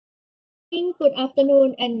Good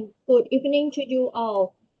afternoon, and good evening to you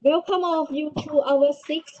all. Welcome all of you to our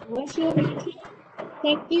sixth virtual meeting.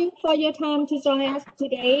 Thank you for your time to join us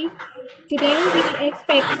today. Today, we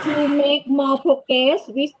expect to make more progress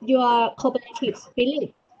with your cooperative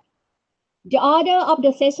spirit. The order of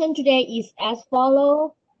the session today is as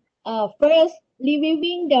follows. First,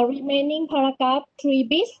 reviewing the remaining paragraph 3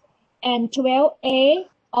 bis and 12A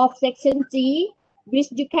of section G, which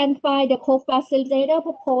you can find the co-facilitator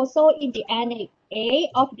proposal in the Annex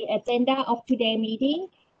A of the agenda of today's meeting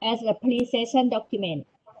as a pre-session document.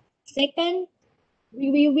 Second,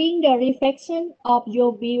 reviewing the reflection of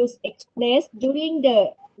your views expressed during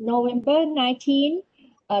the November 19,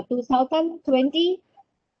 2020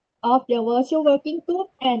 of the virtual working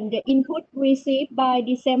group and the input received by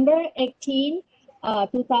December 18,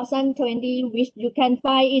 2020, which you can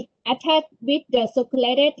find it attached with the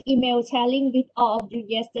circulated email sharing with all of you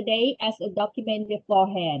yesterday as a document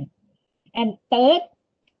beforehand. And third,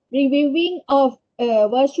 reviewing of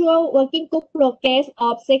virtual working group progress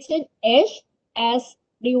of section H as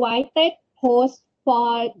revised post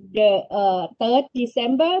for the 3rd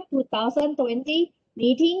December 2020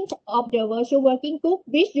 meeting of the virtual working group,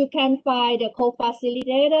 which you can find the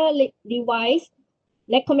co-facilitator device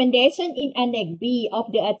recommendation in Annex B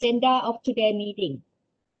of the agenda of today's meeting.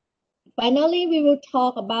 Finally, we will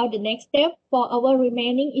talk about the next step for our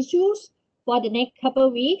remaining issues for the next couple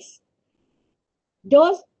of weeks.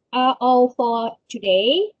 Those are all for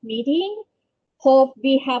today meeting. Hope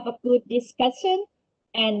we have a good discussion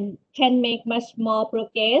and can make much more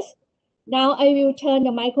progress. Now I will turn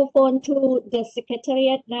the microphone to the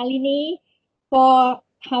Secretariat Nalini for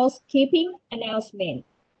housekeeping announcement.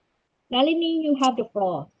 Nalini, you have the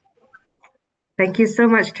floor. Thank you so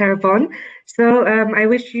much, Terabon. So I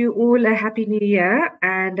wish you all a happy new year,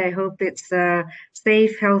 and I hope it's a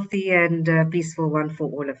safe, healthy, and peaceful one for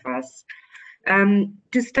all of us.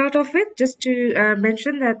 To start off with, just to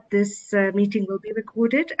mention that this meeting will be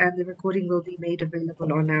recorded and the recording will be made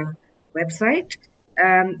available on our website.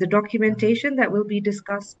 The documentation that will be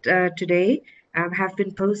discussed today have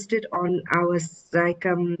been posted on our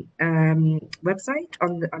SciComm website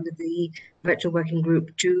under the Virtual Working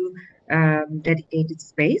Group 2 dedicated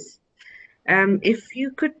space. If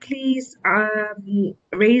you could please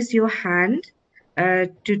raise your hand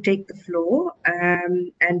to take the floor,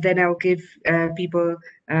 and then I'll give people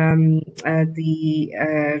the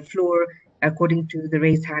floor according to the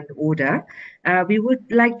raised hand order. We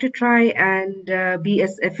would like to try and be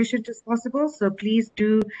as efficient as possible, so please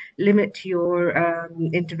do limit your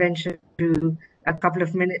intervention to a couple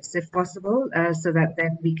of minutes if possible, so that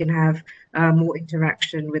then we can have more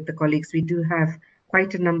interaction with the colleagues. We do have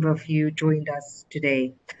quite a number of you joined us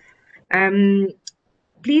today.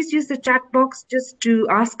 Please use the chat box just to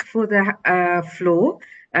ask for the floor.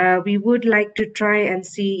 We would like to try and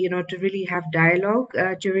see, to really have dialogue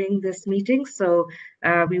during this meeting. So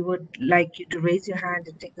we would like you to raise your hand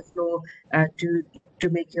and take the floor to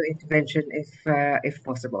make your intervention if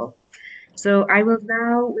possible. So I will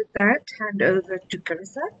now, with that, hand over to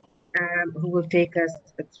Carissa, who will take us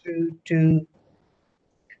through to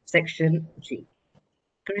section G.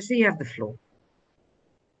 Carissa, you have the floor.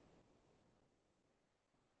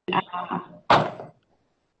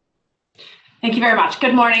 Thank you very much.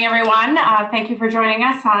 Good morning, everyone. Thank you for joining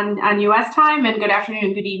us on US time, and good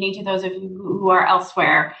afternoon, good evening to those of you who are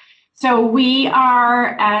elsewhere. So we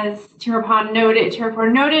are, as Tirupon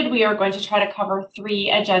noted, we are going to try to cover 3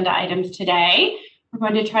 agenda items today. We're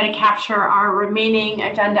going to try to capture our remaining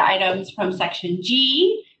agenda items from section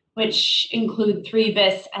G, which include 3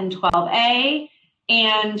 bis and 12A,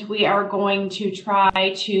 and we are going to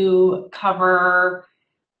try to cover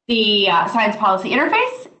the science policy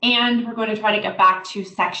interface, and we're going to try to get back to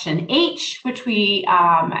section H, which we,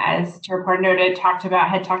 as Tirupon noted,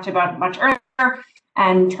 had talked about much earlier,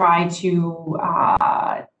 and try to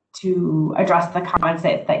address the comments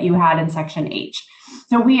that you had in section H.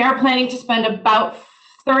 So we are planning to spend about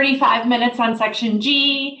 35 minutes on section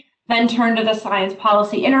G, then turn to the science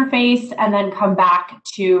policy interface, and then come back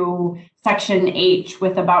to section H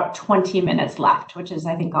with about 20 minutes left, which is,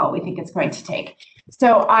 I think, all we think it's going to take.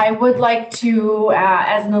 So I would like to,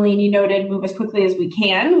 as Nalini noted, move as quickly as we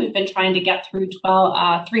can. We've been trying to get through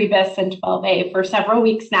 3 bis and 12A for several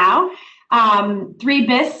weeks now. 3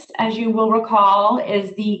 bis, as you will recall,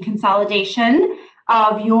 is the consolidation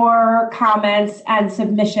of your comments and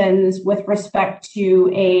submissions with respect to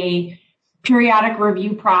a periodic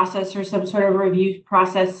review process or some sort of review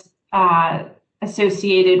process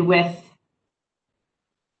associated with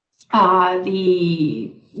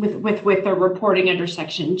the reporting under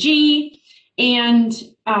section G, and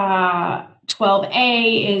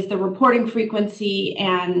 12A is the reporting frequency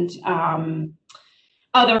and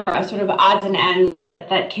other sort of odds and ends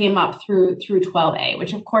that came up through 12A,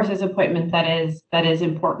 which of course is an appointment that is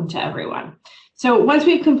important to everyone. So once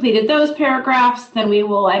we've completed those paragraphs, then we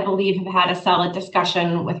will, I believe, have had a solid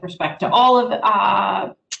discussion with respect to all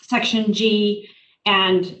of section G.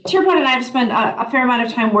 And Tirpon and I have spent a fair amount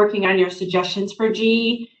of time working on your suggestions for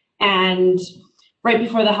G. And right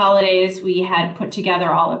before the holidays, we had put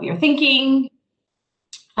together all of your thinking.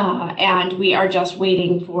 And we are just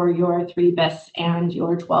waiting for your 3 bis and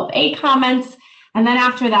your 12A comments. And then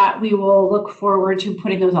after that, we will look forward to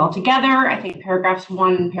putting those all together. I think paragraphs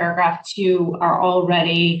 1 and paragraph 2 are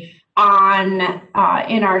already on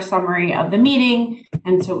in our summary of the meeting.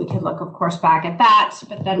 And so we can look, of course, back at that,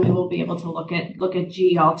 but then we will be able to look at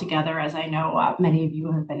G all together, as I know many of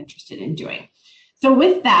you have been interested in doing. So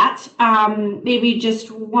with that, maybe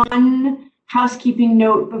just one housekeeping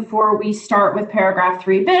note before we start with paragraph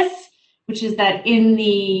 3 bis, which is that in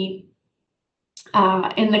the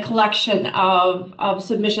collection of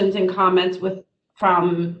submissions and comments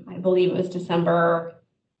from, I believe it was December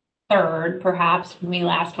 3rd, perhaps, when we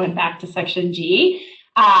last went back to section G,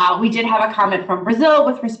 we did have a comment from Brazil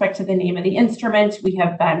with respect to the name of the instrument. We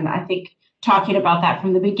have been, I think, talking about that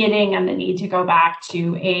from the beginning and the need to go back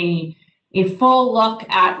to a full look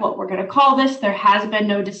at what we're going to call this. There has been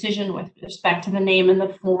no decision with respect to the name and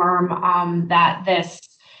the form that this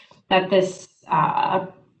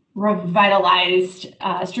revitalized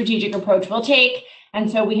strategic approach will take. And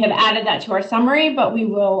so we have added that to our summary, but we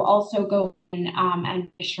will also go in and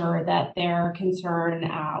make sure that their concern,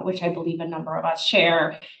 which I believe a number of us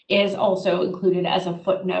share, is also included as a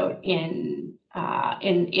footnote in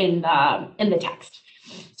the text.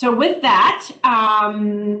 So with that,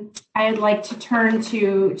 I'd like to turn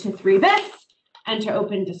to 3 bis and to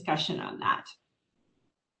open discussion on that.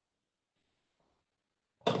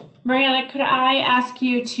 Mariana, could I ask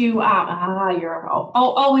you to, you're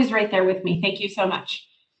always right there with me. Thank you so much.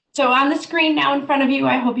 So on the screen now in front of you,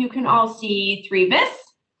 I hope you can all see 3 bis.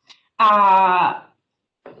 As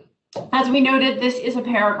we noted, this is a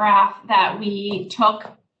paragraph that we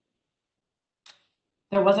took.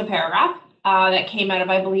 There was a paragraph that came out of,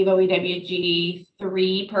 I believe, VWG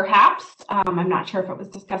 3, perhaps. I'm not sure if it was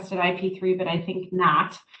discussed at IP3, but I think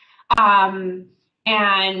not.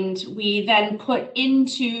 And we then put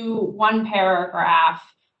into one paragraph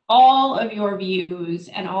all of your views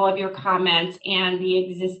and all of your comments and the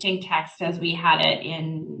existing text as we had it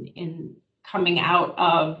in coming out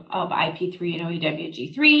of IP3 and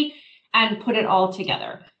VWG3, and put it all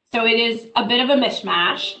together. So it is a bit of a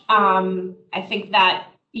mishmash. I think that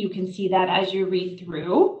you can see that as you read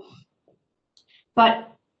through.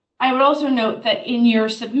 But I would also note that in your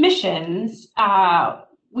submissions,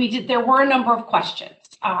 there were a number of questions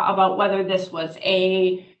about whether this was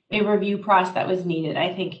a review process that was needed.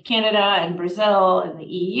 I think Canada and Brazil and the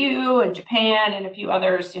EU and Japan and a few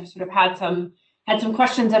others, sort of had some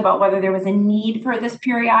questions about whether there was a need for this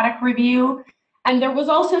periodic review. And there was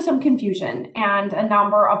also some confusion and a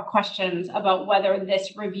number of questions about whether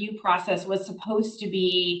this review process was supposed to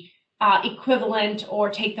be equivalent or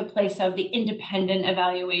take the place of the independent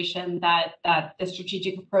evaluation that the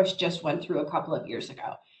strategic approach just went through a couple of years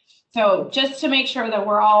ago. So just to make sure that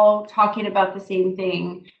we're all talking about the same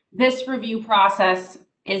thing, this review process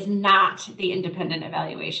is not the independent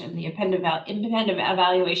evaluation. The independent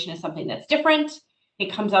evaluation is something that's different.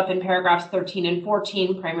 It comes up in paragraphs 13 and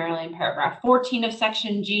 14, primarily in paragraph 14 of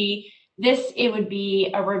section G. It would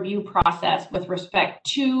be a review process with respect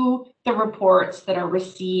to the reports that are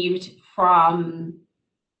received from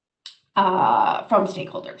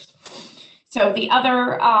stakeholders. So the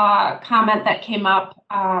other comment that came up,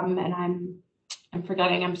 and I'm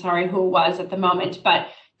forgetting, I'm sorry who it was at the moment, but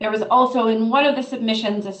there was also in one of the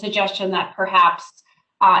submissions a suggestion that perhaps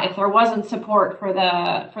if there wasn't support for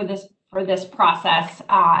this process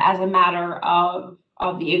as a matter of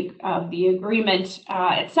the agreement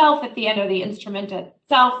itself at the end of the instrument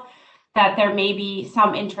itself, that there may be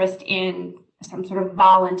some interest in some sort of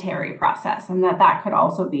voluntary process, and that could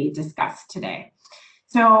also be discussed today.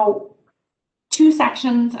 So 2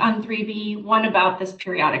 sections on 3B, one about this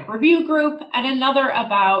periodic review group and another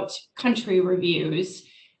about country reviews.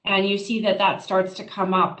 And you see that starts to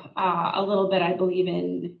come up a little bit, I believe,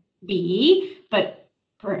 in B, but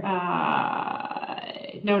no,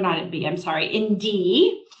 not in B, I'm sorry, in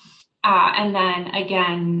D. And then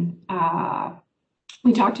again,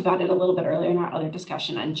 we talked about it a little bit earlier in our other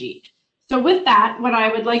discussion on G. So with that, what I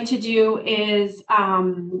would like to do is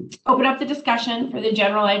open up the discussion for the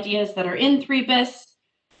general ideas that are in 3 bis.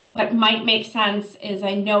 what might make sense is,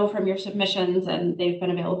 I know from your submissions, and they've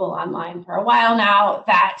been available online for a while now,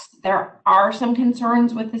 that there are some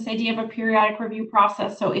concerns with this idea of a periodic review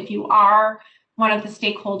process. So if you are one of the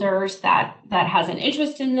stakeholders that has an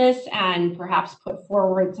interest in this and perhaps put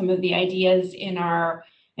forward some of the ideas in our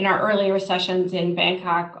earlier sessions in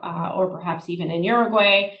Bangkok or perhaps even in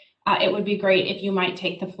Uruguay, it would be great if you might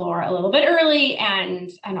take the floor a little bit early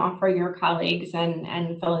and offer your colleagues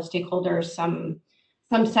and fellow stakeholders some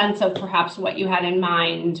sense of perhaps what you had in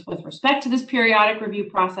mind with respect to this periodic review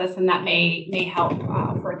process, and that may help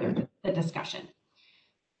further the discussion.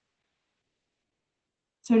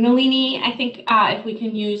 So Nalini, I think if we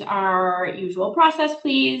can use our usual process,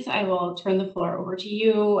 please, I will turn the floor over to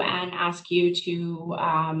you and ask you to,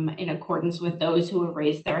 in accordance with those who have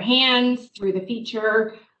raised their hands through the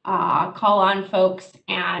feature, call on folks.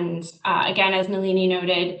 And again, as Nalini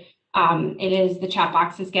noted, the chat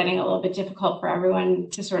box is getting a little bit difficult for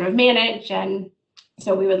everyone to sort of manage. And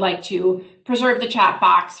so we would like to preserve the chat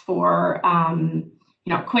box for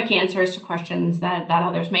quick answers to questions that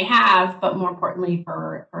others may have, but more importantly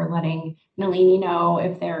for letting Nalini know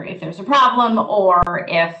if there's a problem, or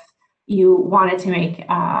if you wanted to make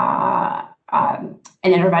an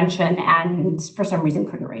intervention and for some reason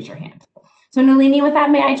couldn't raise your hand. So Nalini, with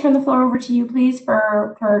that, may I turn the floor over to you, please,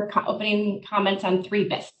 for opening comments on 3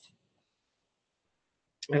 bis?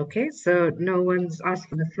 Okay, so no one's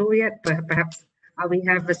asking the floor yet, but perhaps we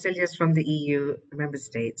have Vasilius from the EU member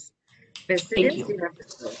states. Vasilius, you have the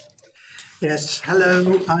floor. Yes,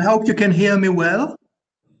 hello. I hope you can hear me well.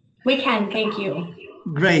 We can, thank you.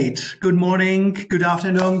 Great. Good morning, good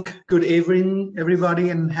afternoon, good evening, everybody,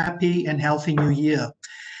 and happy and healthy new year.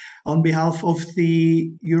 On behalf of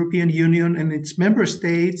the European Union and its member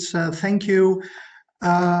states, thank you,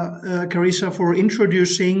 Carissa, for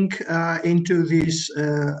introducing into this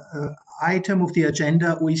item of the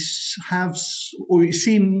agenda. We've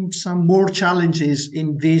seen some more challenges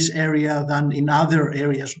in this area than in other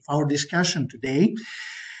areas of our discussion today.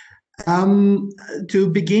 To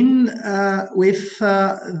begin with,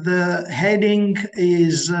 the heading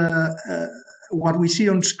is what we see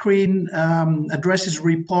on screen, addresses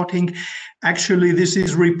reporting. Actually, this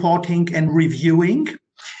is reporting and reviewing.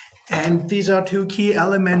 And these are 2 key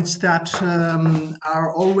elements that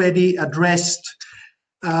are already addressed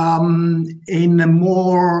in a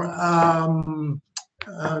more,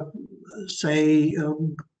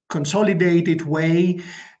 consolidated way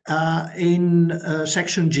in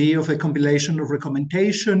section G of the compilation of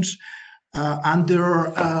recommendations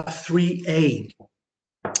under 3A.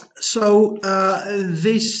 So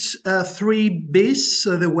this 3 bis,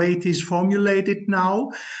 the way it is formulated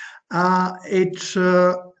now, it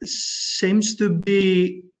seems to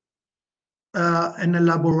be an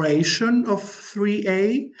elaboration of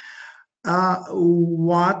 3A.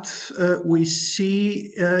 What we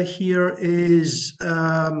see here is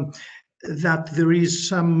that there is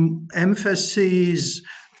some emphasis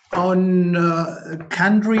on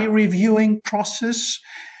country reviewing process.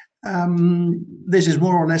 This is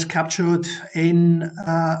more or less captured in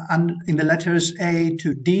the letters A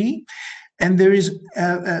to D. And there is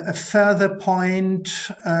a further point,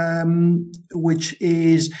 which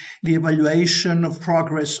is the evaluation of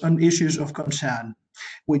progress on issues of concern,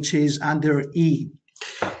 which is under E.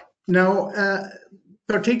 Now,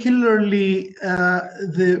 particularly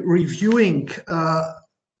the reviewing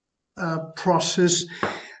process,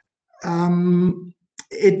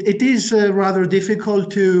 it is rather difficult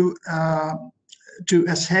to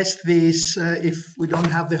assess this if we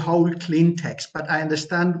don't have the whole clean text, but I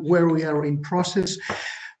understand where we are in process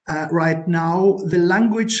right now. The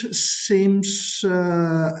language seems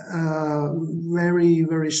very,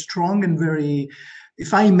 very strong and very,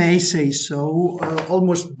 if I may say so,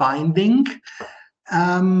 almost binding.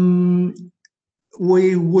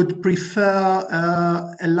 We would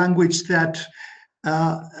prefer a language that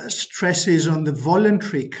stresses on the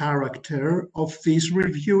voluntary character of this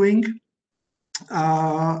reviewing.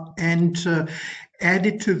 And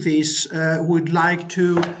added to this, would like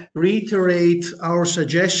to reiterate our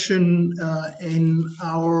suggestion in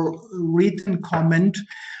our written comment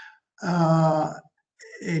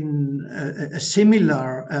in a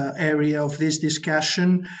similar area of this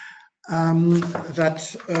discussion,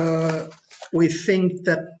 that we think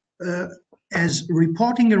that as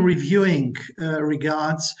reporting and reviewing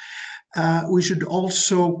regards, we should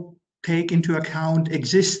also take into account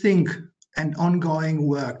existing and ongoing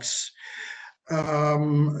works,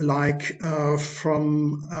 like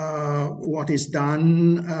from what is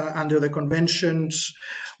done under the conventions,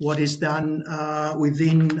 what is done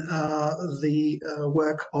within the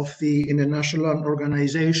work of the international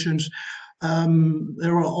organizations,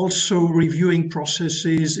 There are also reviewing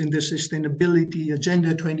processes in the Sustainability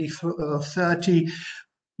Agenda 2030,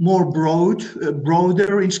 more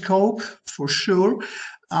broader in scope, for sure,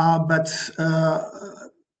 but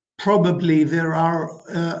probably there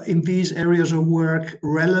are, in these areas of work,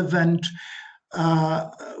 relevant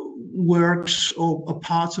works or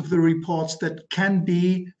parts of the reports that can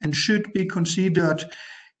be and should be considered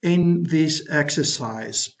in this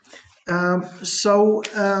exercise.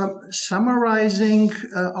 Summarizing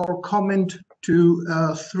our comment to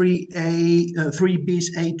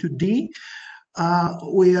 3Bs A to D,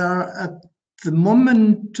 we are at the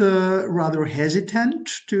moment rather hesitant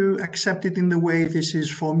to accept it in the way this is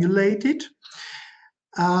formulated.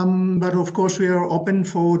 But of course, we are open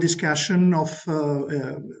for discussion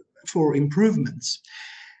for improvements.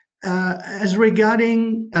 As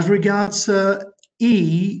regards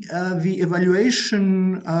E, the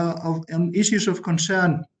evaluation of issues of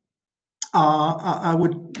concern, I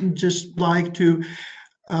would just like to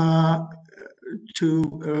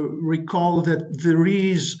recall that there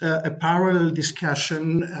is a parallel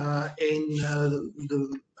discussion in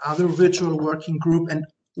the other virtual working group, and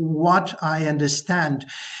what I understand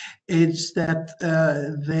is that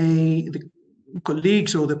the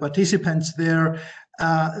colleagues or the participants there,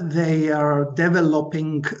 they are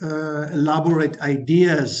developing elaborate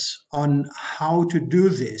ideas on how to do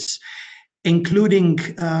this, including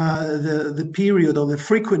the period or the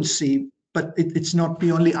frequency, but it's not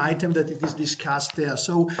the only item that it is discussed there.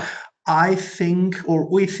 So I think, or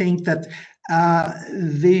we think, that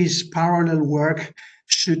this parallel work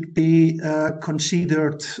should be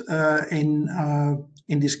considered in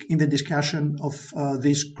the discussion of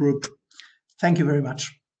this group. Thank you very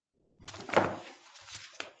much.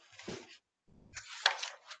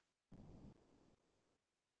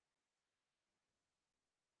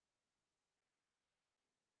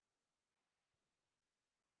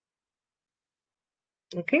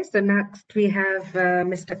 Okay, so next we have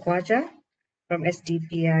Mr. Khwaja from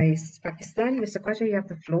SDPI Pakistan. Mr. Khwaja, you have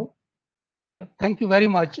the floor. Thank you very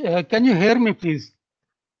much. Can you hear me, please?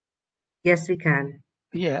 Yes, we can.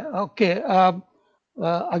 Yeah, okay.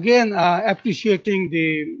 Again, appreciating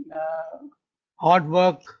the hard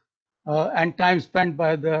work and time spent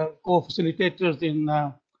by the co-facilitators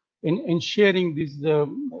in sharing this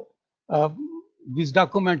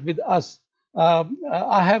document with us. I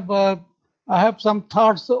have some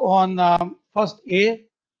thoughts on first A,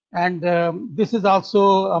 and this is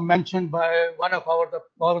also mentioned by one of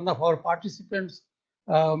our participants,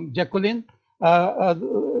 Jacqueline.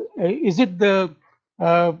 Is it the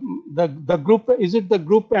group? Is it the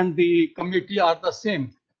group and the committee are the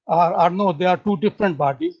same? Or no, they are two different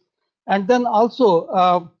bodies? And then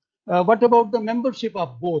also, what about the membership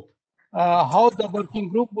of both? How the working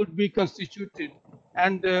group would be constituted,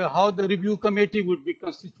 and how the review committee would be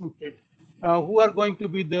constituted? Who are going to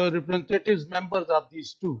be the representatives members of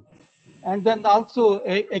these two? And then also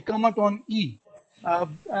a comment on E,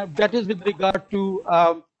 that is with regard to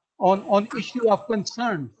on issue of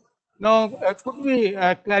concern. Now, could we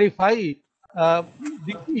clarify the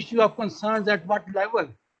issue of concerns at what level?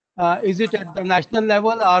 Is it at the national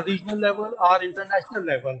level, or regional level, or international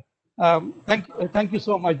level? Thank you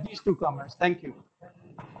so much. These two comments. Thank you.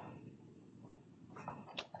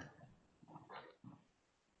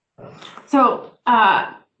 So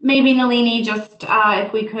maybe Nalini, just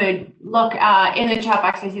if we could look in the chat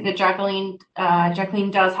box, I see that Jacqueline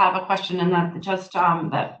does have a question, and that just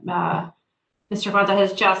Mr. Khwaja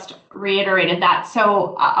has just reiterated that.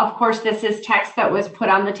 So of course, this is text that was put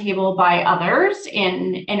on the table by others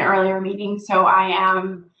in earlier meetings. So I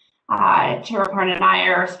am, Chair Parn and I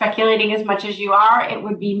are speculating as much as you are. It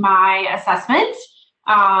would be my assessment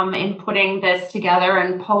in putting this together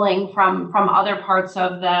and pulling from other parts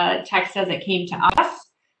of the text as it came to us,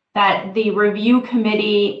 that the review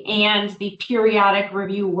committee and the periodic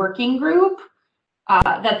review working group,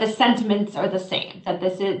 that the sentiments are the same, that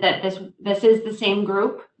this is the same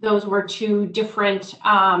group. Those were two different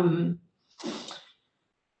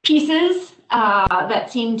pieces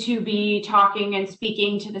that seem to be talking and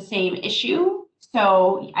speaking to the same issue.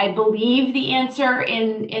 So I believe the answer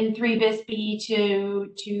in 3 bis B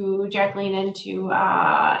to Jacqueline and to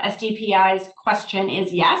SDPI's question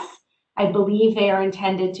is yes. I believe they are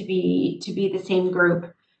intended to be the same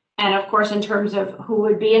group. And of course, in terms of who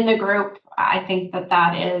would be in the group, I think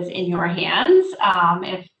that is in your hands.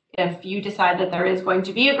 If you decide that there is going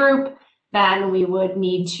to be a group, then we would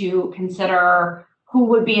need to consider who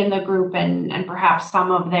would be in the group and perhaps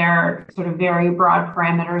some of their sort of very broad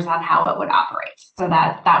parameters on how it would operate. So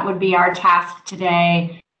that would be our task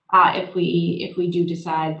today, if we do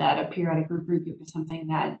decide that a periodic group review is something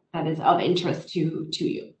that is of interest to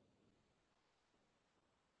you.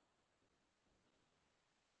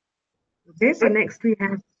 Okay, so next we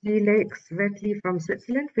have Felix Vettley from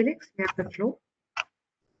Switzerland. Felix, you have the floor.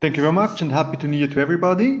 Thank you very much, and happy New Year to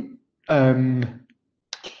everybody. Thank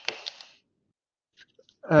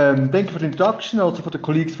you for the introduction, also for the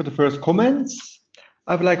colleagues for the first comments.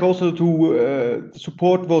 I would like also to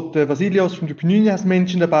support what Vasilios from the European Union has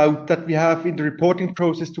mentioned about that we have in the reporting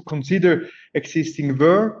process to consider existing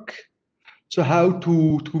work. So how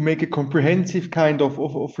to make a comprehensive kind of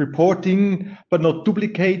reporting, but not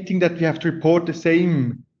duplicating, that we have to report the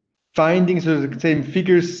same findings or the same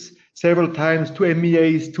figures several times to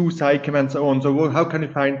MEAs, to SAICM and so on. So how can we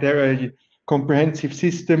find there a comprehensive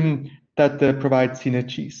system that provides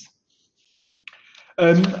synergies?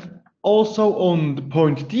 Also on the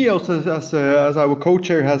point D, also as our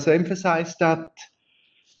co-chair has emphasized, that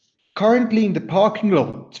currently in the parking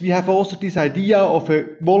lot, we have also this idea of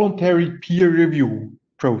a voluntary peer review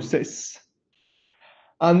process.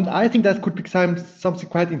 And I think that could become something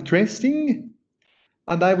quite interesting.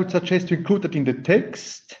 And I would suggest to include that in the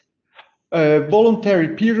text.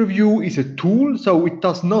 Voluntary peer review is a tool, so it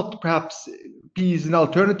does not perhaps be an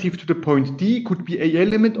alternative to the point D. It could be an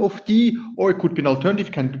element of D, or it could be an alternative,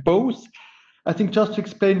 it can be both. I think just to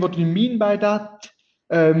explain what we mean by that,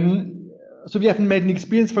 so we have made an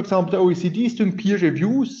experience, for example, the OECD is doing peer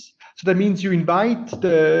reviews. So that means you invite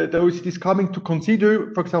the OECD is coming to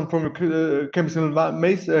consider, for example, from a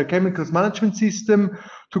chemicals management system,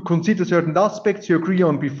 to consider certain aspects you agree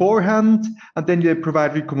on beforehand, and then you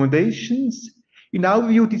provide recommendations. In our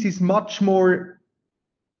view, this is much more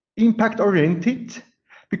impact-oriented,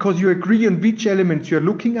 because you agree on which elements you're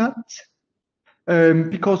looking at.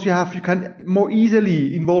 Because you can more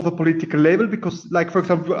easily involve a political level, because, like, for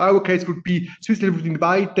example, our case would be Switzerland would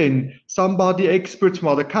invite then somebody, experts from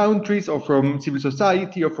other countries or from civil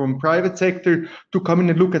society or from private sector, to come in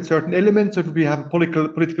and look at certain elements. So if we have a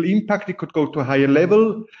political impact, it could go to a higher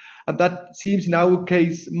level. And that seems in our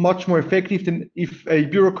case much more effective than if a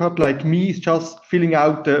bureaucrat like me is just filling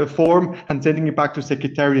out a form and sending it back to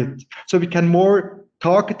secretariat. So we can more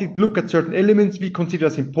targeted look at certain elements we consider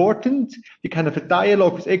as important. We can have a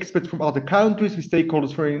dialogue with experts from other countries, with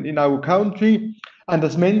stakeholders in our country. And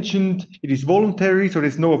as mentioned, it is voluntary, so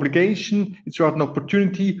there's no obligation. It's rather an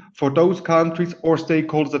opportunity for those countries or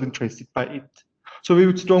stakeholders that are interested by it. So we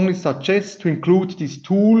would strongly suggest to include this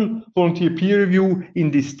tool, volunteer peer review, in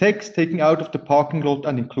this text, taking out of the parking lot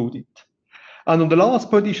and include it. And on the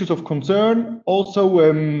last point, issues of concern, also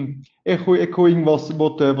echoing what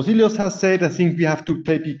Vasilios has said, I think we have to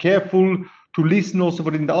be careful to listen also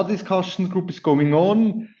what in the other discussion group is going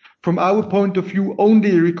on. From our point of view,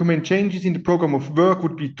 only recommend changes in the program of work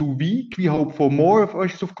would be too weak. We hope for more of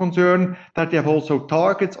issues of concern, that they have also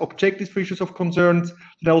targets, objectives for issues of concerns.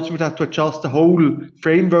 They also would have to adjust the whole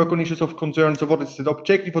framework on issues of concern. So what is the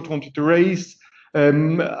objective, what wanted to raise?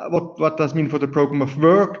 What does it mean for the program of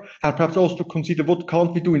work, and perhaps also to consider what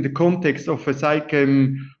can't we do in the context of a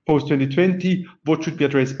SAICM post-2020, what should be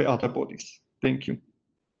addressed by other bodies. Thank you.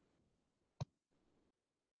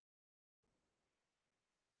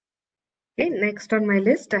 Okay, next on my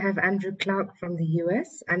list, I have Andrew Clark from the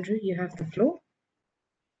US. Andrew, you have the floor.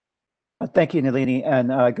 Thank you, Nalini, and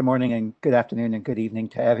good morning and good afternoon and good evening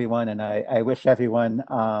to everyone. And I wish everyone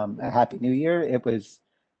a happy new year. It was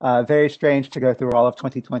very strange to go through all of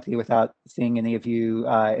 2020 without seeing any of you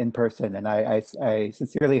in person. And I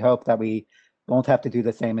sincerely hope that we won't have to do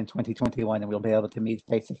the same in 2021 and we'll be able to meet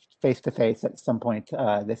face to face at some point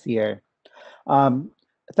this year.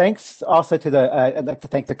 Thanks also to I'd like to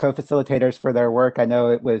thank the co-facilitators for their work. I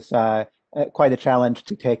know it was quite a challenge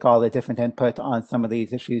to take all the different input on some of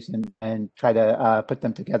these issues and try to put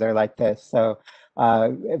them together like this. So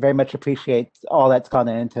very much appreciate all that's gone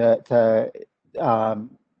into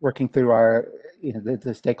working through our,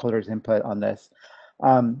 the stakeholders' input on this.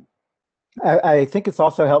 I think it's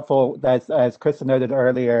also helpful, as Krista noted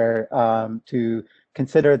earlier, to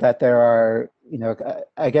consider that there are,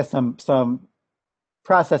 I guess some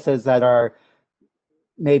processes that are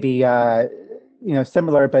maybe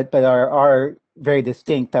similar, but are very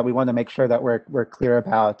distinct that we want to make sure that we're clear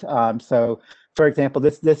about. So, for example,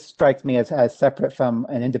 this strikes me as separate from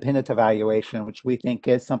an independent evaluation, which we think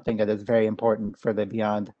is something that is very important for the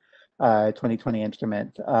Beyond 2020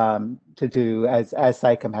 instrument to do, as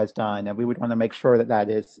SAICM has done, and we would want to make sure that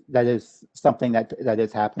is something that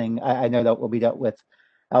is happening. I know that will be dealt with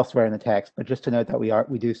elsewhere in the text, but just to note that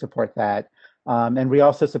we do support that, and we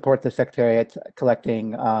also support the Secretariat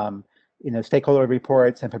collecting stakeholder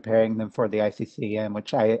reports and preparing them for the ICCM,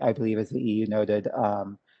 which I believe, as the EU noted,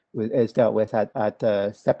 is dealt with at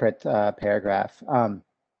a separate paragraph.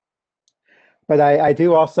 But I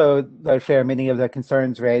do also though share many of the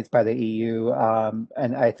concerns raised by the EU,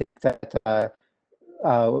 and I think that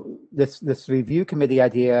this review committee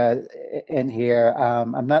idea in here,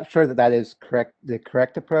 I'm not sure that that is the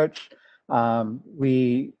correct approach.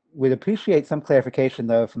 We would appreciate some clarification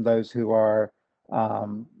though from those who are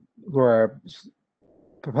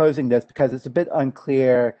proposing this, because it's a bit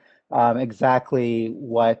unclear exactly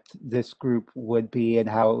what this group would be and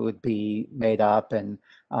how it would be made up, and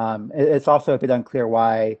it's also a bit unclear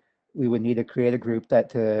why we would need to create a group that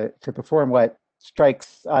to perform what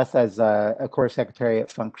strikes us as a core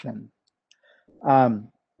secretariat function. And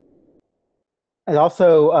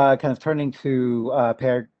also kind of turning to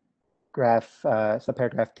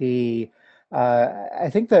subparagraph D, I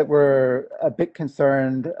think that we're a bit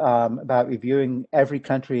concerned about reviewing every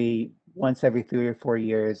country once every 3 or 4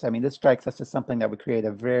 years. I mean, this strikes us as something that would create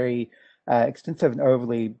a very extensive and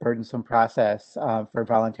overly burdensome process for a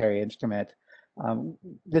voluntary instrument.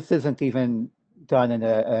 This isn't even done in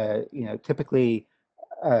typically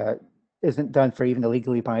isn't done for even a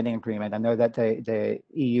legally binding agreement. I know that the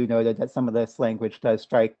EU noted that some of this language does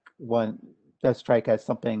strike as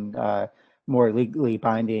something more legally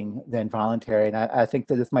binding than voluntary, and I think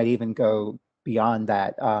that this might even go beyond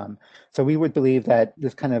that. So we would believe that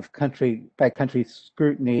this kind of country by country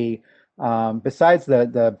scrutiny, besides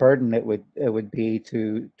the burden it would be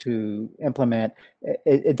to implement,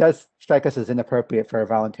 it does strike us as inappropriate for a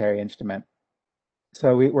voluntary instrument.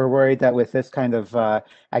 So we're worried that with this kind of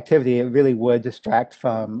activity, it really would distract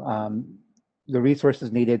from the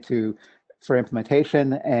resources needed for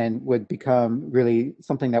implementation, and would become really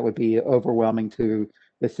something that would be overwhelming to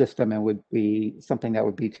the system, and would be something that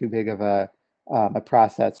would be too big of a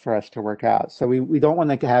process for us to work out. So we don't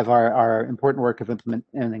want to have our important work of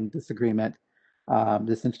implementing this agreement,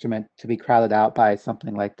 this instrument, to be crowded out by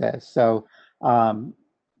something like this. So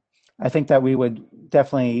I think that we would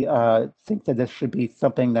definitely think that this should be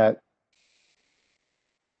something that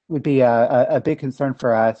would be a big concern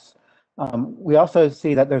for us. We also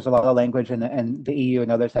see that there's a lot of language, and the EU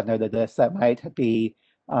and others have noted this, that might be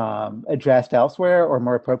addressed elsewhere, or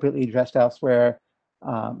more appropriately addressed elsewhere,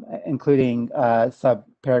 including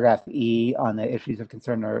subparagraph E on the issues of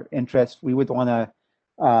concern or interest. We would want to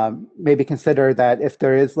maybe consider that if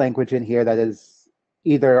there is language in here that is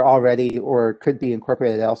either already or could be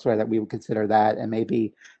incorporated elsewhere, that we would consider that, and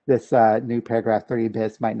maybe this new paragraph 30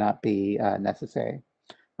 bis might not be necessary.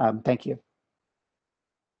 Thank you.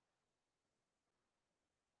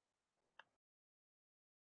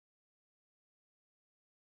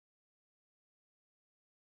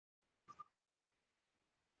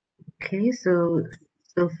 Okay, so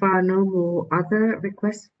far no more other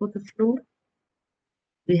requests for the floor.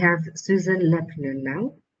 We have Susan Lepner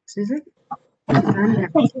now. Susan?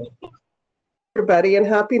 Everybody, and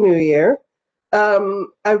Happy New Year.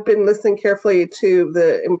 I've been listening carefully to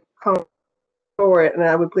the for it, and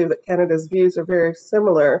I would believe that Canada's views are very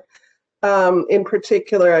similar. In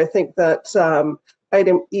particular, I think that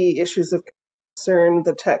item E, issues of concern,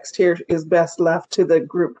 the text here is best left to the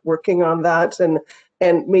group working on that, and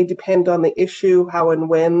may depend on the issue, how and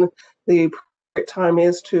when the appropriate time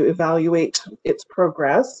is to evaluate its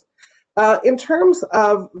progress. In terms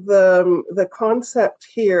of the concept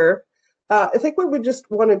here, I think we would just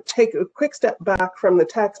want to take a quick step back from the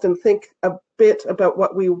text and think a bit about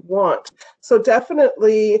what we want. So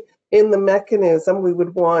definitely in the mechanism, we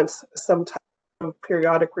would want some type of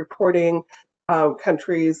periodic reporting.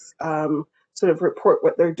 Countries sort of report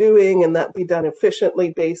what they're doing, and that be done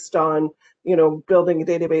efficiently based on, building a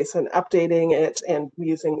database and updating it, and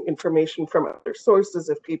using information from other sources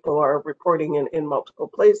if people are reporting in multiple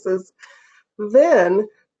places. Then,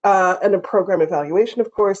 and a program evaluation,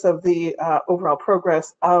 of course, of the overall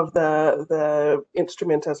progress of the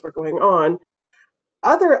instrument as we're going on.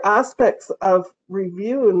 Other aspects of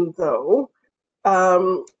reviewing, though,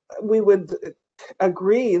 we would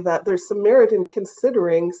agree that there's some merit in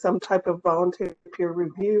considering some type of voluntary peer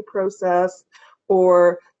review process,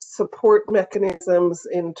 or support mechanisms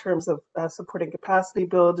in terms of supporting capacity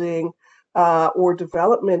building, or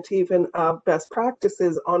development even of best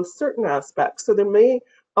practices on certain aspects. So there may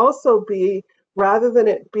also be, rather than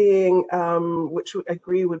it being, which we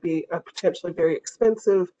agree would be potentially very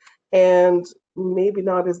expensive and maybe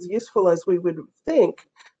not as useful as we would think,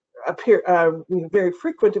 very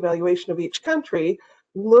frequent evaluation of each country,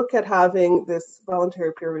 look at having this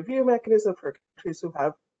voluntary peer review mechanism for countries who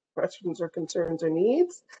have questions or concerns or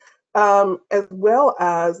needs, as well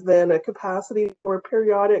as then a capacity for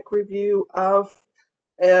periodic review of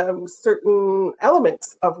certain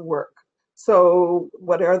elements of work. So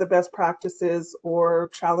what are the best practices or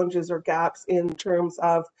challenges or gaps in terms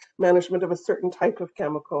of management of a certain type of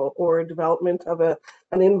chemical or development of an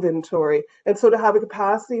inventory? And so to have a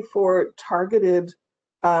capacity for targeted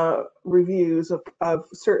reviews of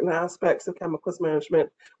certain aspects of chemicals management,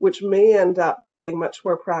 which may end up being much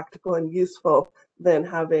more practical and useful than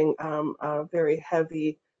having a very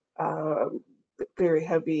heavy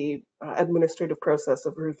administrative process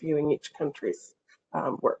of reviewing each country's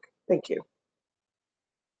work. Thank you.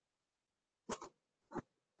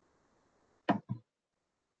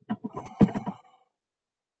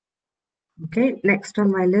 Okay, next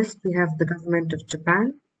on my list, we have the government of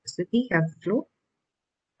Japan. Suki, you have the floor.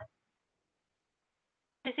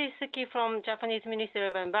 This is Suki from Japanese Ministry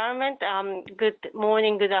of Environment. Good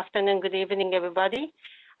morning, good afternoon, good evening, everybody.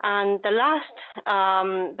 And the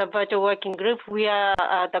last, the virtual working group, we are,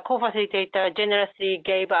 the co-facilitator generously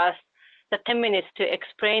gave us the 10 minutes to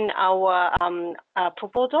explain our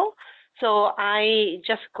proposal. So I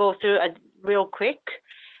just go through a real quick.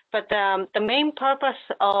 But the main purpose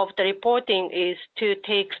of the reporting is to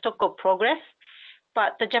take stock of progress.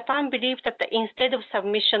 But the Japan believes that instead of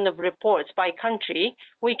submission of reports by country,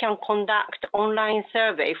 we can conduct online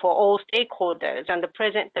survey for all stakeholders and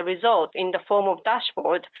present the result in the form of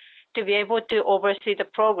dashboard to be able to oversee the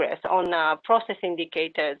progress on process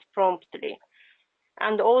indicators promptly.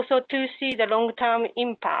 And also to see the long-term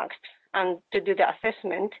impact and to do the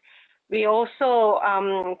assessment. We also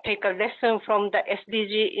take a lesson from the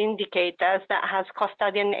SDG indicators that has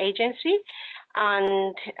custodian agency,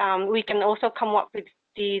 and we can also come up with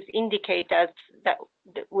these indicators that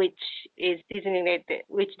which designate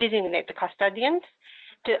the custodians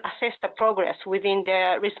to assess the progress within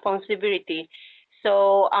their responsibility.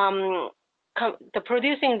 So the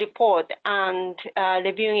producing report and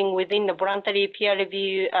reviewing within the voluntary peer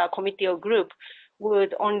review committee or group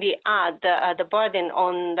would only add the burden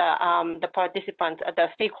on the participants, the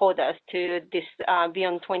stakeholders to this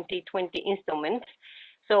Beyond 2020 instrument.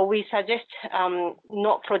 So we suggest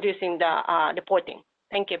not producing the reporting.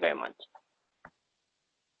 Thank you very much.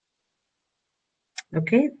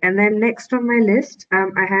 Okay, and then next on my list,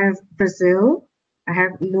 I have Brazil, I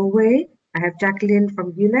have Norway, I have Jacqueline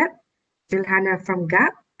from UNEP, Johanna from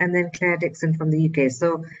GAP, and then Claire Dixon from the UK.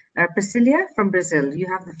 So Priscilla from Brazil, you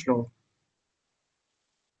have the floor.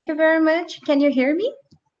 Thank you very much. Can you hear me?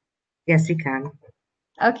 Yes, we can.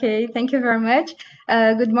 Okay, thank you very much.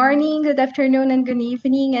 Good morning, good afternoon, and good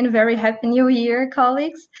evening, and very happy new year,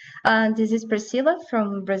 colleagues. This is Priscilla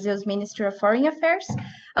from Brazil's Ministry of Foreign Affairs.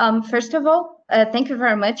 First of all, thank you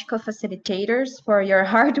very much, co-facilitators, for your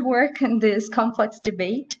hard work in this complex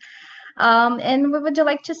debate. And we would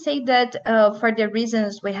like to say that for the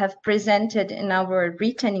reasons we have presented in our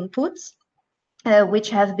written inputs, which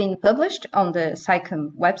have been published on the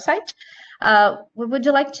SciComm website, we would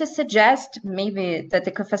like to suggest maybe that the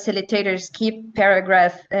co-facilitators keep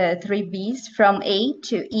paragraph 3Bs from A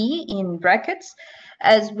to E in brackets,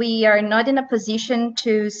 as we are not in a position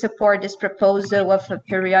to support this proposal of a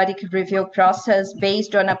periodic review process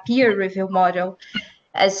based on a peer review model.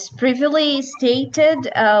 As previously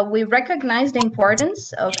stated, we recognize the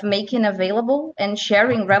importance of making available and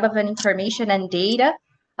sharing relevant information and data,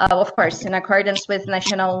 of course, in accordance with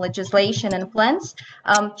national legislation and plans,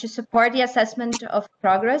 to support the assessment of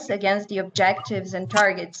progress against the objectives and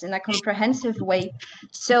targets in a comprehensive way.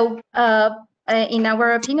 So, in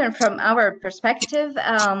our opinion, from our perspective,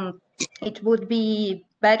 it would be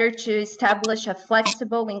better to establish a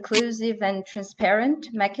flexible, inclusive, and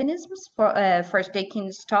transparent mechanisms for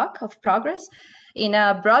taking stock of progress in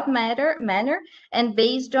a broad manner and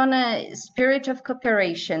based on a spirit of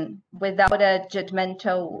cooperation without a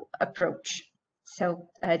judgmental approach. So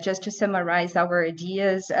just to summarize our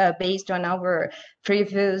ideas based on our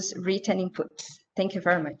previous written inputs. Thank you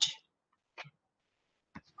very much.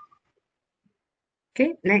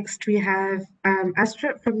 Okay, next we have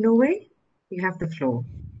Astrup from Norway. You have the floor.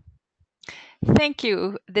 Thank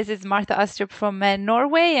you. This is Martha Astrup from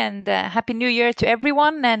Norway, and Happy New Year to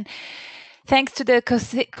everyone. And thanks to the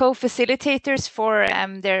co-facilitators for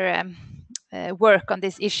their work on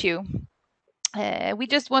this issue. We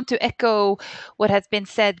just want to echo what has been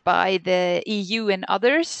said by the EU and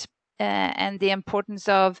others, and the importance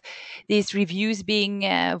of these reviews being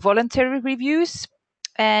voluntary reviews.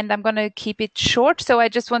 And I'm going to keep it short. So I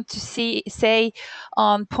just want to say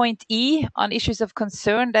on point E, on issues of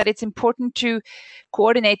concern, that it's important to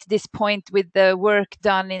coordinate this point with the work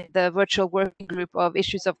done in the virtual working group of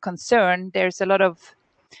issues of concern. There's a lot of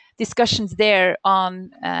discussions there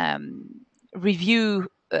on review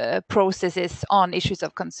processes on issues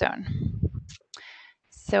of concern.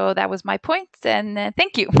 So that was my point, and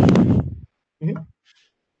thank you. Mhm.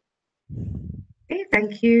 Okay,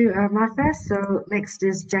 thank you, Martha. So next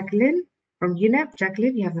is Jacqueline from UNEP.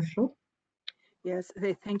 Jacqueline, you have the floor. Yes,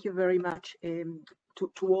 thank you very much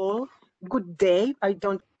to all. Good day. I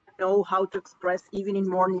don't know how to express evening,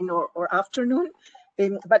 morning, or afternoon,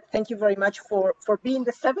 but thank you very much for being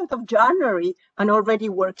the 7th of January and already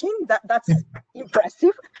working. That's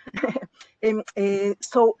impressive.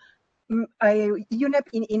 So UNEP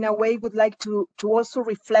in a way would like to also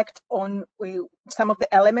reflect on some of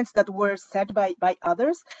the elements that were said by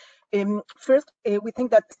others. First, we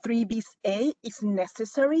think that 3BA is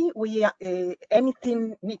necessary.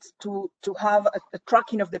 Anything needs to have a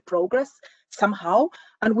tracking of the progress somehow,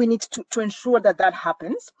 and we need to ensure that that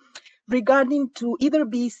happens. Regarding to either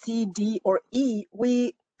B, C, D, or E,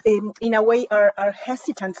 we in a way are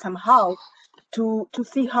hesitant somehow to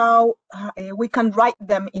see how we can write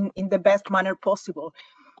them in the best manner possible.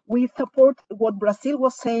 We support what Brazil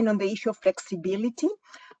was saying on the issue of flexibility.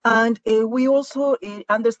 And we also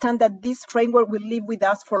understand that this framework will live with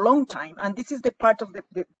us for a long time. And this is the part of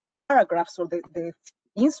the paragraphs or the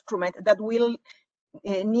instrument that will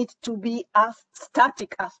need to be as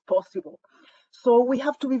static as possible. So we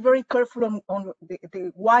have to be very careful on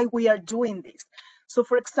the why we are doing this. So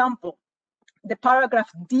for example, the paragraph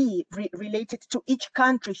D related to each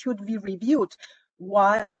country should be reviewed.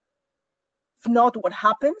 Why? If not, what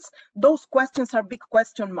happens? Those questions are big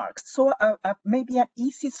question marks. So maybe an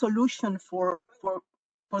easy solution for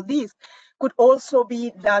this could also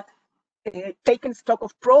be that taking stock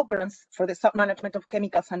of programs for the sub-management of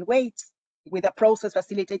chemicals and wastes with a process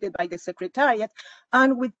facilitated by the Secretariat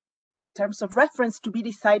and with terms of reference to be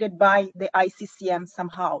decided by the ICCM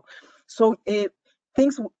somehow. So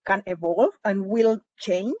things can evolve and will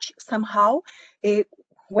change somehow.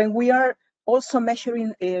 When we are also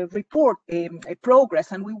measuring a report, a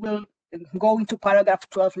progress, and we will go into paragraph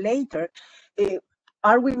 12 later,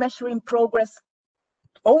 are we measuring progress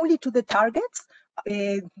only to the targets?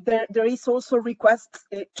 There is also requests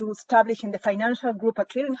to establish in the financial group a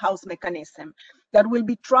clearinghouse mechanism that will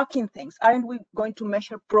be tracking things. Aren't we going to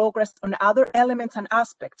measure progress on other elements and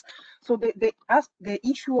aspects? So the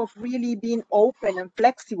issue of really being open and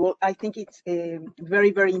flexible, I think it's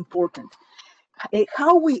very, very important.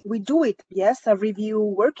 How we do it, yes, a review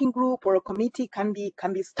working group or a committee can be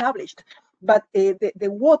established, but the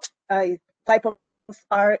what type of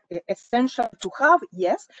are essential to have,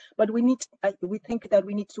 yes, but we think that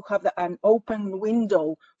we need to have an open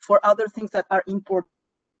window for other things that are important.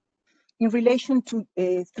 In relation to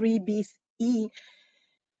 3BE,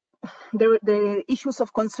 the issues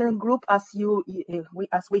of concern group, as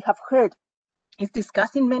we have heard, is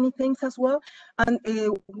discussing many things as well, and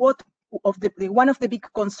one of the big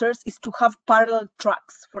concerns is to have parallel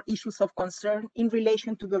tracks for issues of concern in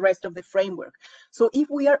relation to the rest of the framework. So if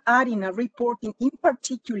we are adding a reporting in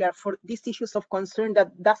particular for these issues of concern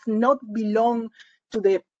that does not belong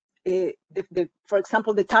to for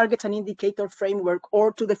example, the targets and indicator framework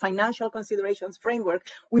or to the financial considerations framework,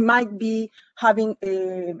 we might be having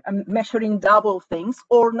measuring double things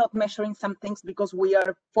or not measuring some things because we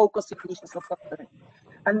are focusing on issues of concern.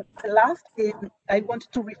 And last, I want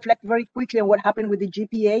to reflect very quickly on what happened with the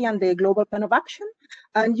GPA and the Global Plan of Action.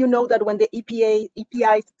 And you know that when the EPI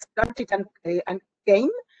started and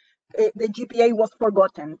came, the GPA was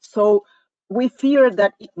forgotten. So we fear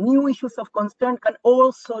that new issues of concern can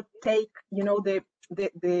also take,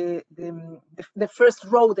 the first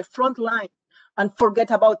row, the front line, and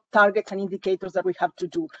forget about targets and indicators that we have to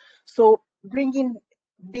do. So bringing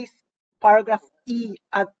this paragraph E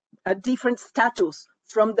at a different status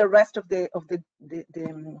from the rest of the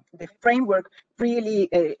framework really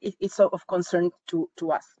is of concern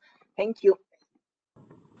to us. Thank you.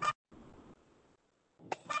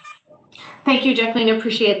 Thank you, Jacqueline.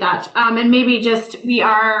 Appreciate that. And maybe just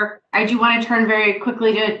I do want to turn very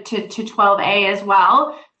quickly to 12A as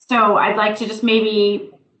well. So I'd like to just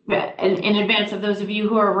maybe in advance of those of you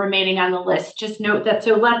who are remaining on the list, just note that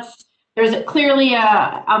there's clearly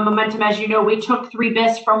a momentum. As you know, we took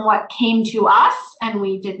 3BIS from what came to us, and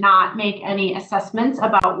we did not make any assessments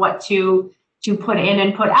about what to put in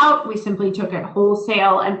and put out. We simply took it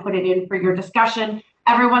wholesale and put it in for your discussion.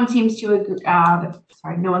 Everyone seems to agree.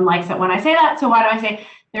 Sorry, no one likes it when I say that. So why do I say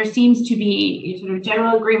there seems to be sort of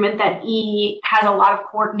general agreement that E has a lot of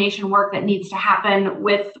coordination work that needs to happen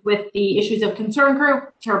with the issues of concern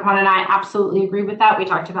group. Tirapon and I absolutely agree with that. We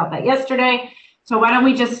talked about that yesterday. So why don't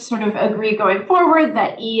we just sort of agree going forward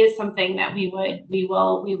that E is something that we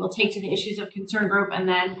will take to the issues of concern group, and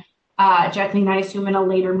then Jacqueline, I assume in a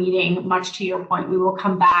later meeting, much to your point, we will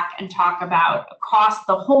come back and talk about across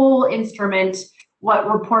the whole instrument what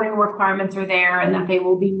reporting requirements are there, and that they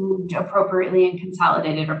will be moved appropriately and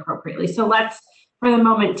consolidated appropriately. So let's, for the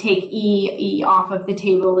moment, take E off of the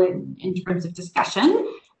table in terms of discussion.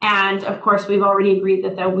 And of course, we've already agreed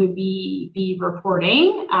that there will be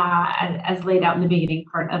reporting as laid out in the beginning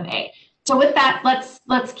part of A. So with that,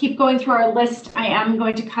 let's keep going through our list. I am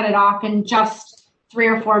going to cut it off in just 3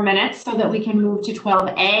 or 4 minutes so that we can move to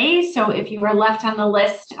 12A. So if you are left on the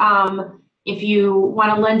list, if you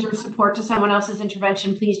want to lend your support to someone else's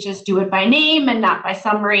intervention, please just do it by name and not by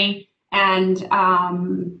summary. And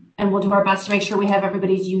we'll do our best to make sure we have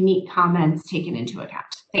everybody's unique comments taken into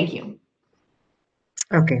account. Thank you.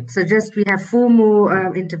 Okay, so we have 4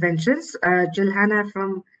 more interventions. Julhana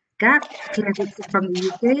from GAP, Clarissa from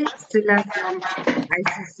the UK, Silla from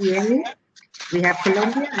ICCA. We have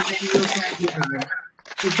Colombia, and then we also have Iran.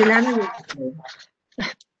 So Julhana,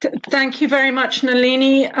 thank you very much,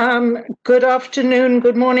 Nalini. Good afternoon,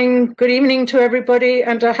 good morning, good evening to everybody,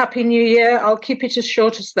 and a happy new year. I'll keep it as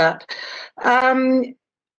short as that.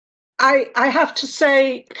 I have to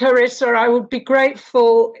say, Clarissa, I would be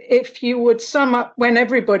grateful if you would sum up when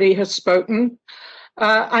everybody has spoken.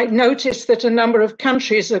 I noticed that a number of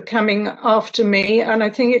countries are coming after me, and I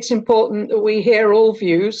think it's important that we hear all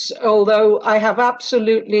views, although I have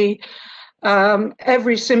absolutely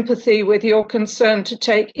every sympathy with your concern to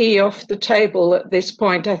take E off the table at this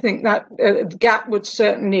point. I think that GAP would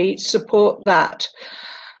certainly support that.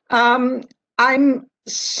 I'm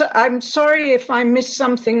sorry if I missed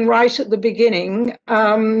something right at the beginning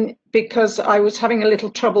because I was having a little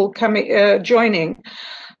trouble joining.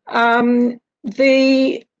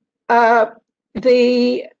 The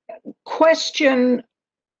question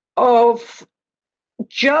of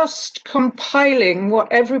just compiling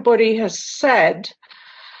what everybody has said,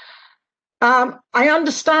 I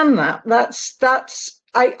understand that.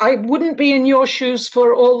 I wouldn't be in your shoes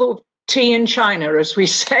for all the tea in China, as we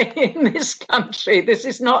say in this country. This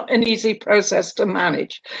is not an easy process to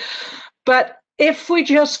manage. But if we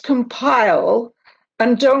just compile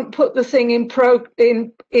and don't put the thing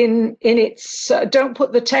don't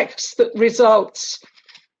put the text that results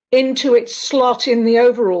into its slot in the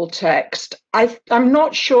overall text, I'm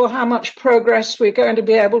not sure how much progress we're going to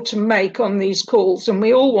be able to make on these calls, and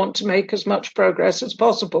we all want to make as much progress as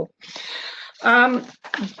possible.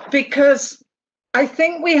 Because I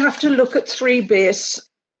think we have to look at 3bis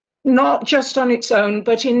not just on its own,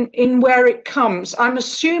 but in where it comes. I'm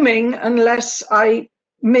assuming, unless I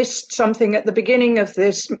missed something at the beginning of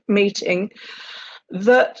this meeting,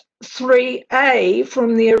 that 3A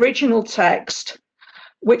from the original text,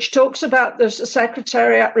 which talks about the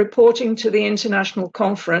Secretariat reporting to the International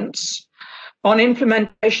Conference on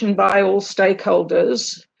implementation by all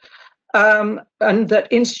stakeholders, and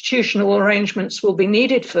that institutional arrangements will be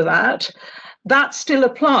needed for that, that still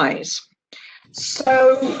applies.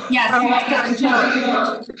 So yes, I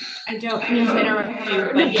don't mean to interrupt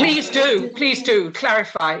you, but please do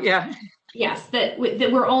clarify. Yeah. Yes, that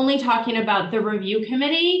we're only talking about the review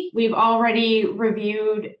committee. We've already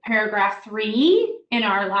reviewed paragraph 3 in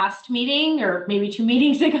our last meeting, or maybe 2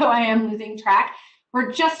 meetings ago. I am losing track.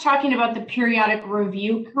 We're just talking about the periodic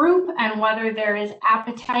review group and whether there is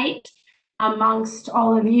appetite amongst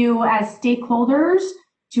all of you as stakeholders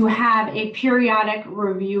to have a periodic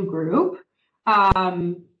review group.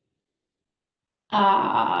 A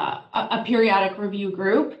periodic review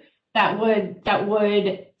group that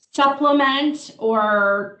would supplement,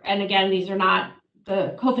 or, and again, these are not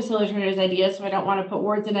the co-facilitators' ideas, so I don't want to put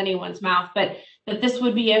words in anyone's mouth, but that this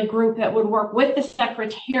would be a group that would work with the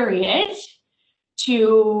Secretariat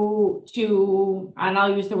to and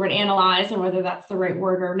I'll use the word analyze, and whether that's the right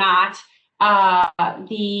word or not,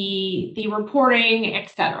 the reporting,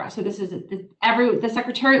 etc. So this is the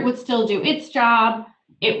Secretariat would still do its job.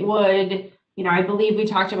 It would, I believe we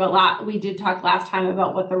did talk last time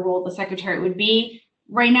about what the role of the Secretariat would be.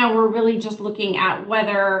 Right now, we're really just looking at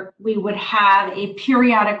whether we would have a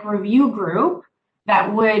periodic review group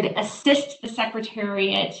that would assist the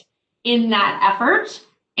Secretariat in that effort,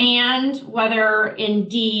 and whether in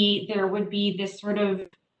D there would be this sort of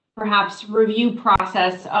perhaps review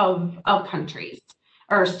process of countries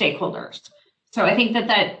or stakeholders. So I think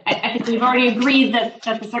I think we've already agreed that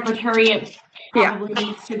the Secretariat probably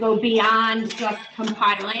needs to go beyond just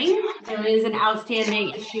compiling. There is an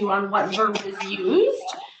outstanding issue on what verb is used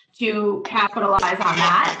to capitalize on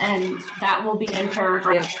that, and that will be in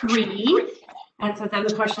paragraph 3. And so then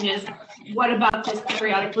the question is, what about this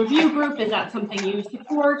periodic review group? Is that something you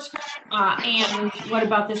support? And what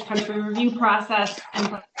about this country review process?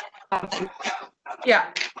 Yeah.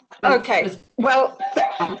 Okay. Well,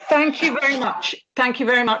 thank you very much. Thank you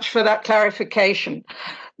very much for that clarification.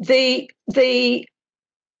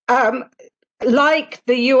 like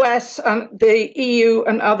the US and the EU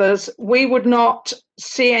and others, we would not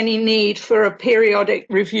see any need for a periodic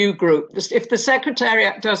review group. If the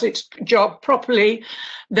Secretariat does its job properly,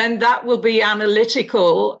 then that will be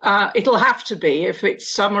analytical. It'll have to be if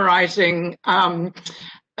it's summarizing, one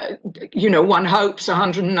hopes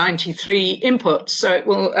 193 inputs. So it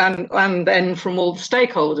will, and then from all the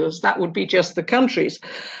stakeholders, that would be just the countries.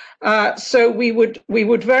 So we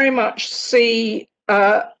would very much see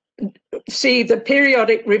the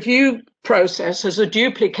periodic review process as a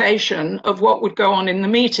duplication of what would go on in the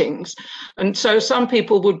meetings. And so some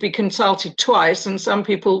people would be consulted twice and some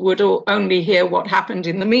people would only hear what happened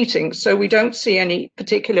in the meetings. So we don't see any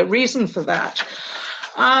particular reason for that.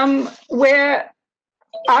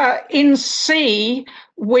 In C,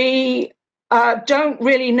 we don't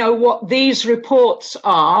really know what these reports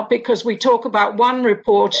are because we talk about one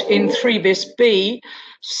report in 3 bis B.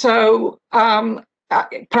 So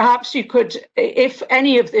perhaps you could, if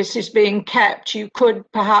any of this is being kept, you could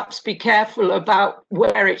perhaps be careful about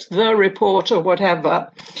where it's the report or whatever.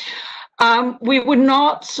 We would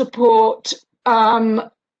not support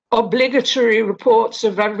obligatory reports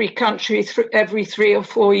of every country every 3 or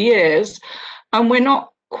 4 years. And we're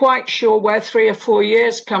not quite sure where 3 or 4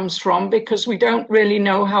 years comes from because we don't really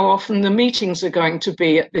know how often the meetings are going to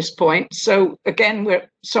be at this point. So again, we're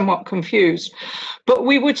somewhat confused. But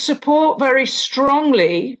we would support very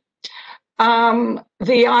strongly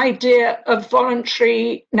the idea of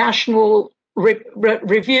voluntary national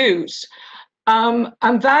reviews.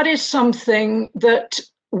 And that is something that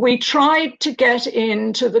we tried to get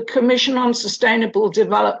into the Commission on Sustainable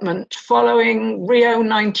Development following Rio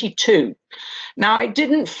 92. Now, it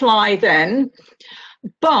didn't fly then,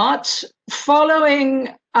 but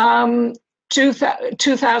following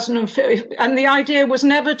 2005, and the idea was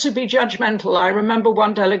never to be judgmental. I remember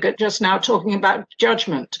one delegate just now talking about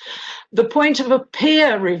judgment. The point of a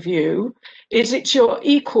peer review is it's your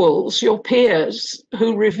equals, your peers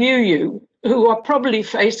who review you, who are probably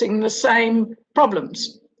facing the same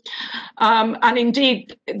problems. And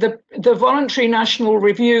indeed, the voluntary national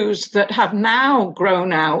reviews that have now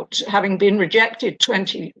grown out, having been rejected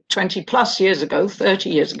 20 plus years ago, 30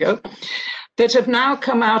 years ago, that have now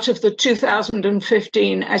come out of the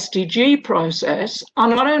 2015 SDG process are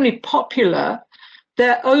not only popular,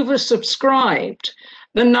 they're oversubscribed.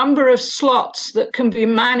 The number of slots that can be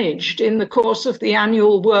managed in the course of the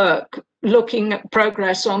annual work looking at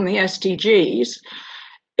progress on the SDGs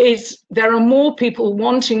is there are more people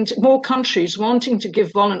more countries wanting to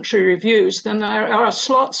give voluntary reviews than there are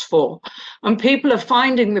slots for. And people are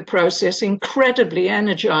finding the process incredibly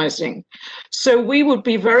energizing. So we would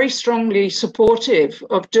be very strongly supportive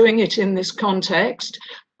of doing it in this context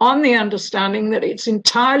on the understanding that it's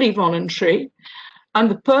entirely voluntary. And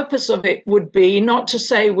the purpose of it would be not to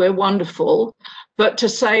say we're wonderful, but to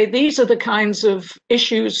say these are the kinds of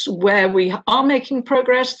issues where we are making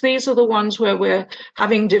progress. These are the ones where we're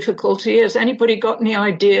having difficulty. Has anybody got any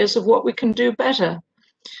ideas of what we can do better?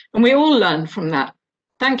 And we all learn from that.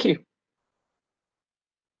 Thank you.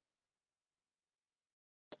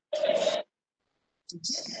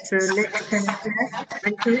 So next, Claire.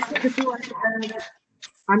 And Clarissa, if you want to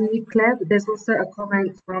unmute Claire, there's also a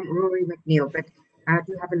comment from Rory McNeil, but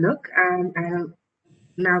do have a look. And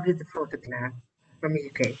now give the floor to Claire from the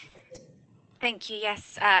UK. Thank you.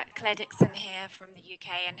 Yes, Claire Dixon here from the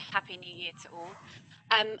UK, and Happy New Year to all.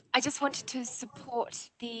 I just wanted to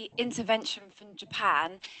support the intervention from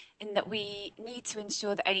Japan in that we need to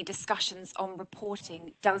ensure that any discussions on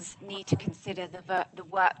reporting does need to consider the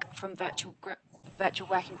work from Virtual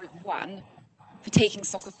Working Group 1 for taking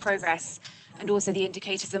stock of progress and also the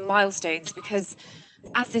indicators and milestones, because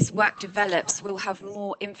as this work develops, we'll have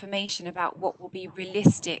more information about what will be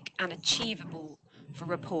realistic and achievable for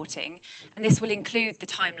reporting, and this will include the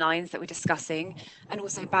timelines that we're discussing and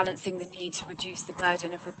also balancing the need to reduce the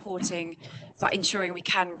burden of reporting by ensuring we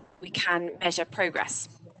can measure progress.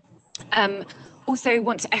 Also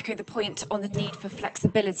want to echo the point on the need for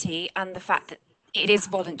flexibility and the fact that it is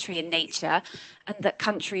voluntary in nature and that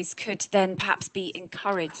countries could then perhaps be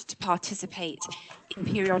encouraged to participate in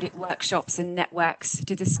periodic workshops and networks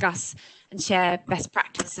to discuss and share best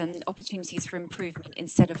practice and opportunities for improvement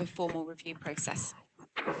instead of a formal review process.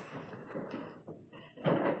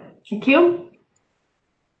 Thank you.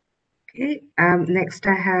 Okay, next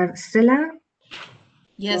I have Scylla.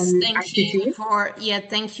 Yes, thank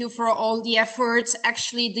you for all the efforts.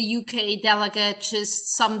 Actually, the UK delegate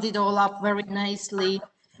just summed it all up very nicely.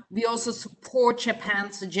 We also support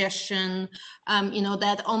Japan's suggestion,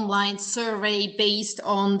 that online survey based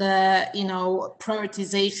on the,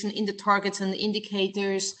 prioritization in the targets and the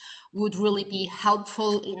indicators would really be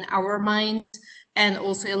helpful in our mind and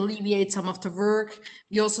also alleviate some of the work.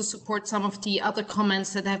 We also support some of the other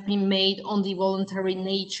comments that have been made on the voluntary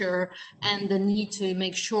nature and the need to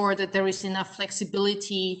make sure that there is enough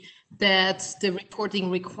flexibility, that the reporting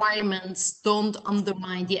requirements don't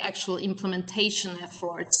undermine the actual implementation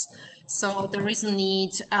efforts. So there is a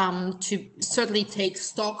need to certainly take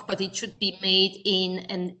stock, but it should be made in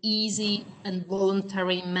an easy and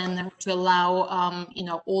voluntary manner to allow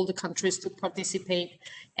all the countries to participate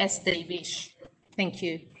as they wish. Thank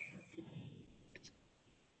you.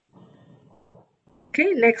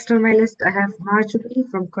 Okay, next on my list, I have Marjorie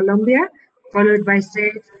from Colombia, followed by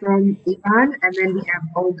Sage from Iran, and then we have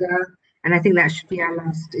Olga, and I think that should be our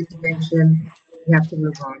last intervention. We have to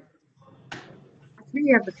move on. Marjorie,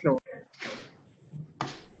 you have the floor.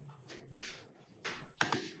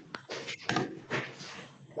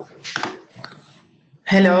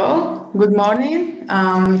 Hello, good morning.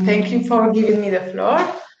 Thank you for giving me the floor.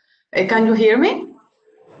 Can you hear me?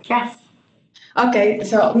 Yes. Okay,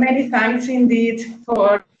 so many thanks indeed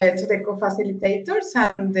to the co-facilitators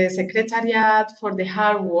and the Secretariat for the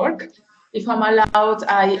hard work. If I'm allowed,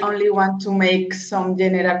 I only want to make some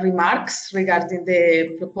general remarks regarding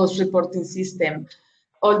the proposed reporting system.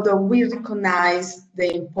 Although we recognize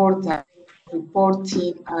the importance of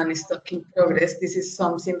reporting and stocking progress, this is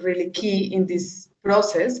something really key in this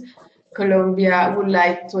process. Colombia would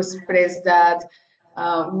like to express that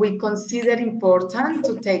we consider important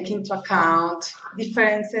to take into account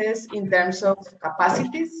differences in terms of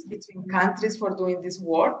capacities between countries for doing this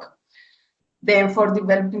work. Then for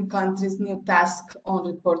developing countries, new tasks on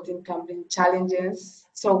reporting can bring challenges.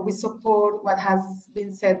 So we support what has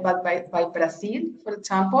been said by Brazil, for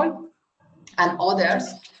example, and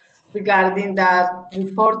others regarding that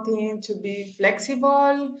reporting to be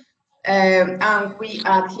flexible. And we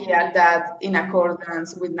add here that in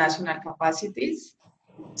accordance with national capacities.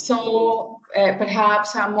 So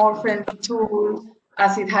perhaps a more friendly tool,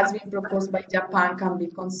 as it has been proposed by Japan, can be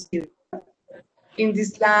considered. In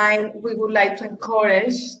this line, we would like to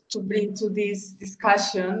encourage to bring to this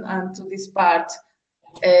discussion and to this part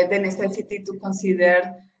the necessity to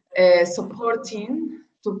consider supporting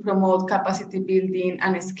to promote capacity building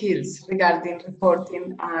and skills regarding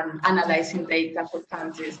reporting and analyzing data for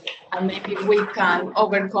countries. And maybe we can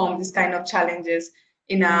overcome this kind of challenges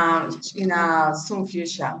in a soon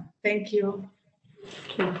future. Thank you.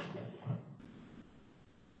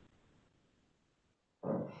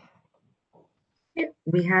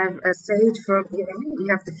 We have a Sage from Iran. You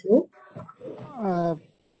have the floor.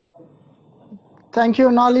 Thank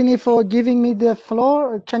you, Nalini, for giving me the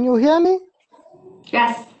floor. Can you hear me?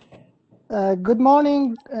 Yes. Good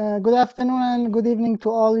morning, good afternoon, and good evening to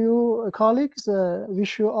all you colleagues.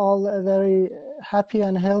 Wish you all a very happy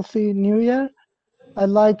and healthy New Year. I'd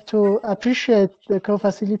like to appreciate the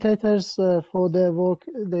co-facilitators for the work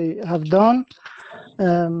they have done.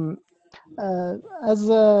 As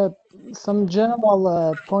some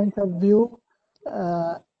general point of view,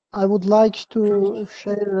 I would like to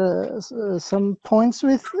share some points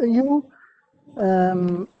with you.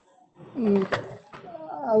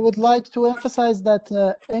 I would like to emphasize that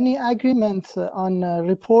any agreement on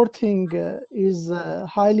reporting is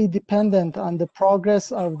highly dependent on the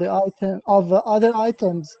progress of the other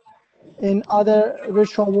items in other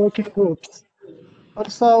virtual working groups.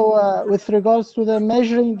 Also, with regards to the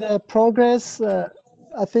measuring the progress,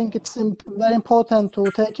 I think it's very important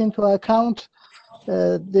to take into account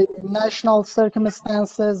the national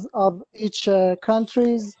circumstances of each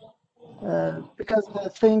countries, because I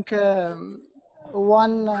think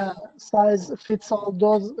one size fits all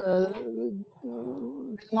those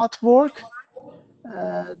will not work.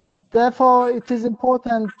 Therefore, it is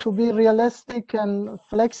important to be realistic and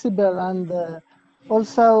flexible, and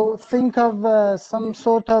also think of some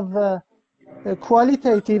sort of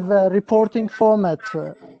qualitative reporting format.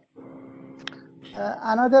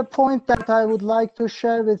 Another point that I would like to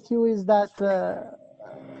share with you is that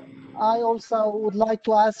I also would like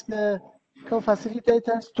to ask the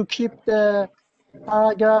co-facilitators to keep the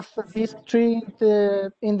paragraph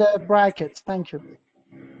B3 in the brackets. Thank you.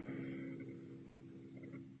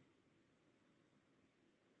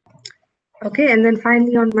 Okay, and then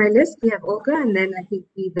finally on my list, we have Olga, and then I think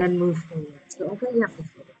we then move forward. So Olga, you have the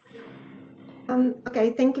floor.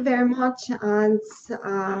 Okay, thank you very much, and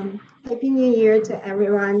Happy New Year to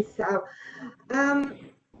everyone. So I'm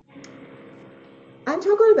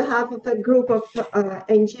talking on behalf of a group of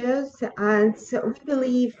NGOs, and so we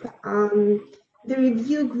believe the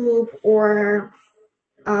review group or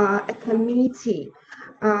a committee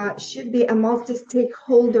should be a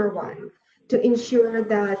multi-stakeholder one to ensure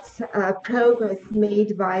that progress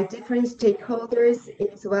made by different stakeholders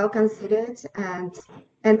is well considered and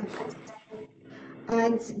implemented.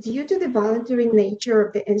 And due to the voluntary nature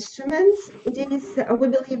of the instruments, it is, we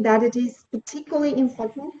believe that it is particularly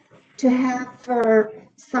important to have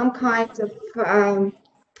some kind of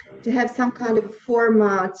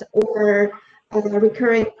format or a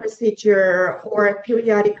recurring procedure or a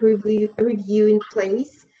periodic review in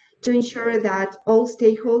place to ensure that all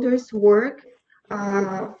stakeholders work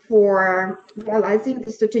for realizing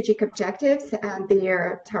the strategic objectives and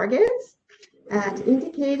their targets and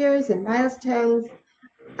indicators and milestones.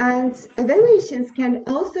 And evaluations can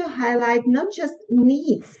also highlight not just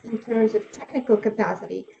needs in terms of technical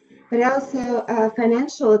capacity, but also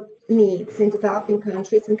financial needs in developing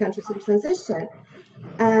countries and countries in transition,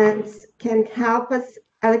 and can help us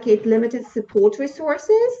allocate limited support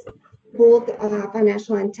resources, both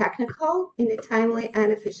financial and technical, in a timely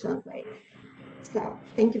and efficient way. So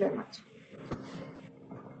thank you very much.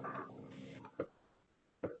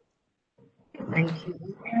 Thank you.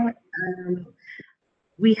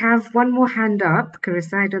 We have one more hand up.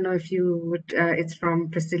 Carissa, I don't know if you would, it's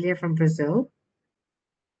from Priscilla from Brazil.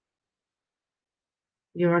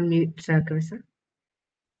 You're on mute, Carissa.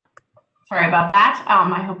 Sorry about that.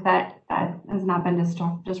 I hope that has not been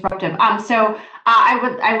disruptive.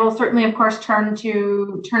 I will certainly, of course, turn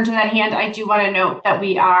to that hand. I do want to note that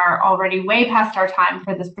we are already way past our time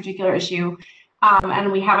for this particular issue,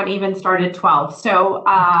 and we haven't even started 12. So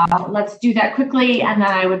let's do that quickly, and then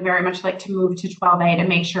I would very much like to move to 12A to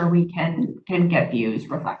make sure we can get views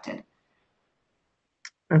reflected.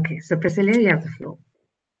 Okay, so Priscilla, you have the floor.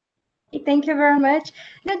 Thank you very much.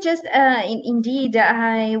 Not just indeed,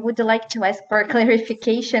 I would like to ask for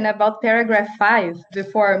clarification about paragraph 5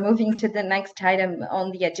 before moving to the next item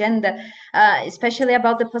on the agenda, especially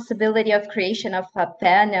about the possibility of creation of a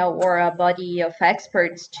panel or a body of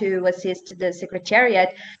experts to assist the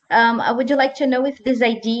Secretariat. I would like to know if this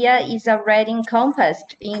idea is already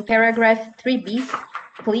encompassed in paragraph 3 bis.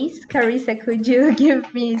 Please, Carissa, could you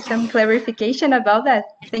give me some clarification about that?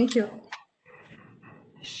 Thank you.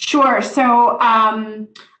 Sure. So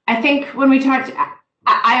I think when we talked,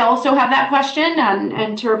 I also have that question,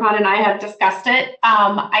 and Tirupon and I have discussed it.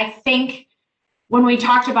 I think when we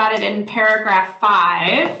talked about it in paragraph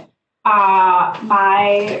 5,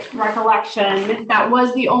 my recollection, that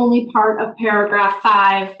was the only part of paragraph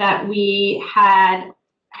 5 that we had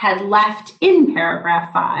left in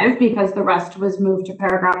paragraph 5, because the rest was moved to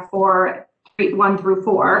paragraph 4, 1 through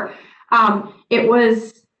 4. It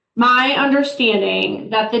was my understanding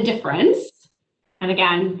that the difference, and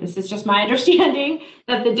again, this is just my understanding,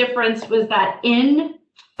 that the difference was that in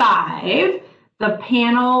 5, the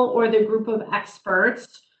panel or the group of experts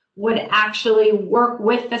would actually work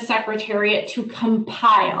with the Secretariat to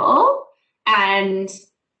compile and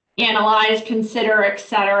analyze, consider, et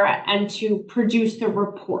cetera, and to produce the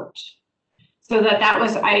report. So that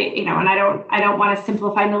was, and I don't want to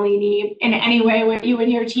simplify, Nalini, in any way what you and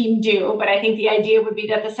your team do, but I think the idea would be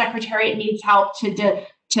that the Secretariat needs help to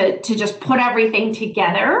just put everything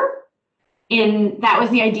together. That was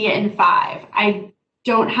the idea in 5. I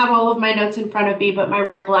don't have all of my notes in front of me, but my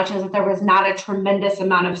recollection is that there was not a tremendous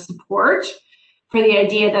amount of support for the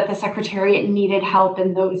idea that the Secretariat needed help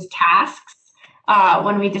in those tasks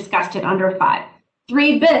when we discussed it under 5.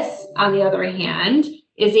 3 bis, on the other hand,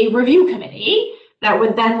 is a review committee that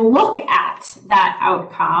would then look at that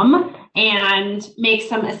outcome and make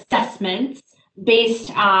some assessments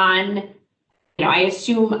based on, I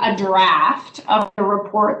assume, a draft of the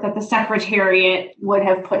report that the Secretariat would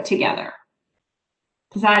have put together.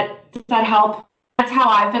 Does that help? That's how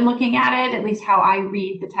I've been looking at it, at least how I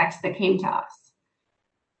read the text that came to us.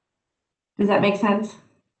 Does that make sense?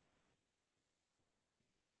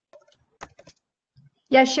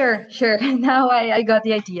 Yeah, sure. Now I got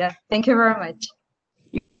the idea. Thank you very much.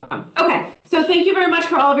 Okay, so thank you very much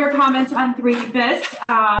for all of your comments on 3 bis.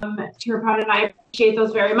 Tirupon and I appreciate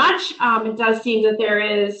those very much. It does seem that there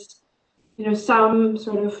is, some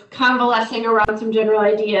sort of convalescing around some general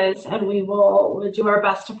ideas, and we'll do our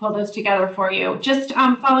best to pull those together for you. Just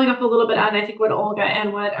following up a little bit on, I think, what Olga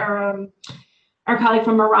and what our colleague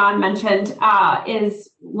from Iran mentioned is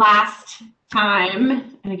last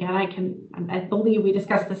time, and again, I believe we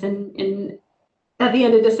discussed this at the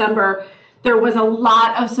end of December, there was a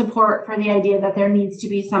lot of support for the idea that there needs to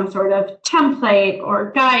be some sort of template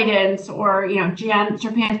or guidance or,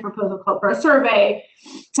 Japan's proposal called for a survey,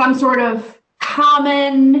 some sort of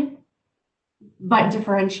common but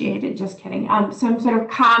differentiated, just kidding. Some sort of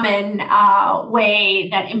common way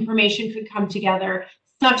that information could come together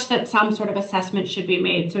such that some sort of assessment should be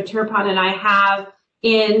made. So Tirupon and I have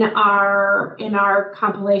in our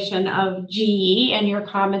compilation of G and your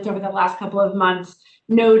comments over the last couple of months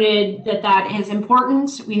noted that that is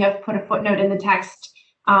important. We have put a footnote in the text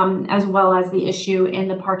as well as the issue in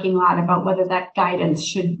the parking lot about whether that guidance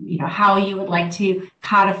should, how you would like to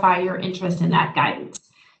codify your interest in that guidance.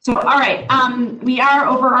 So, all right, we are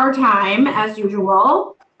over our time as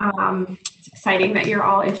usual. It's exciting that you're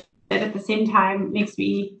all interested at the same time. Makes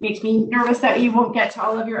me nervous that you won't get to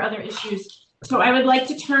all of your other issues. So I would like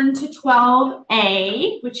to turn to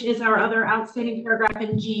 12A, which is our other outstanding paragraph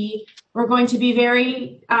in G. We're going to be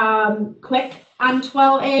very quick on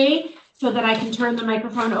 12A so that I can turn the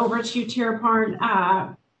microphone over to Tirupon,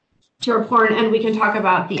 and we can talk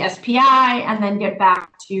about the SPI and then get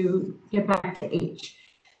back to H.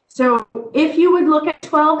 So if you would look at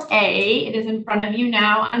 12A, it is in front of you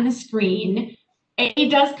now on the screen. A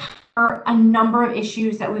does cover a number of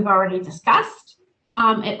issues that we've already discussed.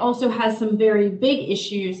 It also has some very big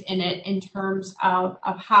issues in it in terms of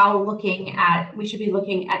how we should be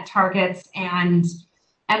looking at targets and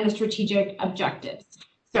the strategic objectives.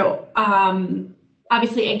 So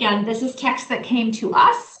obviously, again, this is text that came to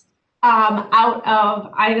us out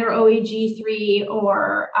of either OAG 3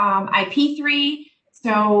 or IP 3.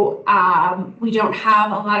 So we don't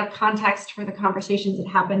have a lot of context for the conversations that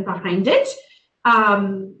happened behind it.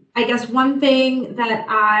 I guess one thing that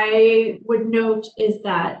I would note is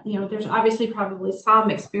that, there's obviously probably some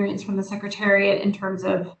experience from the Secretariat in terms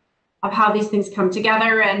of how these things come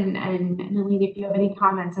together. And Nalini, if you have any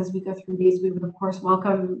comments as we go through these, we would of course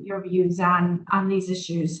welcome your views on these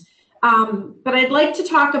issues. But I'd like to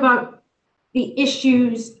talk about the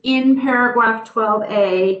issues in paragraph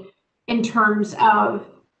 12A in terms of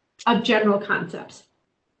general concepts.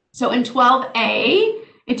 So in 12A,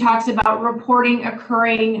 it talks about reporting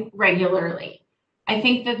occurring regularly. I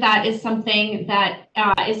think that is something that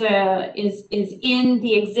is in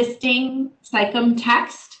the existing SICM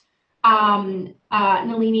text.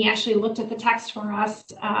 Nalini actually looked at the text for us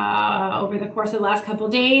over the course of the last couple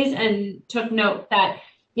of days and took note that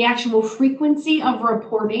the actual frequency of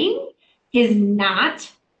reporting is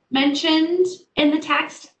not mentioned in the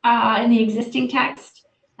text, in the existing text.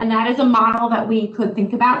 And that is a model that we could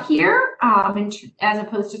think about here, as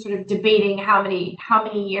opposed to sort of debating how many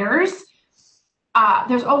years.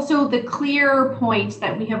 There's also the clear point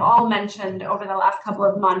that we have all mentioned over the last couple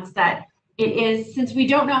of months that it is, since we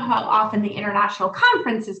don't know how often the international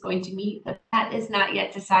conference is going to meet, that is not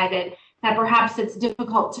yet decided, that perhaps it's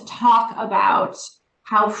difficult to talk about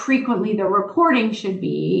how frequently the reporting should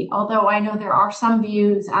be, although I know there are some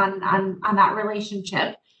views on that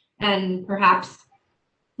relationship, and perhaps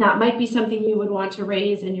that might be something you would want to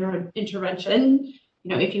raise in your intervention.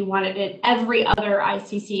 If you wanted it every other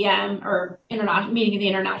ICCM or meeting of the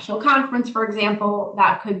international conference, for example,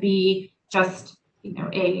 that could be just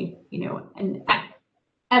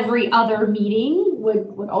every other meeting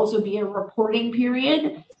would also be a reporting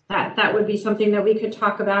period. That would be something that we could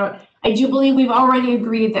talk about. I do believe we've already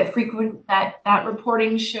agreed that that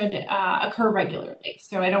reporting should occur regularly.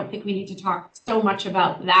 So I don't think we need to talk so much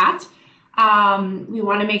about that. We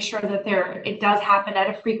want to make sure that it does happen at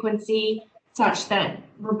a frequency such that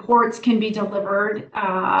reports can be delivered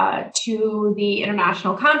to the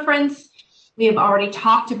international conference. We have already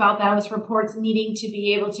talked about those reports needing to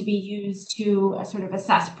be able to be used to sort of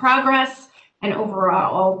assess progress and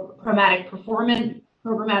overall programmatic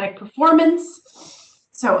performance.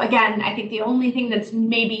 So again, I think the only thing that's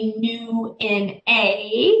maybe new in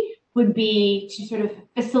A would be to sort of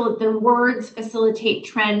facilitate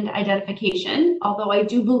trend identification, although I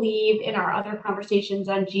do believe in our other conversations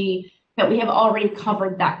on G that we have already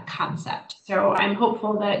covered that concept. So I'm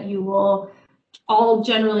hopeful that you will all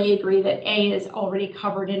generally agree that A is already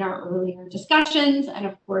covered in our earlier discussions, and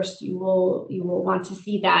of course you will want to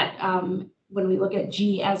see that when we look at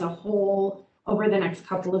G as a whole over the next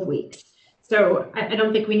couple of weeks. So I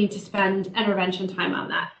don't think we need to spend intervention time on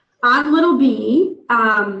that. On little b,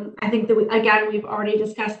 I think that we've already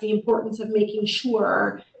discussed the importance of making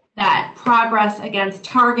sure that progress against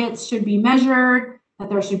targets should be measured, that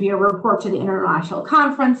there should be a report to the international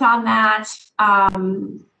conference on that. I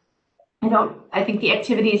think the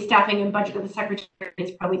activities, staffing, and budget of the Secretary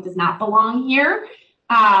probably does not belong here.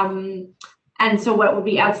 And so what will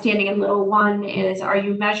be outstanding in little 1 is, are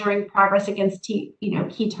you measuring progress against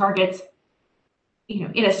key targets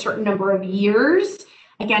in a certain number of years?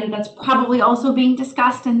 Again, that's probably also being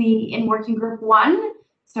discussed in working group 1.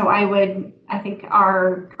 So I think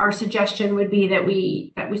our suggestion would be that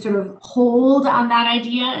we sort of hold on that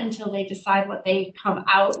idea until they decide what they come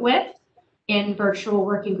out with in virtual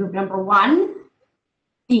working group number 1.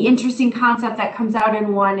 The interesting concept that comes out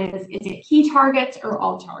in 1 is it key targets or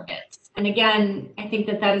all targets? And again, I think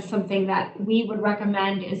that is something that we would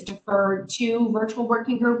recommend is deferred to virtual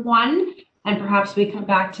working group 1, and perhaps we come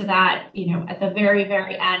back to that, at the very,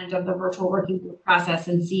 very end of the virtual working group process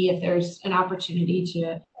and see if there's an opportunity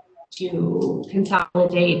to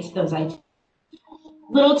consolidate those ideas.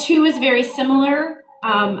 Little 2 is very similar.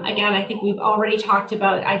 Again, I think we've already talked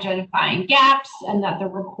about identifying gaps and that the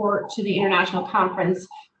report to the international conference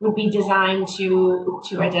would be designed to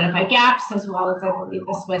identify gaps, as well as I believe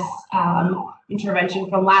the Swiss intervention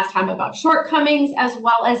from last time about shortcomings, as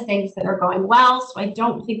well as things that are going well. So I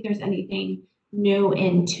don't think there's anything new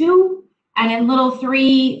in 2. And in little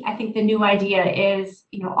 3, I think the new idea is,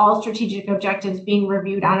 all strategic objectives being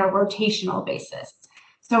reviewed on a rotational basis.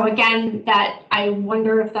 So again, that I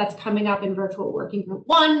wonder if that's coming up in virtual working group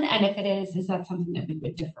 1, and if it is that something that we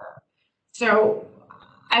would defer? So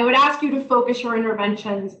I would ask you to focus your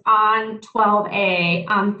interventions on 12A,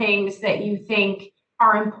 on things that you think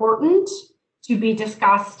are important to be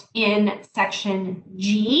discussed in section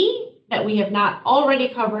G that we have not already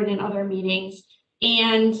covered in other meetings,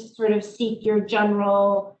 and sort of seek your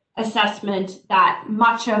general assessment that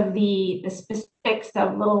much of the specifics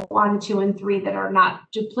of little 1, 2, and 3 that are not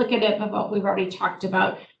duplicative of what we've already talked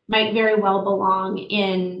about might very well belong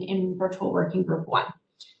in virtual working group 1.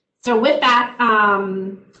 So with that,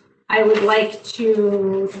 I would like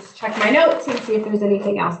to just check my notes and see if there's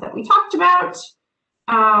anything else that we talked about.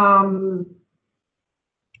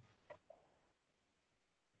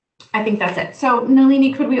 I think that's it. So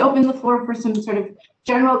Nalini, could we open the floor for some sort of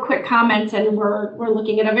general quick comments? And we're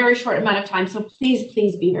looking at a very short amount of time, so please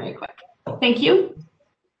be very quick. Thank you.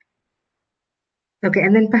 Okay,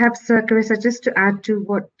 and then perhaps Carissa, just to add to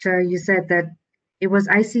what you said, that it was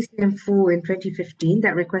ICCM4 in 2015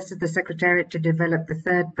 that requested the Secretariat to develop the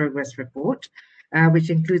 3rd progress report, which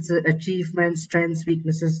includes achievements, strengths,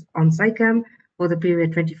 weaknesses on SICAM for the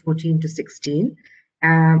period 2014 to 16.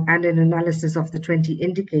 And an analysis of the 20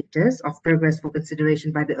 indicators of progress for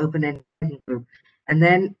consideration by the open-ended working group, and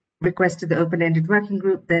then requested the open-ended working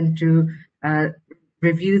group then to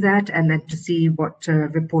review that and then to see what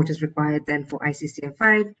report is required then for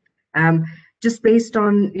ICCM5. Just based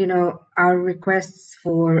on our requests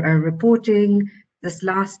for reporting, this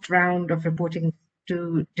last round of reporting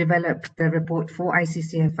to develop the report for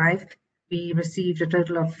ICCM5, we received a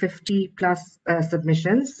total of 50 plus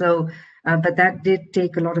submissions. So, but that did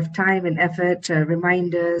take a lot of time and effort,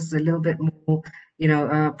 reminders, a little bit more,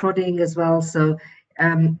 prodding as well. So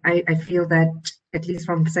I feel that at least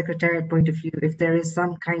from the Secretariat point of view, if there is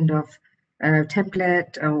some kind of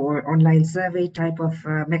template or online survey type of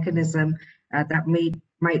mechanism, that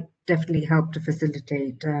might definitely help to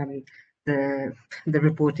facilitate the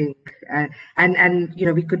reporting, and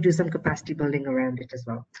we could do some capacity building around it as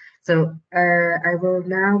well. So I will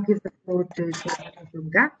now give the floor to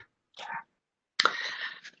GAP.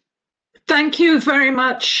 Thank you very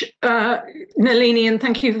much, Nalini, and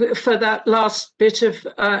thank you for that last bit of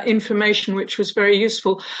information, which was very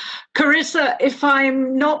useful. Carissa, if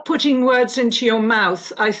I'm not putting words into your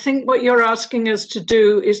mouth, I think what you're asking us to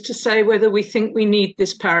do is to say whether we think we need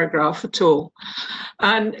this paragraph at all.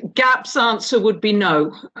 And GAP's answer would be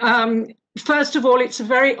no. First of all, it's a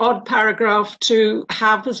very odd paragraph to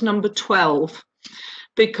have as number 12,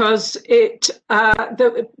 because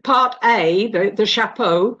the part A, the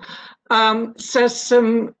chapeau, says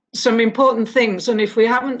some important things, and if we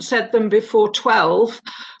haven't said them before 12,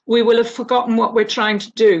 we will have forgotten what we're trying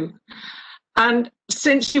to do. And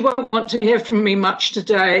since you won't want to hear from me much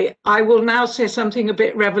today, I will now say something a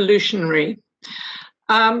bit revolutionary,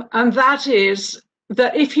 and that is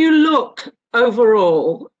that if you look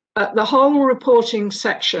overall at the whole reporting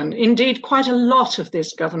section, indeed quite a lot of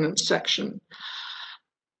this governance section,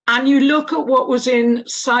 and you look at what was in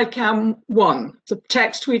SICAM 1, the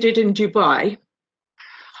text we did in Dubai,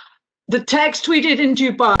 the text we did in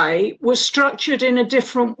Dubai was structured in a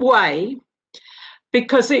different way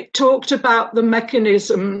because it talked about the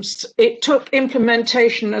mechanisms. It took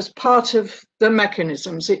implementation as part of the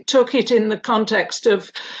mechanisms. It took it in the context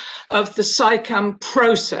of the SICAM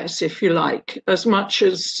process, if you like, as much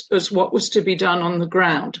as what was to be done on the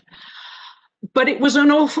ground. But it was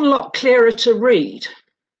an awful lot clearer to read.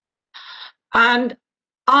 And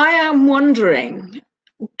I am wondering,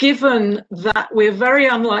 given that we're very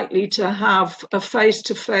unlikely to have a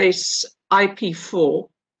face-to-face IP4,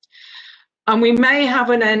 and we may have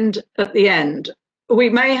an end at the end, we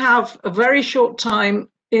may have a very short time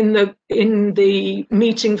in the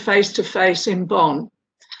meeting face to face in Bonn,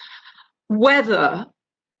 whether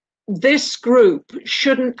this group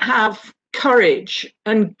shouldn't have courage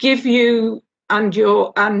and give you and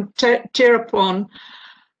Tirapon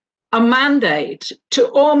a mandate to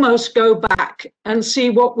almost go back and see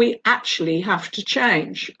what we actually have to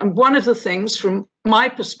change. And one of the things from my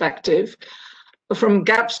perspective, from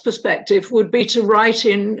GAP's perspective, would be to write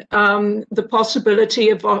in the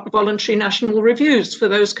possibility of voluntary national reviews for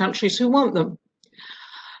those countries who want them.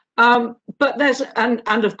 But there's, and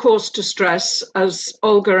of course to stress, as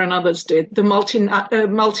Olga and others did, the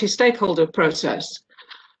multi-stakeholder process.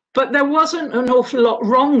 But there wasn't an awful lot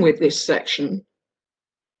wrong with this section.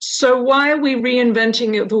 So why are we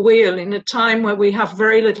reinventing the wheel in a time where we have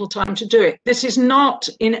very little time to do it? This is not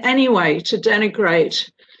in any way to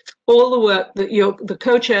denigrate all the work that the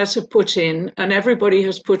co-chairs have put in and everybody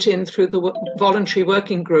has put in through the voluntary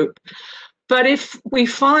working group. But if we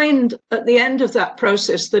find at the end of that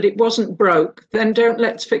process that it wasn't broke, then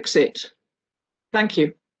let's fix it. Thank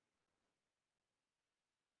you.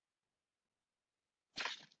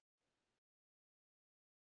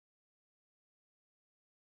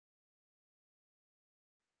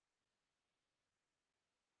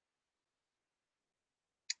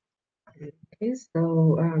 Okay,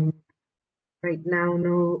 so right now,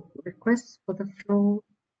 no requests for the floor.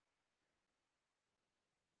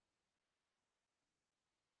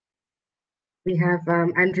 We have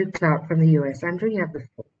Andrew Clark from the US. Andrew, you have the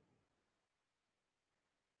floor.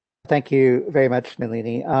 Thank you very much,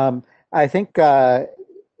 Nalini. I think,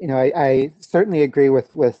 you know, I certainly agree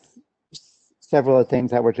with several of the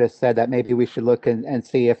things that were just said, that maybe we should look and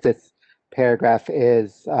see if this paragraph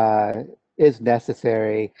is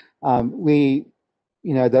necessary.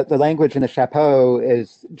 You know, the language in the chapeau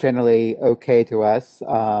is generally okay to us,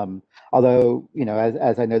 although, you know,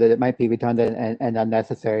 as I know that it might be redundant and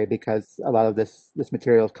unnecessary because a lot of this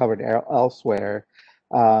material is covered elsewhere.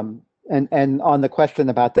 And on the question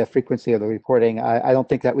about the frequency of the reporting, I don't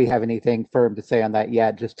think that we have anything firm to say on that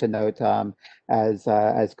yet. Just to note, as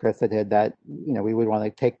Carissa did, that, you know, we would want to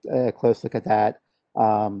take a close look at that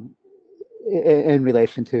in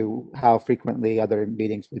relation to how frequently other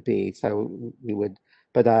meetings would be. So we would,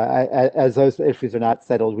 but as those issues are not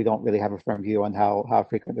settled, we don't really have a firm view on how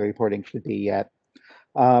frequent the reporting should be yet.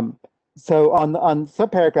 So on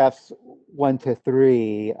subparagraphs 1 to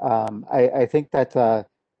 3, I think that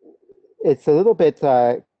it's a little bit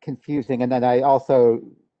confusing, and then I also,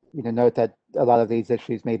 you know, note that a lot of these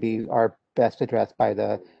issues maybe are best addressed by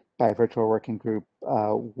virtual working group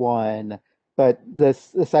 1. But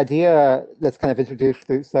this idea that's kind of introduced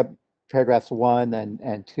through subparagraphs 1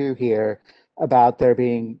 and 2 here about there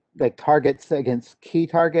being like targets against key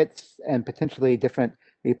targets and potentially different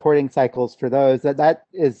reporting cycles for those, that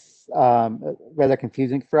is rather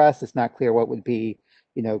confusing for us. It's not clear what would be,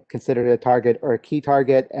 you know, considered a target or a key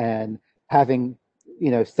target, and having,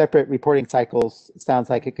 you know, separate reporting cycles sounds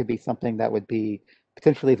like it could be something that would be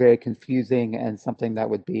potentially very confusing and something that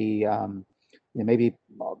would be you know, maybe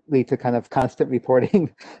lead to kind of constant reporting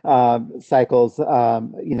cycles,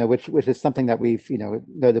 you know, which is something that we've, you know,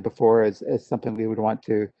 noted before as something we would want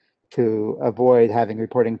to avoid, having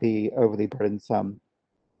reporting be overly burdensome.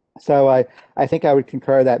 So I think I would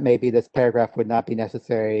concur that maybe this paragraph would not be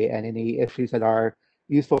necessary, and any issues that are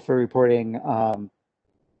useful for reporting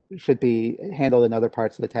should be handled in other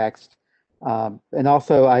parts of the text. And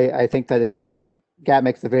also, I think that GAP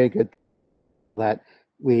makes a very good that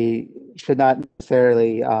we should not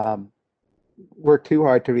necessarily work too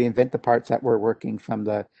hard to reinvent the parts that were working from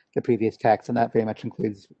the previous text, and that very much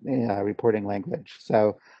includes reporting language.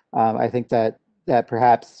 So I think that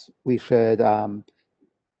perhaps we should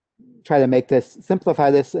try to make this,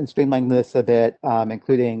 simplify this and streamline this a bit,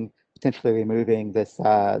 including potentially removing this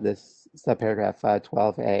this subparagraph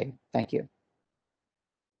 12A. Thank you.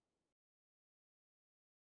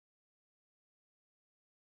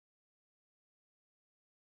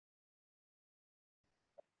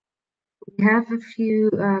 We have a few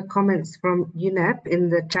comments from UNEP in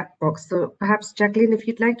the chat box. So perhaps, Jacqueline, if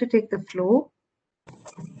you'd like to take the floor.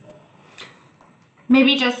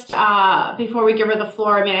 Maybe just before we give her the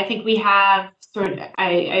floor, I mean, I think we have sort of,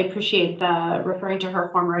 I appreciate the referring to her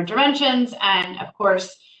former interventions. And of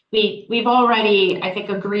course, we've already, I think,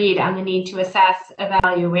 agreed on the need to assess,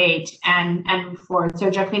 evaluate, and move forward. So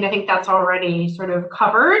Jacqueline, I think that's already sort of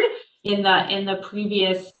covered in the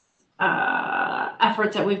previous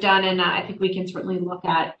efforts that we've done. And I think we can certainly look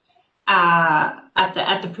at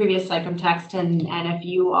the previous SICOM text, and if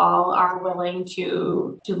you all are willing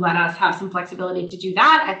to let us have some flexibility to do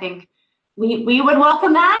that, I think we would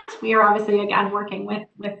welcome that. We are obviously, again, working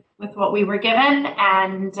with what we were given,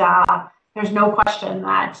 and there's no question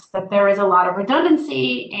that there is a lot of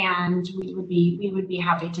redundancy, and we would be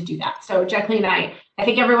happy to do that. So Jacqueline, I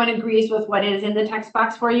think everyone agrees with what is in the text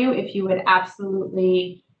box for you. If you would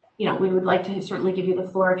absolutely, we would like to certainly give you the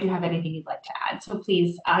floor if you have anything you'd like to add. So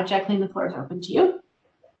please, Jacqueline, the floor is open to you.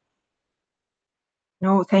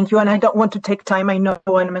 No, thank you. And I don't want to take time. I know,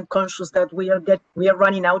 and I'm conscious that we are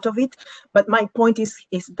running out of it. But my point is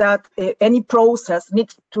that any process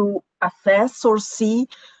needs to assess or see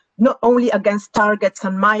not only against targets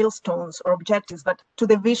and milestones or objectives, but to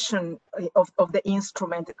the vision of the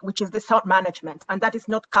instrument, which is the thought management, and that is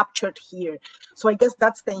not captured here. So I guess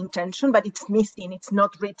that's the intention, but it's missing, it's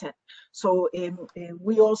not written. So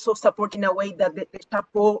we also support in a way that the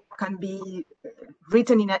chapeau can be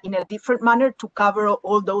written in a different manner to cover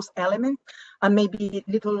all those elements, and maybe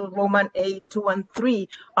little Roman A, 2, and 3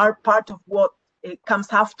 are part of what comes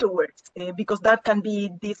afterwards, because that can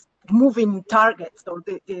be these moving targets, or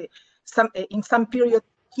in some period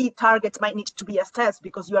key targets might need to be assessed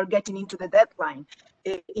because you are getting into the deadline.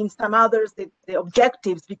 In some others, the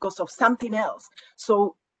objectives because of something else.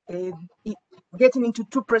 So getting into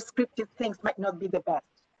too prescriptive things might not be the best.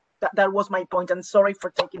 That was my point. And sorry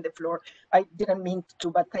for taking the floor. I didn't mean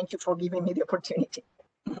to, but thank you for giving me the opportunity.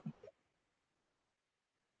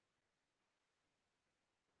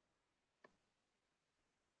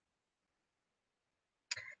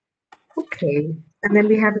 Okay, and then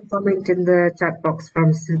we have a comment in the chat box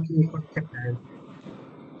from Suki from Japan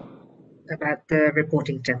about the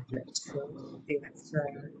reporting template. So I think that's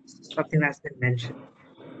something that's been mentioned.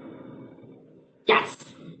 Yes.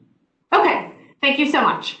 Okay, thank you so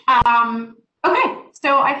much. Okay,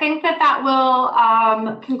 so I think that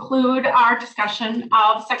will conclude our discussion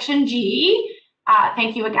of section G.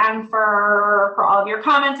 Thank you again for all of your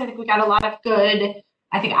comments. I think we got a lot of good,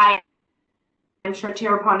 I'm sure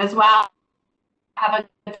Tirupon as well, have a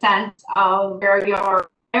good sense of where your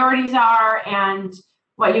priorities are and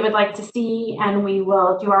what you would like to see, and we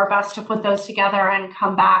will do our best to put those together and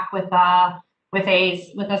come back with a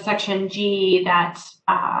section G that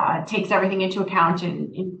takes everything into account,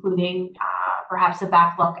 including perhaps a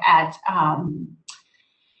back look at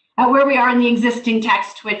where we are in the existing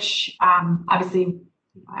text, which obviously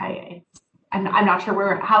I'm not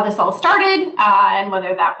sure how this all started and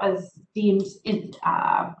whether that was deemed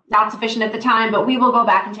not sufficient at the time, but we will go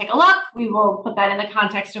back and take a look. We will put that in the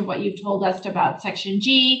context of what you've told us about section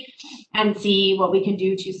G and see what we can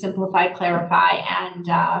do to simplify, clarify,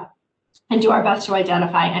 and do our best to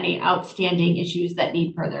identify any outstanding issues that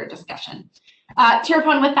need further discussion.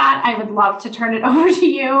 Tirupon, with that, I would love to turn it over to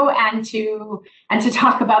you and to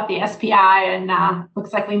talk about the SPI. And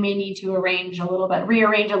looks like we may need to rearrange a little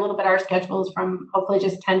bit our schedules from hopefully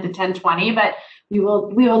just 10 to 10:20, but we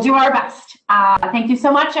will do our best. Thank you so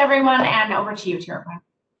much, everyone, and over to you, Tirupon.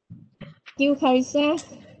 Thank you, Carissa.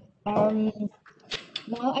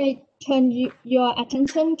 Now I turn your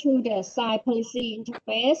attention to the site policy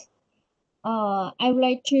interface. I would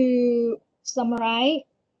like to summarize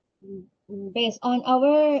based on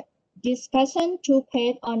our discussion took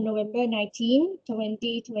place on November 19,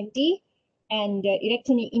 2020, and the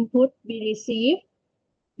electronic input we received.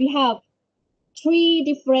 We have 3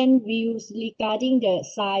 different views regarding the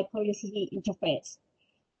site policy interface.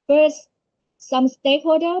 First, some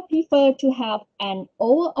stakeholders prefer to have an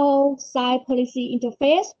overall site policy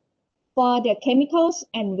interface for the chemicals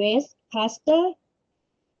and waste cluster.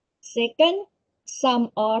 Second,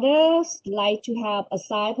 some others like to have a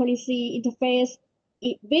site policy interface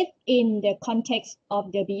within the context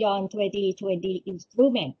of the Beyond 2020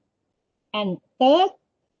 instrument. And third,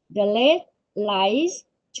 the last lies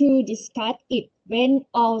to discuss it when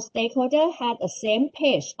all stakeholders had the same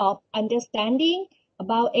page of understanding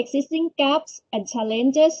about existing gaps and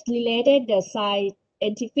challenges related to the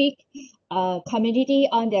scientific community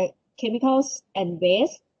on the chemicals and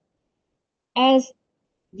waste. As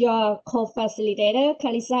your co-facilitator,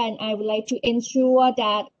 Carissa, and I would like to ensure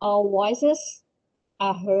that all voices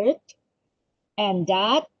are heard and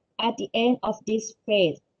that at the end of this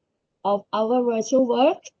phase of our virtual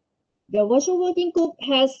work, the virtual working group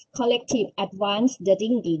has collective advanced the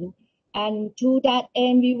thinking, and to that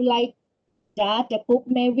end, we would like that the group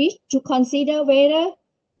may wish to consider whether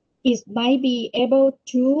it might be able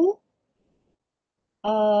to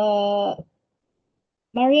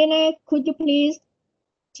Mariana, could you please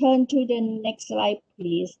turn to the next slide,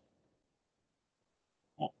 please?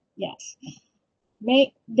 Yes.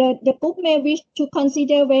 The group may wish to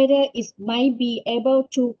consider whether it might be able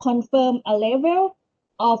to confirm a level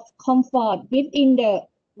of comfort within the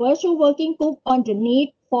virtual working group on the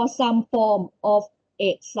need for some form of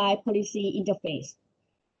a site policy interface.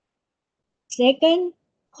 Second,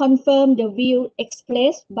 confirm the view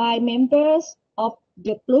expressed by members of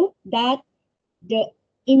the group that the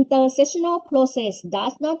intersectional process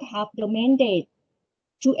does not have the mandate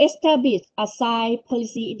to establish a site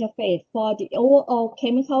policy interface for the overall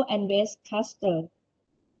chemical and waste cluster.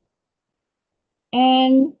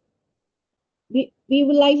 And we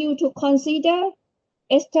would like you to consider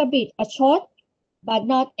establish a short but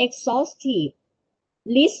not exhaustive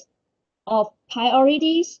list of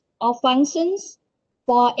priorities or functions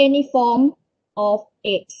for any form of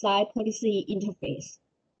a site policy interface.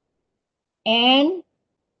 And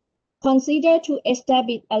consider to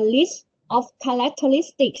establish a list of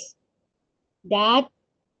characteristics that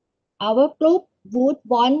our group would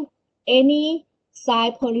want any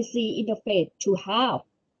site policy interface to have.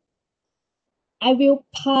 I will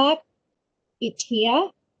park it here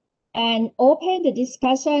and open the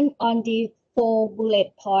discussion on the 4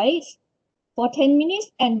 bullet points for 10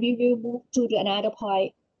 minutes, and we will move to the another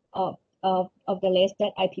point of the list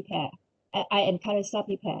that I prepared. I encourage to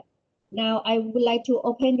prepare. Now I would like to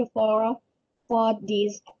open the floor for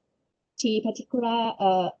these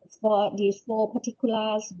for these 4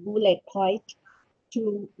 particular bullet points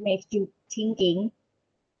to make you thinking.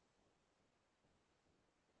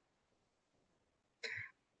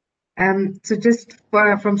 So just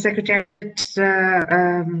from Secretariat's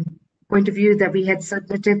point of view, that we had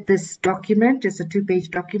submitted this document. It's a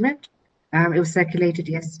 2-page document. It was circulated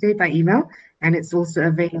yesterday by email, and it's also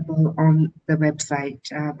available on the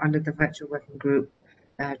website under the virtual working group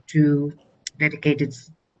to dedicated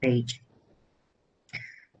page.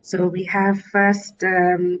 So we have first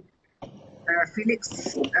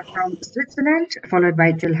Felix from Switzerland, followed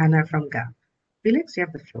by Johanna from GAP. Felix, you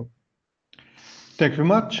have the floor. Thank you very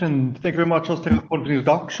much, and thank you very much also for the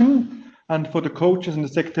introduction and for the coaches and the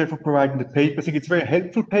secretary for providing the paper. I think it's a very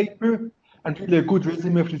helpful paper and really a good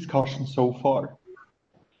resume of discussion so far.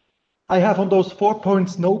 I have on those 4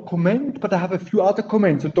 points no comment, but I have a few other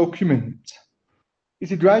comments on documents.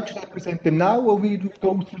 Is it right to present them now, or we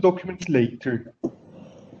go through documents later?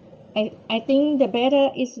 I think the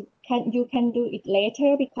better is you can do it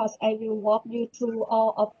later, because I will walk you through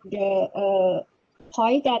all of the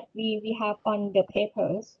point that we have on the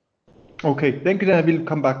papers. Okay, thank you. Then I will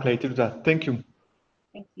come back later to that. Thank you.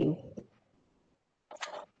 Thank you.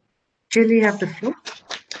 Jill, you have the floor.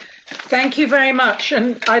 Thank you very much.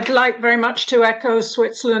 And I'd like very much to echo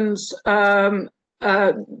Switzerland's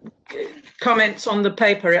comments on the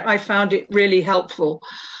paper. I found it really helpful.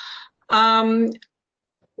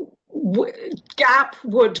 GAP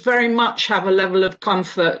would very much have a level of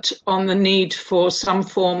comfort on the need for some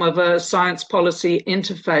form of a science policy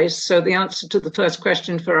interface. So the answer to the first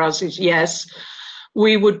question for us is yes.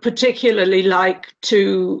 We would particularly like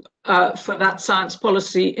to, for that science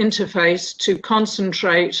policy interface, to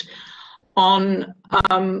concentrate on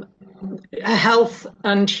health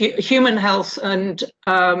and human health and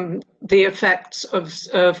the effects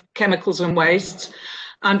of chemicals and wastes,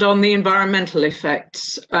 and on the environmental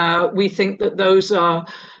effects. We think that those are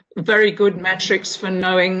very good metrics for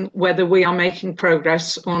knowing whether we are making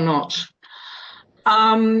progress or not.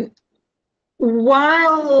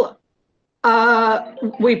 While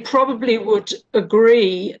we probably would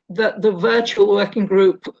agree that the virtual working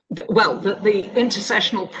group, well, that the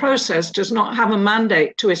intersessional process does not have a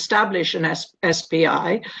mandate to establish an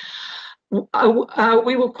SPI,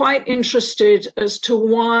 we were quite interested as to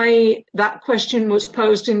why that question was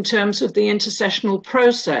posed in terms of the intersessional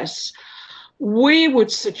process. We would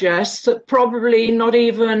suggest that probably not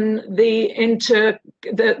even the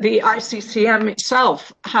ICCM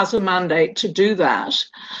itself has a mandate to do that,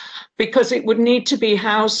 because it would need to be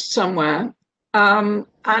housed somewhere. And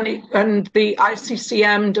the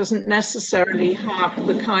ICCM doesn't necessarily have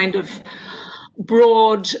the kind of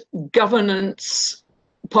broad governance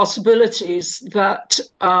possibilities that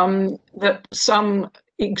that some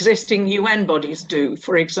existing UN bodies do.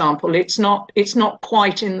 For example, it's not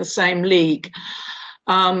quite in the same league,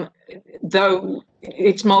 though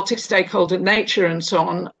its multi-stakeholder nature and so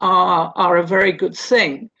on are a very good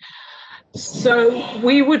thing. So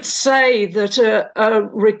we would say that a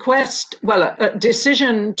request, well, a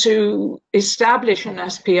decision to establish an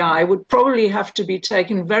SPI would probably have to be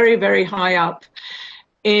taken very, very high up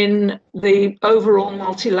in the overall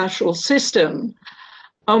multilateral system.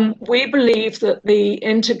 We believe that the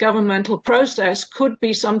intergovernmental process could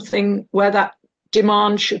be something where that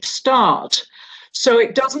demand should start. So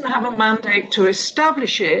it doesn't have a mandate to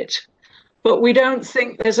establish it, but we don't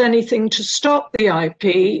think there's anything to stop the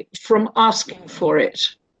IP from asking for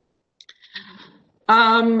it.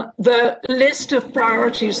 The list of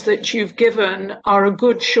priorities that you've given are a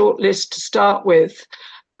good short list to start with,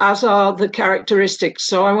 as are the characteristics.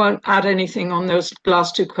 So I won't add anything on those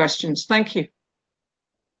last two questions. Thank you.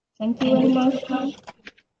 Thank you very much.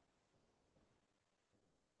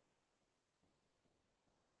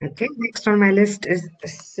 Okay, next on my list is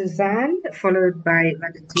Suzanne, followed by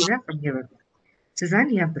Valentina from Europe. Suzanne,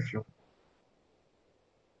 you have the floor.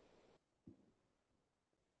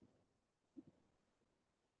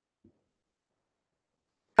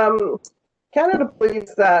 Canada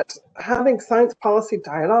believes that having science policy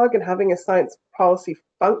dialogue and having a science policy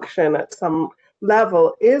function at some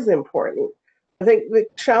level is important. I think the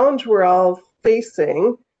challenge we're all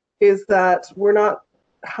facing is that we're not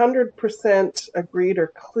 100% agreed or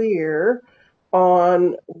clear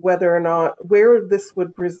on whether or not where this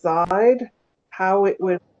would reside, how it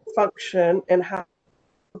would function, and how to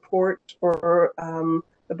support for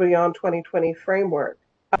the Beyond 2020 framework.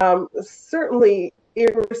 Certainly,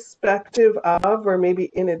 irrespective of, or maybe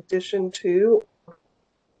in addition to,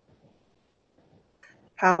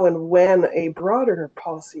 how and when a broader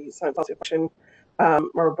policy, science policy function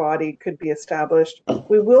or body could be established,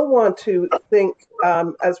 we will want to think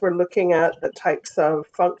as we're looking at the types of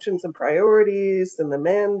functions and priorities and the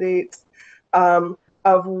mandates of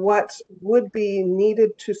what would be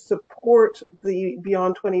needed to support the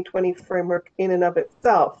Beyond 2020 framework in and of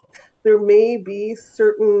itself. There may be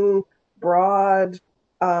certain broad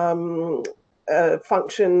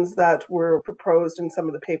functions that were proposed in some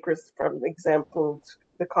of the papers, from example,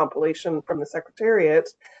 the compilation from the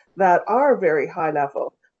Secretariat, that are very high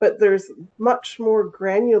level, but there's much more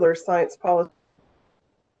granular science policy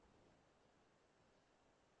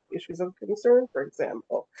issues of concern, for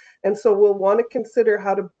example. And so we'll want to consider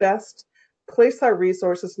how to best place our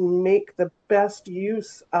resources and make the best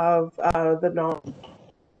use of the non-support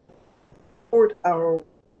our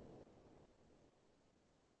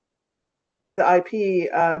the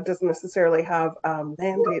IP doesn't necessarily have a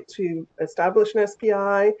mandate to establish an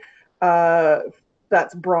SPI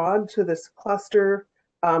that's broad to this cluster.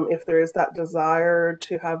 If there is that desire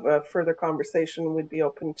to have a further conversation, we'd be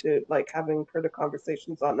open to having further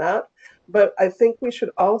conversations on that. But I think we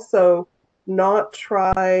should also not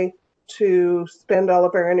try to spend all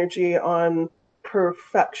of our energy on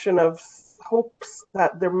perfection of hopes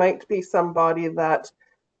that there might be somebody that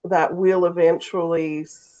will eventually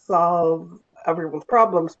solve everyone's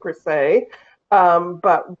problems per se,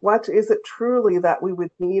 but what is it truly that we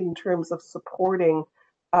would need in terms of supporting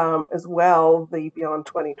as well the Beyond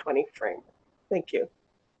 2020 framework? Thank you.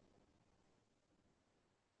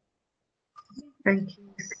 Thank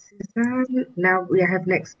you, Suzanne. Now we have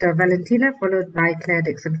next Valentina, followed by Claire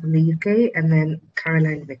Dixon from the UK, and then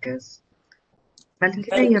Caroline Vickers.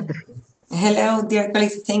 Valentina, you have the floor. Hello, dear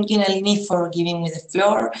colleagues. Thank you, Nalini, for giving me the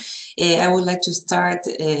floor. I would like to start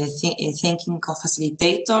thanking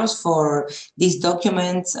co-facilitators for this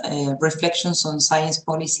document, Reflections on Science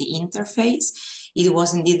Policy Interface. It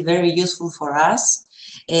was indeed very useful for us.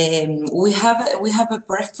 We have a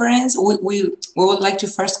preference. We would like to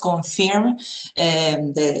first confirm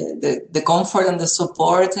the comfort and the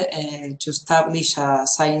support to establish a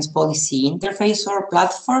science policy interface or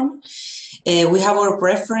platform. We have our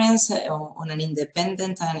preference on an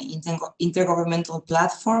independent and intergovernmental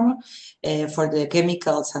platform for the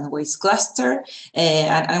chemicals and waste cluster,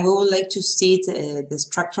 and we would like to see the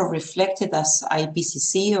structure reflected as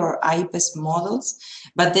IPCC or IPES models,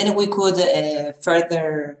 but then we could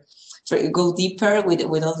further go deeper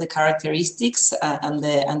with all the characteristics and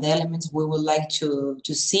the elements we would like to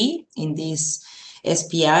see in this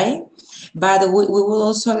SPI. But we would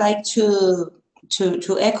also like to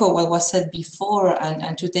echo what was said before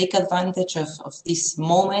and to take advantage of this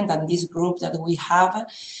moment and this group that we have,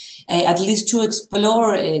 at least to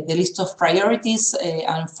explore the list of priorities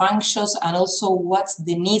and functions, and also what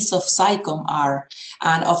the needs of SciComm are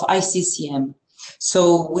and of ICCM.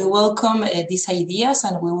 So we welcome these ideas,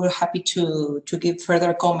 and we were happy to give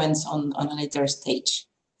further comments on a later stage.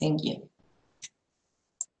 Thank you.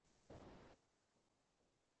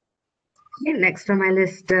 Okay, next on my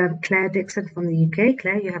list, Claire Dixon from the UK.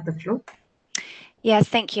 Claire, you have the floor. Yes,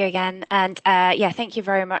 thank you again. And yeah, thank you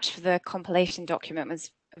very much for the compilation document. It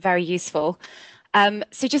was very useful.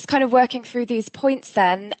 So just kind of working through these points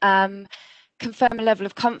then, confirm a level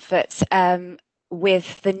of comfort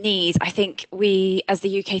with the need. I think we, as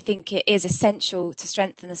the UK, think it is essential to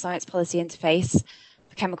strengthen the science policy interface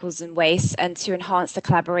for chemicals and waste, and to enhance the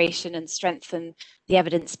collaboration and strengthen the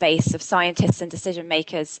evidence base of scientists and decision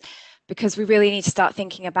makers, because we really need to start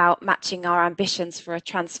thinking about matching our ambitions for a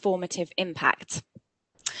transformative impact.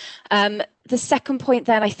 The second point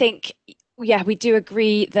then, I think yeah, we do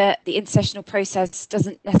agree that the intersessional process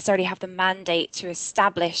doesn't necessarily have the mandate to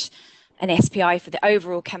establish an SPI for the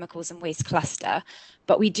overall chemicals and waste cluster,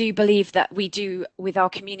 but we do believe that we do, with our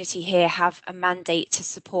community here, have a mandate to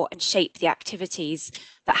support and shape the activities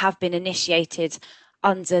that have been initiated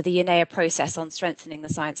under the UNEA process on strengthening the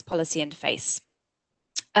science policy interface.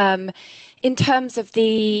 In terms of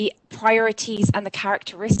the priorities and the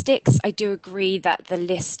characteristics, I do agree that the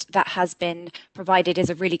list that has been provided is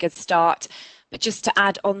a really good start. But just to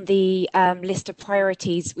add on the list of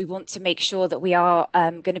priorities, we want to make sure that we are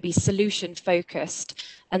going to be solution focused,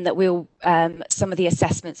 and that we'll some of the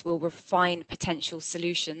assessments will refine potential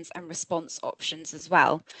solutions and response options as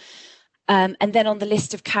well. And then on the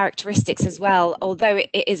list of characteristics as well, although it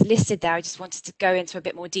is listed there, I just wanted to go into a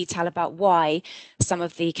bit more detail about why some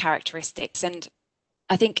of the characteristics. And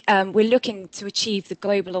I think we're looking to achieve the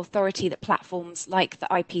global authority that platforms like the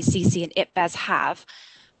IPCC and IPBES have,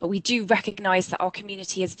 but we do recognise that our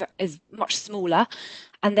community is much smaller,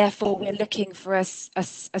 and therefore we're looking for a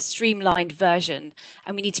streamlined version,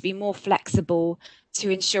 and we need to be more flexible to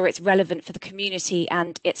ensure it's relevant for the community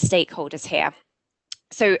and its stakeholders here.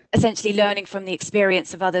 So essentially learning from the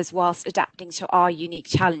experience of others whilst adapting to our unique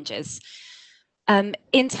challenges.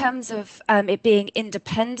 In terms of it being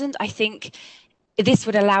independent, I think this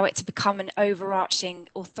would allow it to become an overarching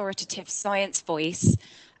authoritative science voice,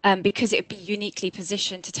 because it would be uniquely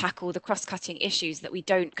positioned to tackle the cross-cutting issues that we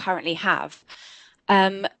don't currently have.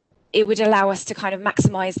 It would allow us to kind of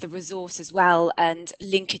maximise the resource as well, and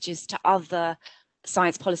linkages to other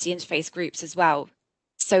science policy interface groups as well.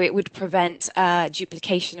 So it would prevent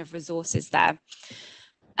duplication of resources there.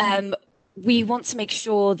 We want to make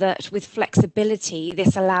sure that with flexibility,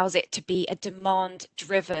 this allows it to be a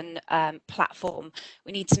demand-driven platform.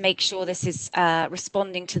 We need to make sure this is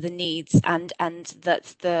responding to the needs, and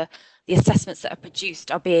that the assessments that are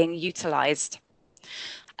produced are being utilised.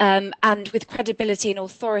 And with credibility and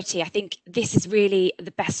authority, I think this is really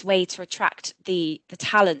the best way to attract the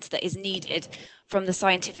talent that is needed from the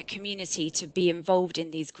scientific community to be involved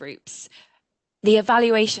in these groups. The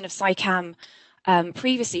evaluation of SciCam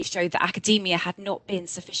previously showed that academia had not been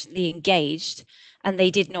sufficiently engaged, and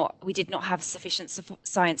we did not have sufficient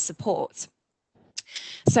science support.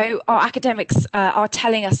 So our academics are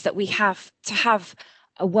telling us that we have to have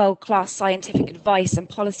a world-class scientific advice and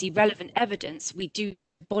policy relevant evidence. We do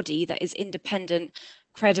a body that is independent,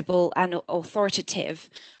 credible, and authoritative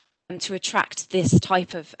to attract this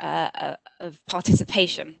type of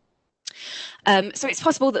participation. So it's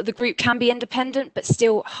possible that the group can be independent, but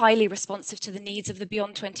still highly responsive to the needs of the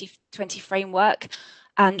Beyond 2020 framework,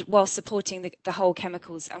 and while supporting the whole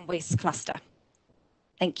chemicals and waste cluster.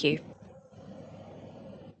 Thank you.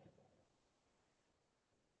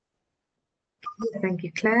 Thank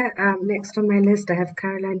you, Claire. Next on my list, I have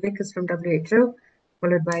Caroline Vickers from WHO,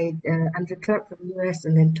 followed by Andrew Clark from the US,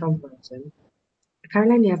 and then Tom Burton.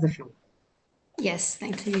 Caroline, you have the floor. Yes,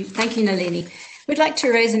 thank you. Thank you, Nalini. We'd like to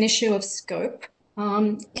raise an issue of scope.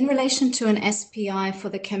 In relation to an SPI for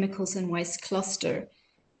the chemicals and waste cluster,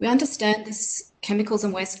 we understand this chemicals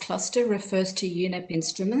and waste cluster refers to UNEP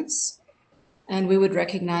instruments, and we would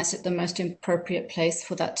recognize that the most appropriate place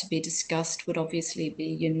for that to be discussed would obviously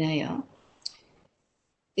be UNEA.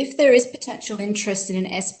 If there is potential interest in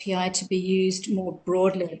an SPI to be used more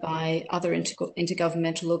broadly by other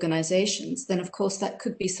intergovernmental organizations, then of course that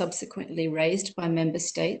could be subsequently raised by member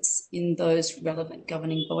states in those relevant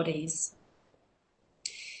governing bodies.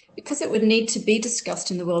 Because it would need to be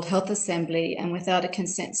discussed in the World Health Assembly, and without a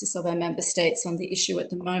consensus of our member states on the issue at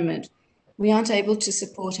the moment, we aren't able to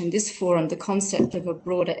support in this forum the concept of a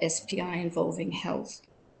broader SPI involving health.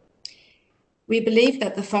 We believe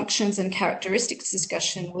that the functions and characteristics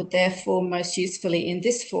discussion would therefore most usefully in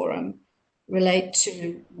this forum relate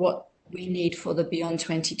to what we need for the Beyond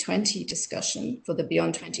 2020 discussion, for the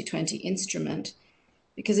Beyond 2020 instrument,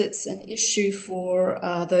 because it's an issue for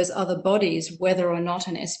those other bodies, whether or not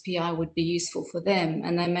an SPI would be useful for them,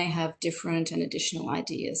 and they may have different and additional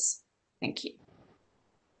ideas. Thank you.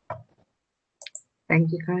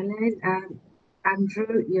 Thank you, Caroline.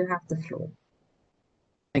 Andrew, you have the floor.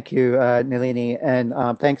 Thank you, Nalini, and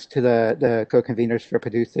thanks to the co-conveners for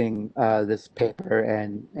producing this paper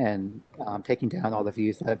and taking down all the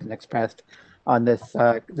views that have been expressed on this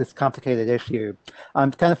this complicated issue.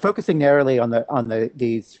 I'm kind of focusing narrowly on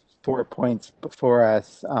these 4 points before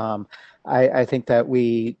us. I think that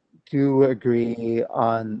we do agree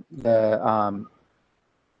on the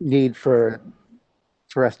need for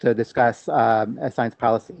us to discuss a science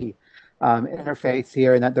policy interface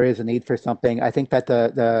here, and that there is a need for something. I think that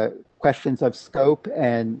the questions of scope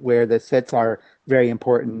and where the sits are very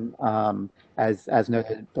important, as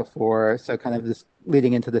noted before. So kind of this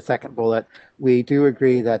leading into the second bullet, we do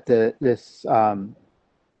agree that the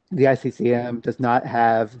ICCM does not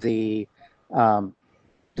have the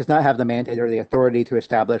mandate or the authority to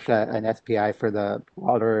establish an SPI for the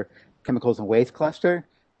broader chemicals and waste cluster.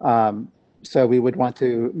 So we would want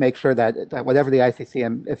to make sure that whatever the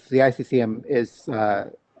ICCM, if the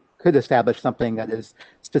ICCM could establish something that is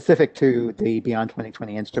specific to the Beyond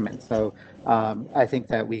 2020 instrument. So I think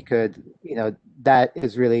that we could, that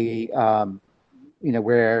is really,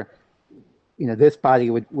 where, this body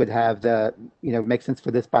would have the, make sense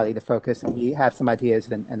for this body to focus, and we have some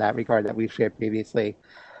ideas in that regard that we've shared previously.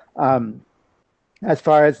 As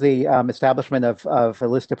far as the establishment of a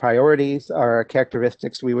list of priorities or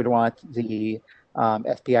characteristics we would want the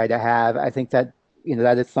SPI to have, I think that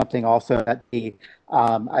that is something also that the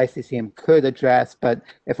ICCM could address. But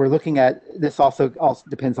if we're looking at this, also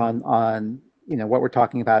depends on what we're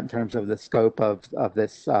talking about in terms of the scope of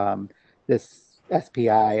this SPI.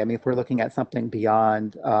 I mean, if we're looking at something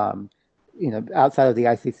beyond outside of the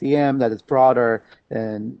ICCM that is broader,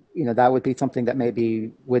 then that would be something that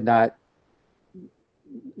maybe would not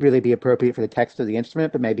really be appropriate for the text of the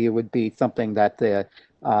instrument, but maybe it would be something that the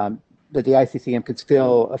ICCM could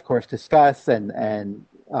still, of course, discuss and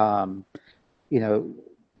come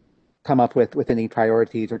up with any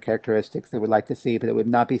priorities or characteristics they would like to see, but it would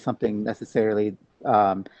not be something necessarily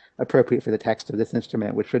appropriate for the text of this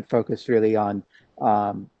instrument, which should focus really on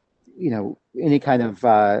any kind of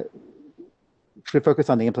should focus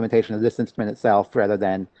on the implementation of this instrument itself rather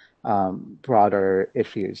than broader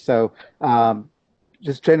issues. So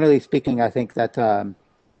just generally speaking, I think that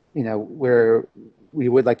we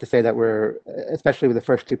would like to say that we're, especially with the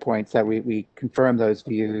first 2 points, that we confirm those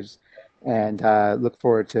views and look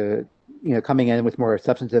forward to coming in with more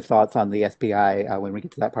substantive thoughts on the SPI when we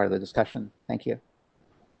get to that part of the discussion. Thank you.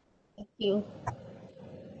 Thank you.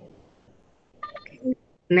 Okay.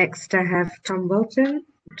 Next, I have Tom Walton.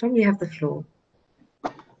 Tom, you have the floor.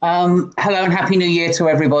 Hello and Happy New Year to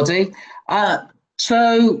everybody.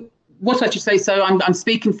 So what I should say, so I'm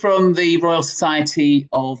speaking from the Royal Society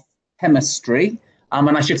of Chemistry,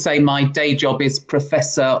 and I should say my day job is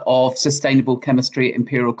Professor of Sustainable Chemistry at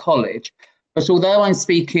Imperial College. But although I'm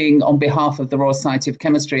speaking on behalf of the Royal Society of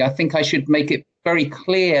Chemistry, I think I should make it very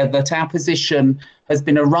clear that our position has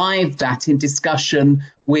been arrived at in discussion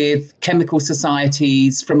with chemical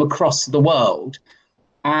societies from across the world.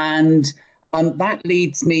 And that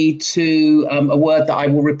leads me to a word that I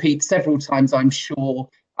will repeat several times, I'm sure,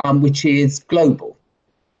 which is global.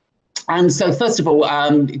 And so first of all,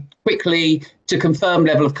 quickly to confirm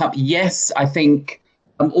level of comfort, yes, I think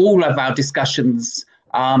all of our discussions,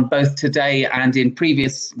 both today and in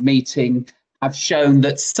previous meeting, have shown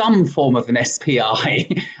that some form of an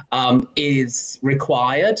SPI is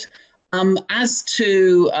required. As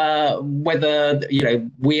to whether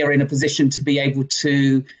we are in a position to be able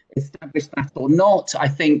to establish that or not, I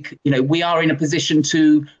think we are in a position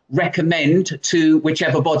to recommend to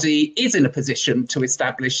whichever body is in a position to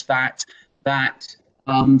establish that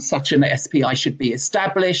such an SPI should be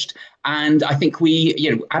established. And I think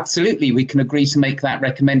we, absolutely, we can agree to make that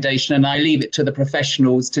recommendation, and I leave it to the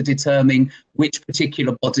professionals to determine which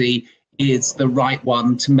particular body is the right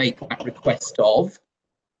one to make that request of.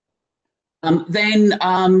 Then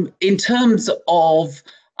in terms of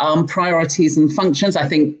priorities and functions, I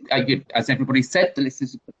think, as everybody said, the list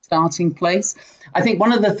is a good starting place. I think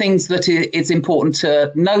one of the things that is important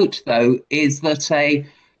to note, though, is that a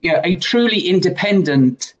truly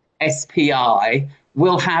independent SPI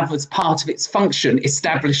will have as part of its function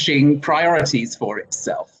establishing priorities for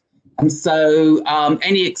itself. And so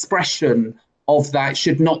any expression of that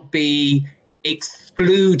should not be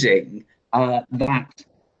excluding that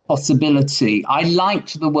possibility. I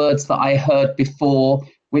liked the words that I heard before,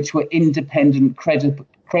 which were independent,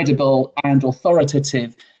 credible, and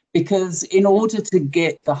authoritative, because in order to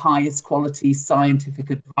get the highest quality scientific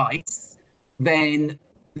advice, then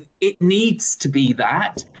it needs to be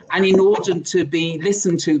that. And in order to be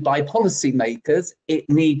listened to by policymakers, it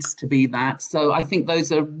needs to be that. So I think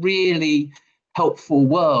those are really helpful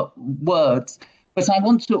words. But I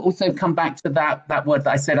want to also come back to that word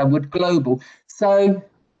that I said I would, global. So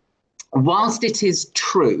whilst it is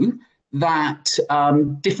true that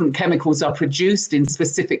different chemicals are produced in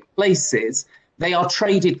specific places, they are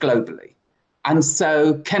traded globally. And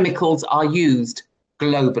so chemicals are used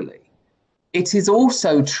globally. It is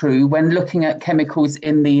also true when looking at chemicals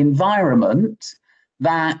in the environment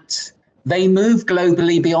that they move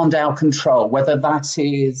globally beyond our control, whether that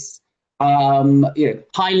is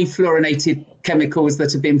highly fluorinated chemicals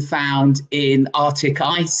that have been found in Arctic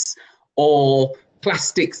ice, or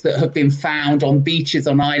plastics that have been found on beaches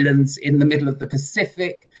on islands in the middle of the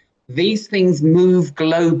Pacific. These things move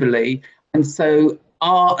globally and so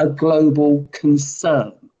are a global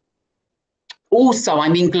concern. Also, I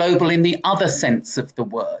mean global in the other sense of the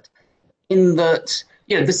word, in that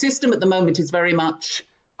the system at the moment is very much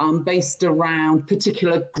based around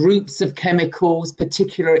particular groups of chemicals,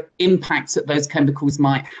 particular impacts that those chemicals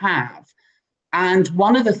might have. And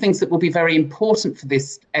one of the things that will be very important for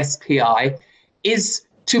this SPI is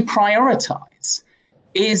to prioritize,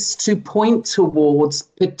 is to point towards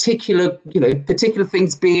particular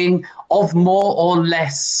things being of more or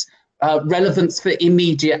less relevance for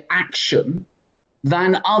immediate action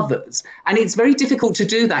than others. And it's very difficult to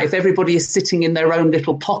do that if everybody is sitting in their own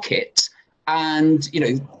little pocket and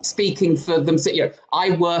speaking for them.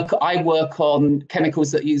 I work on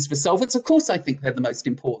chemicals that are used for solvents. Of course, I think they're the most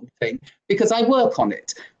important thing because I work on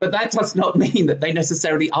it. But that does not mean that they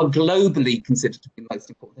necessarily are globally considered to be the most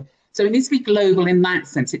important. So it needs to be global in that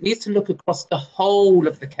sense. It needs to look across the whole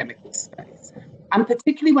of the chemical space. And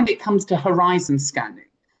particularly when it comes to horizon scanning,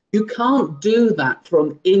 you can't do that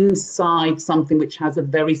from inside something which has a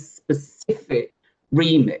very specific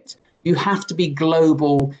remit. You have to be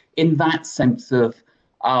global in that sense of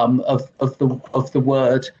the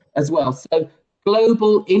word as well. So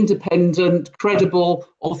global, independent, credible,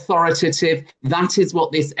 authoritative, that is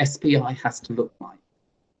what this SPI has to look like.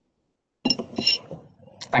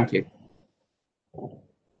 Thank you.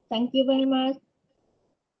 Thank you very much.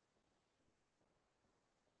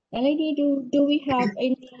 Lady, do we have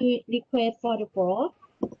any request for the floor?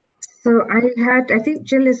 So I think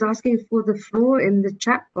Jill is asking for the floor in the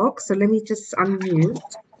chat box. So let me just unmute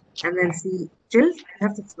and then see. Jill, you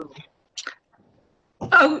have the floor.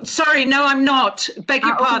 Oh, sorry. No, I'm not. Beg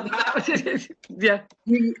your pardon. Yeah.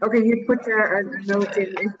 You put a note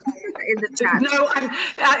in the chat. No,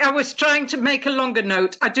 I was trying to make a longer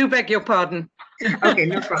note. I do beg your pardon. Okay,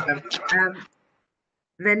 no problem.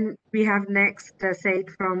 Then we have next Said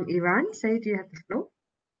from Iran. Said, you have the floor.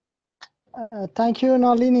 Thank you,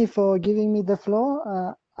 Nalini, for giving me the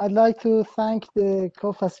floor. I'd like to thank the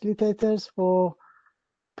co-facilitators for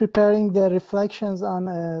preparing the reflections on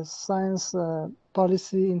a science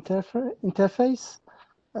policy interface.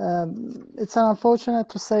 It's unfortunate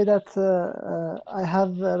to say that I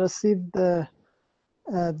have received the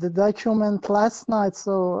document last night,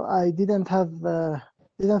 so I didn't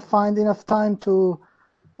find enough time to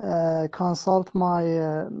consult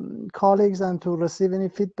my colleagues and to receive any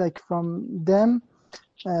feedback from them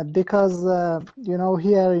because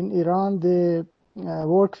here in Iran the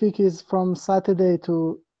work week is from Saturday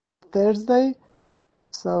to Thursday,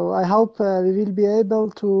 so I hope we will be able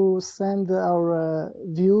to send our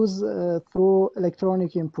views through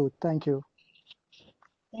electronic input. Thank you.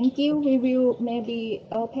 Thank you. We will maybe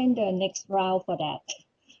open the next round for that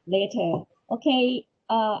later. Okay,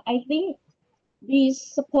 I think we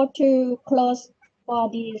support to close for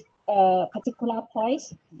these particular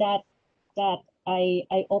points that I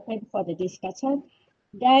open for the discussion.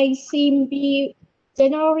 There seem be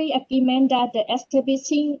generally agreement that the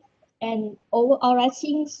establishing and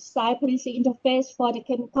overarching site policy interface for the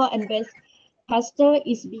chemical and waste cluster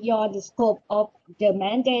is beyond the scope of the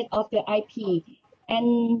mandate of the IP,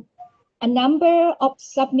 and a number of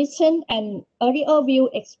submissions and earlier view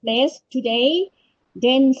expressed today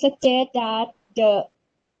then suggest that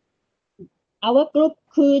our group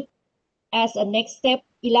could, as a next step,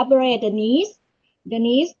 elaborate the needs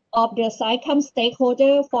of the SciComm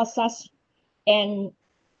stakeholder for such an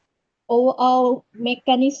overall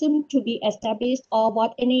mechanism to be established, or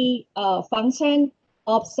what any function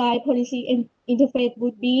of site policy interface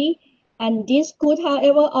would be. And this could,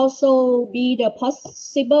 however, also be the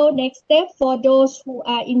possible next step for those who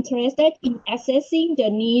are interested in assessing the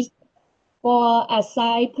needs for a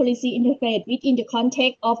site policy interface within the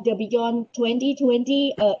context of the Beyond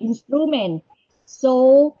 2020 instrument.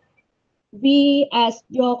 So we, as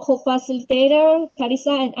your co-facilitator,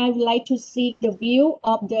 Carissa and I, would like to seek the view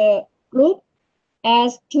of the group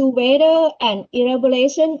as to whether an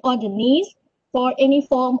elaboration on the needs for any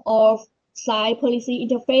form of site policy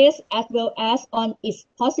interface, as well as on its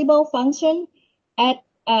possible function at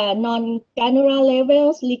non-granular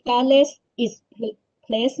levels, regardless its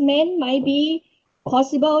placement, might be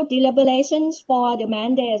possible deliberations for the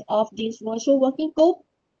mandate of this virtual working group.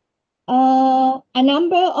 A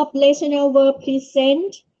number of rationale were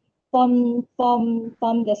present from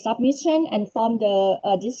the submission and from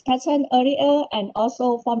the discussion earlier, and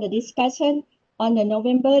also from the discussion on the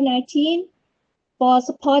November 19. for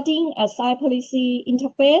supporting a site policy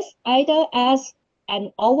interface, either as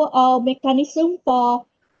an overall mechanism for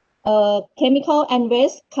chemical and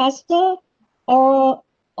waste cluster, or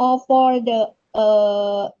for the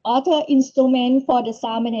other instrument for the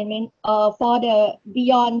SAR management, for the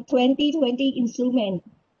beyond 2020 instrument,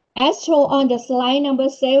 as shown on the slide number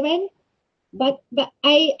 7. But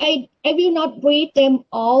I will not read them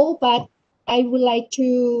all, but I would like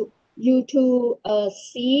you to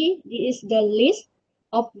see this is the list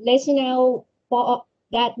of rationale for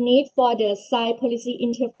that need for the site policy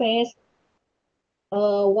interface,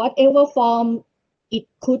 whatever form it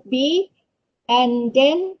could be. And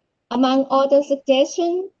then, among other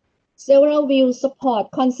suggestions, several will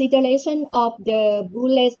support consideration of the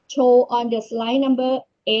bullets shown on the slide number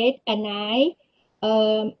 8 and 9.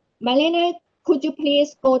 Marlena, could you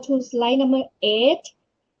please go to slide number 8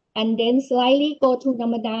 and then slightly go to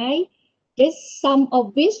number 9? This, some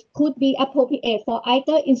of which could be appropriate for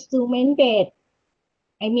either instrument based.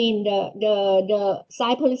 I mean the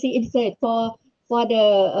site policy interface for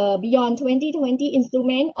the beyond 2020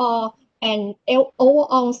 instrument, or an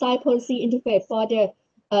overall site policy interface for the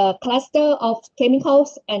cluster of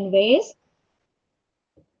chemicals and waste.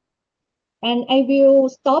 And I will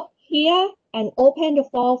stop here and open the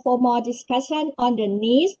floor for more discussion on the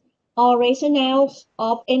needs or rationales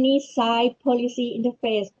of any site policy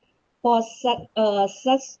interface for such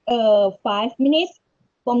 5 minutes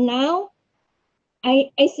from now. I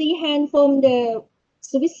see hand from the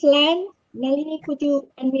Switzerland. Nalini, could you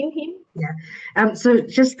unmute him? Yeah. So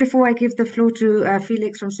just before I give the floor to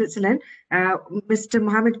Felix from Switzerland, Mr.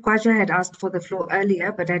 Mohammed Khwaja had asked for the floor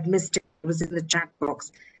earlier, but I'd missed it. It was in the chat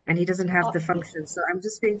box, and he doesn't have the function. So I'm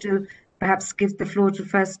just going to perhaps give the floor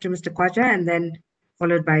first to Mr. Khwaja, and then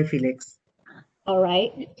followed by Felix. All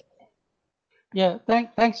right. Yeah.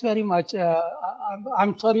 Thanks very much.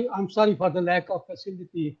 I'm sorry for the lack of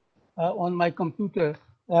facility on my computer.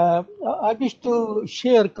 I wish to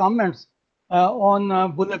share comments on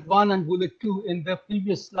bullet 1 and bullet 2 in the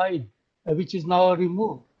previous slide, which is now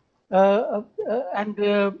removed. We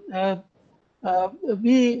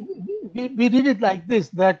read it like this: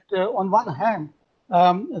 that on one hand,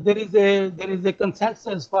 there is a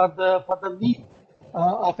consensus for the need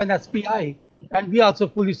of an SPI, and we also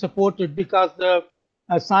fully support it because the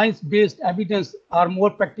science-based evidence are more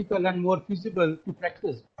practical and more feasible to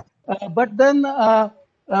practice. But then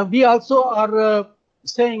we also are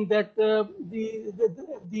saying that the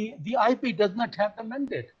IP does not have the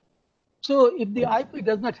mandate. So if the IP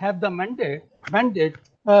does not have the mandate,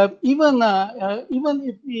 even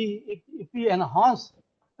if we enhance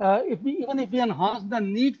the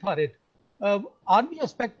need for it, are we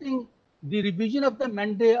expecting the revision of the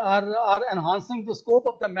mandate or enhancing the scope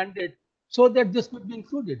of the mandate so that this could be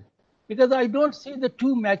included? Because I don't see the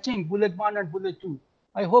two matching, bullet 1 and bullet 2.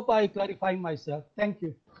 I hope I clarify myself. Thank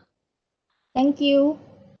you. Thank you.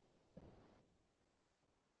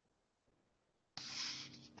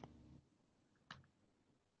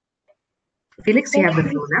 Felix, you have the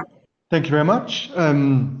floor now. Thank you very much.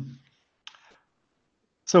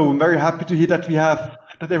 So I'm very happy to hear that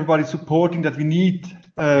everybody's supporting that we need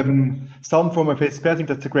some form of SPI. I think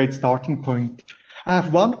that's a great starting point. I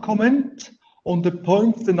have one comment on the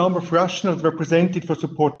points, the number of rationales represented for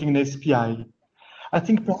supporting an SPI. I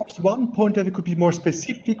think perhaps one point that we could be more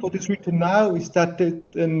specific. What is written now is that the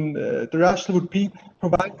rationale would be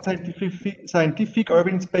provide scientific or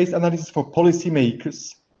evidence-based analysis for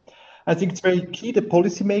policymakers. I think it's very key, the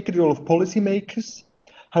policymaker, the role of policymakers.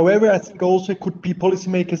 However, I think also it could be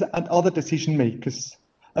policymakers and other decision makers.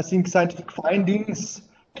 I think scientific findings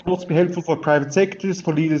can also be helpful for private sectors,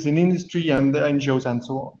 for leaders in industry and NGOs and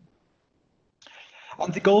so on. I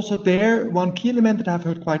think also there, one key element that I've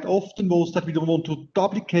heard quite often was that we don't want to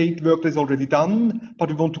duplicate work that is already done, but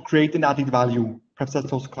we want to create an added value. Perhaps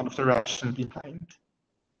that's also kind of the rationale behind.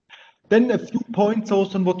 Then a few points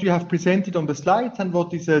also on what you have presented on the slides and what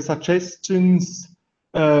these suggestions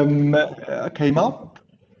came up.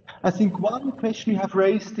 I think one question you have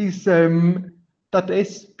raised is that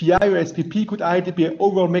SPI or SPP could either be an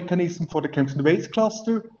overall mechanism for the chemicals and waste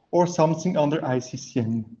cluster or something under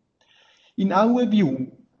ICCN. In our view,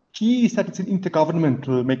 key is that it's an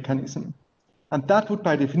intergovernmental mechanism. And that would,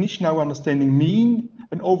 by definition, our understanding, mean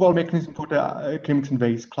an overall mechanism for the chemicals and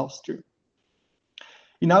waste cluster.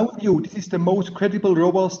 In our view, this is the most credible,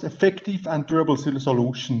 robust, effective, and durable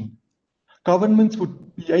solution. Governments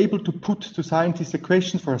would be able to put to scientists the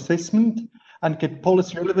questions for assessment and get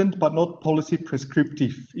policy relevant, but not policy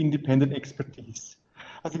prescriptive, independent expertise.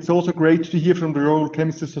 I think it's also great to hear from the Royal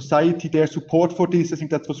Chemical Society their support for this. I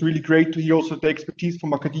think that was really great to hear also the expertise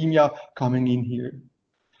from academia coming in here.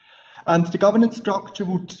 And the governance structure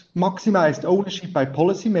would maximize the ownership by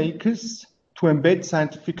policymakers to embed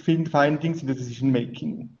scientific findings in the decision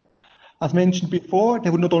making. As mentioned before, they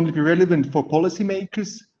would not only be relevant for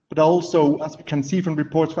policymakers, but also, as we can see from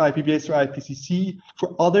reports for IPBES or IPCC,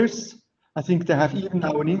 for others. I think they have even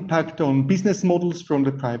now an impact on business models from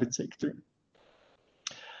the private sector.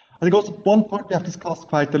 I think also one point we have discussed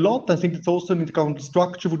quite a lot. I think it's also an intergovernmental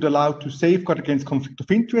structure would allow to safeguard against conflict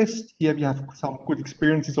of interest. Here we have some good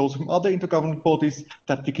experiences also from other intergovernmental bodies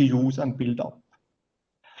that we can use and build up.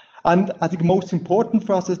 And I think most important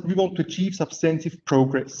for us is we want to achieve substantive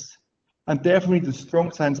progress. And therefore we need a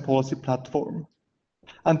strong science policy platform.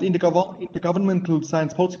 And the intergovernmental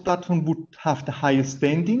science policy platform would have the highest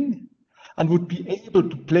standing and would be able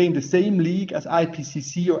to play in the same league as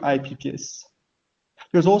IPCC or IPBES.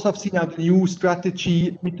 We also have seen a new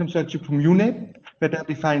strategy, midterm strategy from UNEP, where they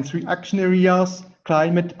define 3 action areas: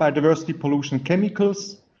 climate, biodiversity, pollution, and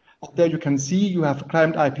chemicals. There you can see you have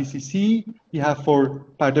climate IPCC, you have for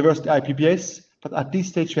biodiversity IPBES, but at this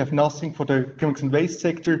stage we have nothing for the chemicals and waste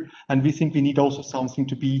sector, and we think we need also something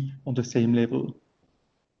to be on the same level.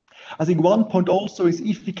 I think one point also is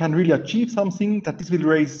if we can really achieve something, that this will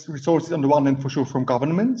raise resources on the one hand for sure from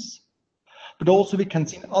governments, but also we can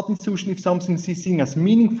see in other institutions if something is seen as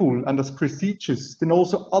meaningful and as prestigious, then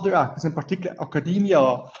also other actors, in particular academia,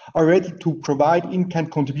 are ready to provide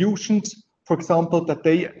in-kind contributions, for example, that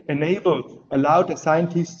they allow the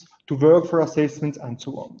scientists to work for assessments and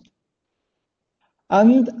so on.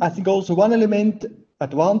 And I think also one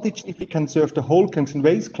advantage, if we can serve the whole chemicals and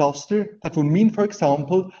waste cluster, that would mean, for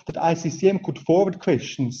example, that ICCM could forward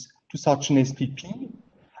questions to such an SPP,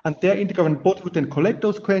 and their intergovernmental body would then collect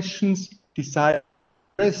those questions, decide,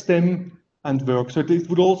 address them, and work. So this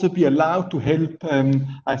would also be allowed to help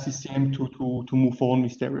ICCM to move on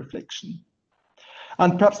with their reflection.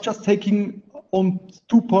 And perhaps just taking on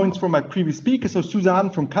 2 points from my previous speaker, so Suzanne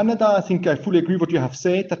from Canada, I think I fully agree what you have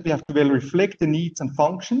said, that we have to well reflect the needs and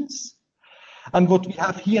functions. And what we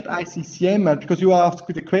have here at ICCM, and because you asked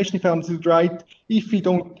the question, if I understood right, if we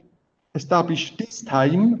don't establish this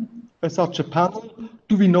time such a panel,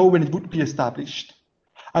 do we know when it would be established?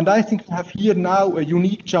 And I think we have here now a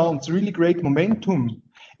unique chance, really great momentum.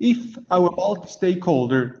 If our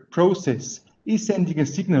multi-stakeholder process is sending a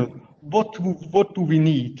signal, what do we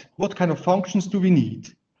need? What kind of functions do we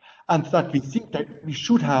need? And that we think that we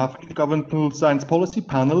should have an intergovernmental science policy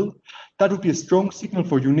panel, that would be a strong signal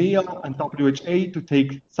for UNEA and WHA to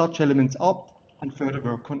take such elements up and further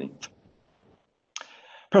work on it.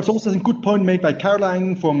 Perhaps also a good point made by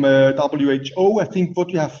Caroline from WHO. I think what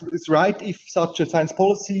we have is right. If such a science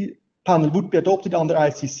policy panel would be adopted under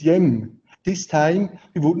ICCM, this time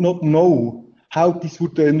we would not know how this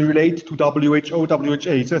would then relate to WHO,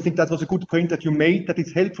 WHA. So I think that was a good point that you made, that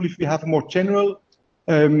it's helpful if we have a more general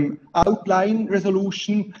outline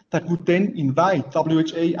resolution that would then invite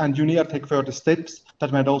WHA and UNEA to take further steps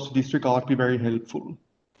that might also disregard be very helpful.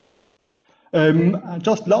 And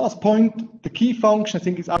just last point, the key function I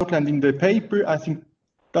think is outlined in the paper. I think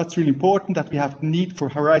that's really important, that we have the need for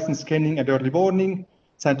horizon scanning and early warning,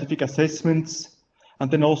 scientific assessments,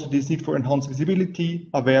 and then also this need for enhanced visibility,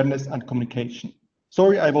 awareness, and communication.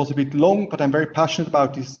 Sorry, I was a bit long, but I'm very passionate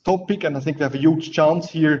about this topic, and I think we have a huge chance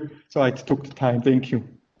here, so I took the time. Thank you.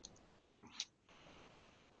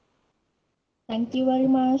 Thank you very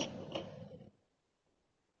much.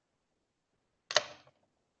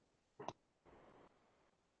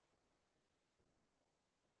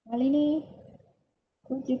 Nalini,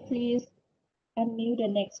 could you please unmute the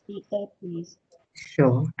next speaker, please?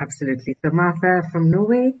 Sure, absolutely. So Martha from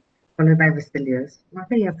Norway, followed by Vasilios.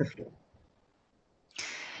 Martha, you have the floor.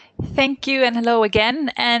 Thank you and hello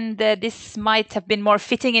again. And this might have been more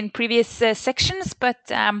fitting in previous sections,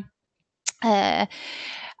 but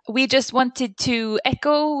we just wanted to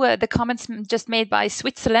echo the comments just made by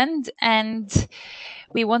Switzerland, and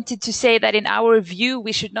we wanted to say that in our view,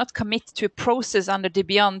 we should not commit to a process under the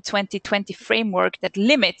Beyond 2020 framework that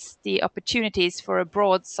limits the opportunities for a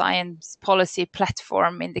broad science policy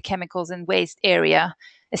platform in the chemicals and waste area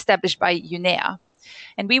established by UNEA.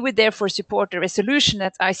 And we would therefore support a resolution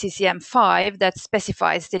at ICCM 5 that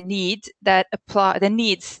specifies the needs that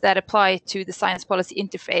apply to the science policy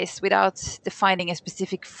interface without defining a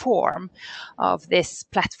specific form of this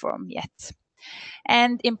platform yet.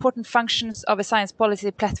 And important functions of a science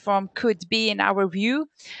policy platform could be, in our view,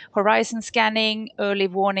 horizon scanning, early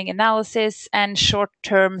warning analysis, and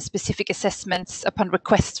short-term specific assessments upon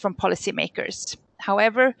requests from policymakers.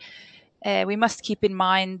 However, we must keep in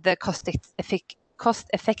mind the cost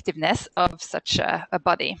effectiveness of such a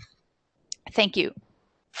body. Thank you.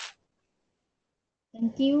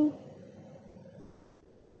 Thank you.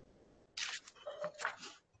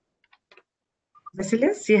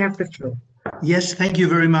 Vasilios, you have the floor. Yes, thank you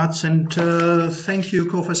very much. And thank you,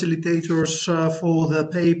 co-facilitators, for the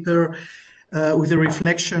paper with the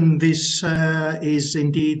reflection. This is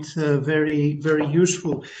indeed very, very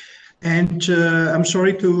useful. And I'm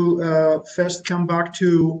sorry to first come back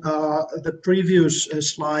to the previous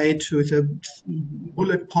slide with the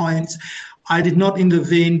bullet points. I did not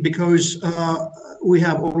intervene because we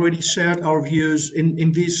have already shared our views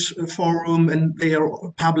in this forum and they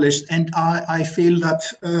are published. And I feel that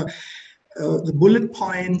the bullet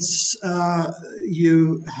points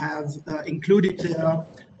you have included there,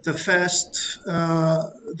 the first,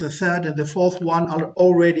 the third and the fourth one are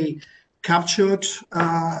already captured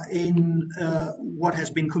in what has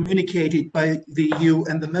been communicated by the EU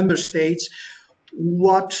and the member states.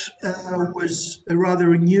 What was a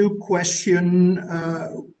rather new question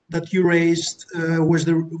that you raised was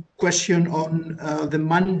the question on the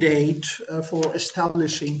mandate for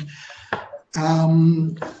establishing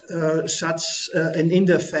such an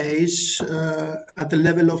interface at the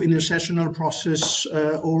level of intersessional process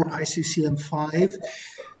or ICCM5.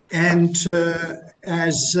 And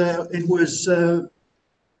as it was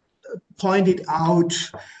pointed out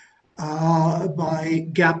by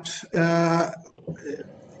GAP,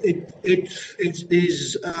 it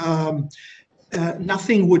is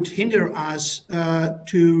nothing would hinder us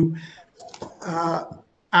to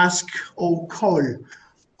ask or call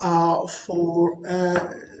for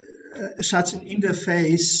such an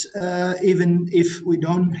interface, even if we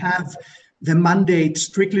don't have the mandate,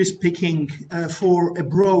 strictly speaking, for a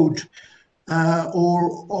broad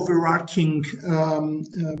or overarching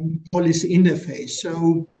policy interface.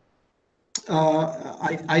 So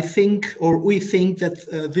I think, or we think that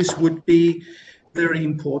this would be very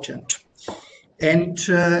important. And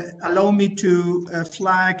allow me to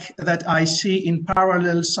flag that I see in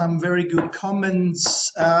parallel some very good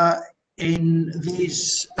comments in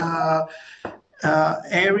this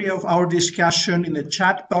area of our discussion in the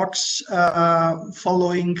chat box,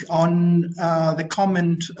 following on the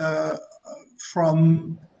comment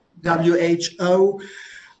from WHO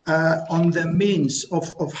on the means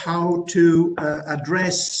of how to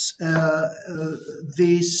address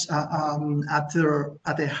this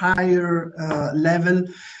at a higher level.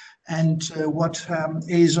 And what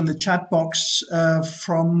is on the chat box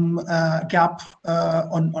from GAP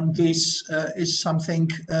on this is something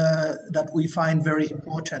that we find very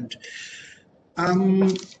important.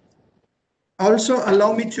 Also,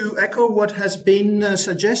 allow me to echo what has been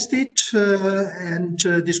suggested and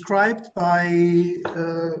described by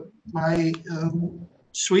my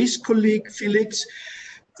Swiss colleague, Felix.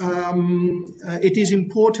 It is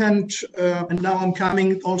important, and now I'm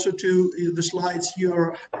coming also to the slides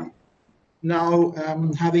you're now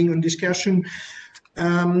having on discussion,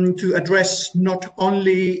 to address not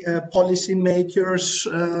only policymakers,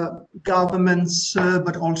 governments,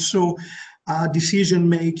 but also decision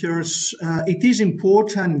makers. It is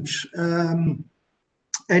important,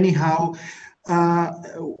 anyhow,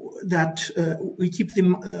 that we keep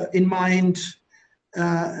them in mind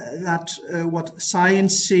that what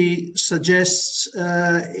science suggests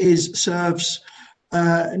serves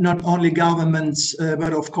not only governments,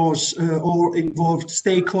 but of course all involved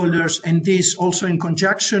stakeholders, and this also in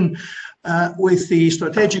conjunction with the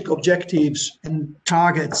strategic objectives and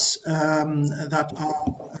targets that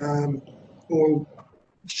are or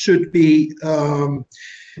should be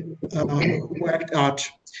worked out.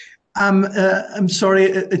 I'm sorry,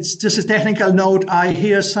 it's just a technical note. I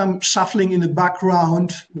hear some shuffling in the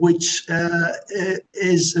background, which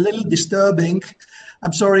is a little disturbing.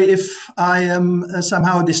 I'm sorry if I am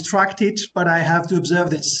somehow distracted, but I have to observe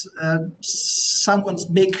this. Someone's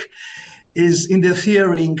mic is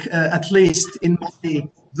interfering, at least in my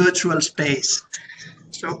virtual space.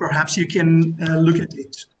 So perhaps you can look at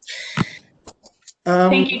it.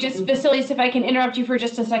 Thank you. Just Vasilios, if I can interrupt you for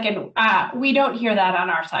just a second. We don't hear that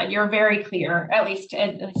on our side. You're very clear, at least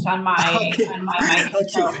on my mic. Okay.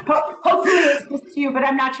 So hopefully it's just you, but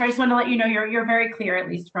I'm not sure. I just want to let you know you're very clear, at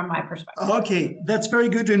least from my perspective. Okay, that's very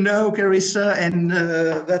good to know, Carissa, and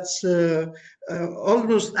that's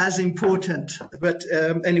almost as important. But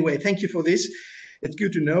anyway, thank you for this. It's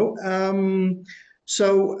good to know.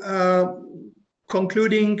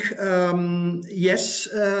 Concluding, yes,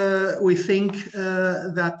 we think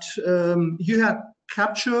that you have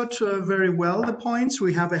captured very well the points.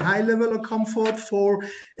 We have a high level of comfort for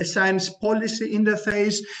a science policy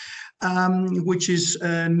interface, which is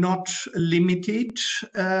not limited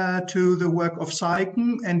to the work of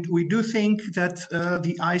CICEN. And we do think that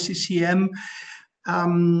the ICCM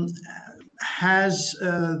has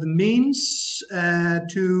the means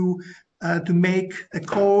to to make a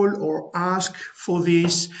call or ask for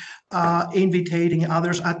this, inviting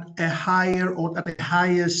others at a higher or at the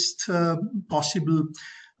highest possible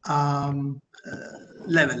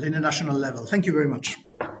level, international level. Thank you very much.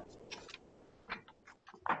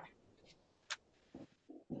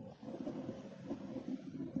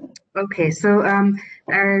 Okay, so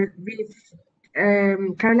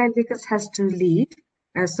Caroline Vickers has to leave.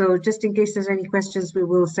 So just in case there's any questions, we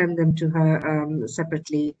will send them to her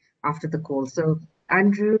separately after the call. So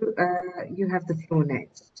Andrew, you have the floor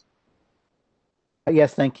next.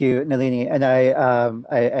 Yes, thank you, Nalini. And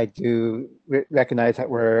I do recognize that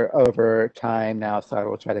we're over time now, so I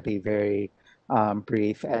will try to be very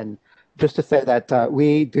brief. And just to say that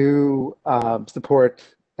we do support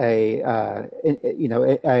a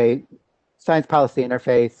science policy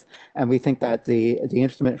interface, and we think that the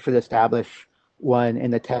instrument should establish one in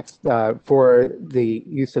the text for the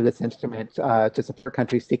use of this instrument to support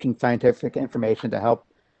countries seeking scientific information to help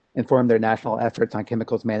inform their national efforts on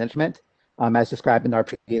chemicals management, as described in our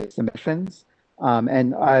previous submissions.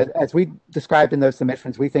 And as we described in those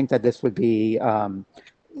submissions, we think that this would be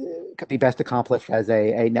could be best accomplished as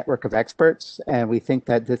a network of experts, and we think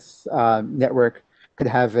that this network could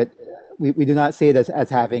have it. We do not see it as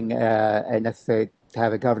having a necessary to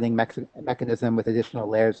have a governing mechanism with additional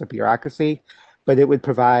layers of bureaucracy, but it would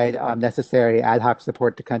provide necessary ad hoc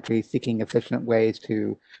support to countries seeking efficient ways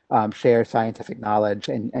to share scientific knowledge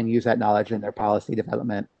and use that knowledge in their policy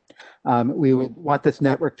development. We would want this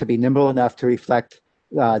network to be nimble enough to reflect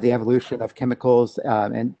the evolution of chemicals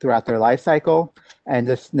and throughout their life cycle. And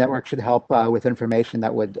this network should help with information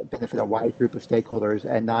that would benefit a wide group of stakeholders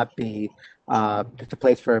and not be just a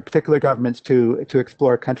place for particular governments to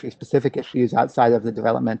explore country-specific issues outside of the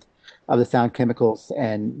development of the sound chemicals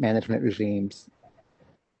and management regimes.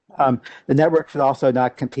 The network should also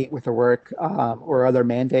not compete with the work or other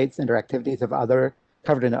mandates and or activities of other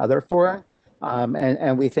covered in other fora.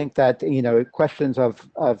 And we think that, questions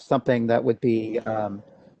of something that would be,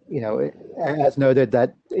 as noted,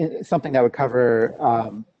 that something that would cover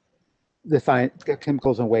the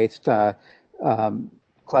chemicals and waste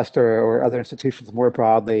cluster or other institutions more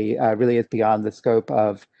broadly really is beyond the scope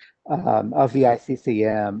of the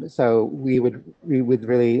ICCM. So we would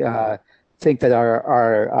really think that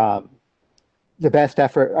our best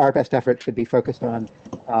effort should be focused on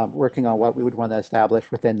working on what we would want to establish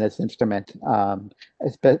within this instrument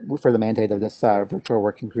for the mandate of this virtual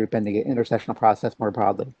working group and the intersessional process more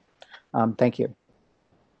broadly. Thank you.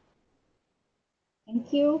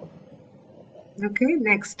 Thank you. Okay,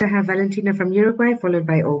 next I have Valentina from Uruguay, followed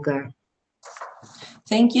by Olga.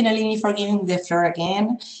 Thank you, Nalini, for giving the floor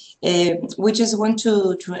again. We just want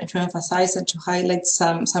to emphasize and to highlight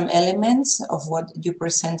some elements of what you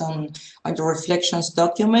present on the reflections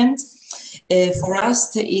document. For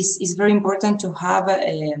us, it's very important to have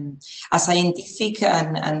a scientific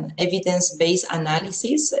and evidence-based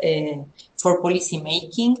analysis for policy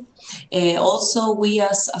making. Also, we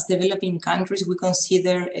as developing countries, we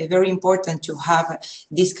consider very important to have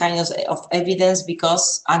this kind of evidence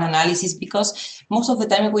and analysis, because most of the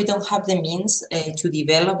time we don't have the means to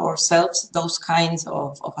develop ourselves those kinds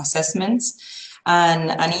of assessments. And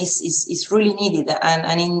it's really needed.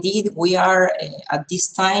 And indeed, we are at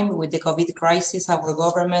this time with the COVID crisis, our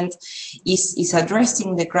government is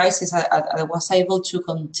addressing the crisis. I was able to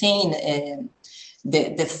contain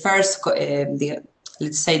the first,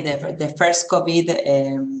 let's say the first COVID,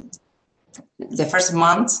 the first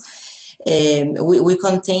months. We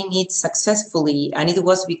contained it successfully, and it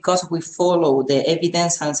was because we follow the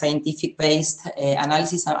evidence and scientific-based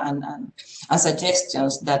analysis and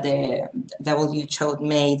suggestions that the WHO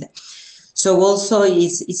made. So also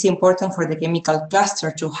it's important for the chemical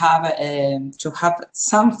cluster to have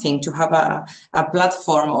something, to have a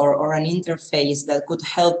platform or an interface that could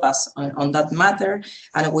help us on that matter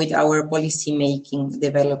and with our policy making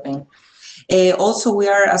developing. Also, we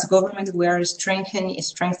are, as government, we are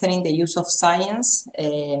strengthening the use of science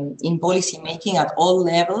in policy making at all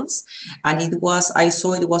levels, and I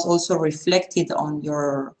saw it was also reflected on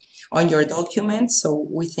your document. So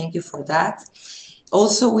we thank you for that.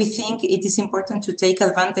 Also, we think it is important to take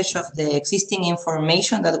advantage of the existing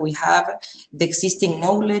information that we have, the existing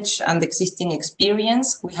knowledge and the existing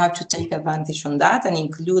experience. We have to take advantage on that and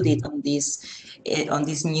include it on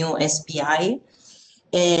this new SPI.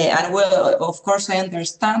 And well, of course, I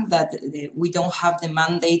understand that we don't have the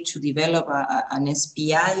mandate to develop an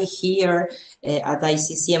SPI here at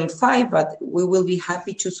ICCM 5, but we will be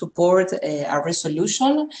happy to support a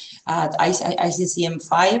resolution at ICCM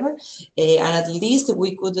 5, and at least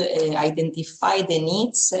we could identify the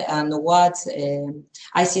needs and what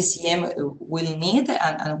ICCM will need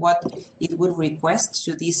and what it would request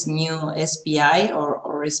to this new SPI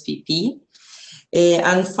or SPP.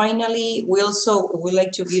 And finally, we also would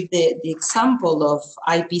like to give the example of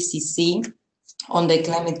IPCC on the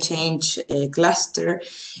climate change cluster,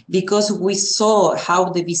 because we saw how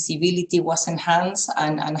the visibility was enhanced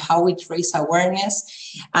and how it raised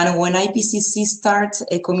awareness. And when IPCC starts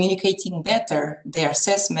communicating better their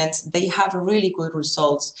assessments, they have really good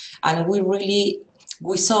results. And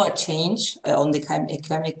we saw a change on the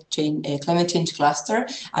climate change cluster,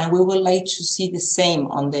 and we would like to see the same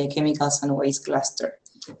on the chemicals and waste cluster.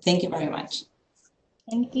 Thank you very much.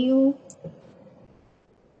 Thank you.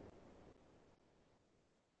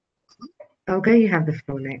 Olga, you have the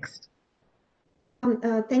floor next.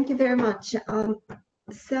 Thank you very much.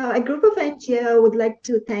 So a group of NGO would like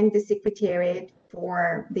to thank the Secretariat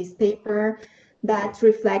for this paper that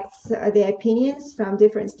reflects the opinions from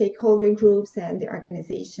different stakeholder groups and the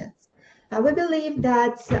organizations. We believe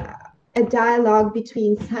that a dialogue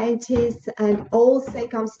between scientists and all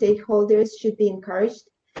SACOM stakeholders should be encouraged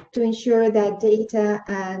to ensure that data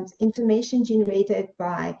and information generated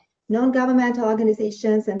by non-governmental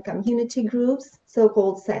organizations and community groups,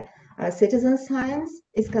 so-called citizen science,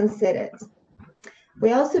 is considered.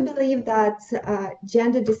 We also believe that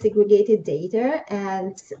gender desegregated data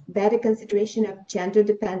and better consideration of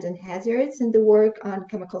gender-dependent hazards in the work on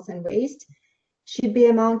chemicals and waste should be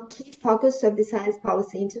among key focus of the science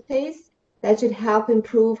policy interface that should help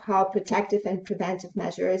improve how protective and preventive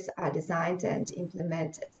measures are designed and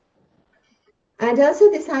implemented. And also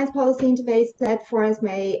the science policy interface platforms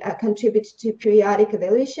may contribute to periodic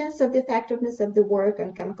evaluations of the effectiveness of the work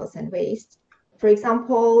on chemicals and waste. For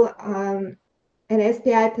example, an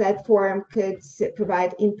SPI platform could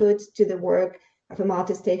provide input to the work of a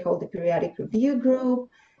multi-stakeholder periodic review group.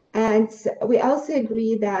 And we also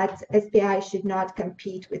agree that SPI should not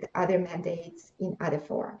compete with other mandates in other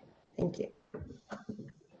fora. Thank you.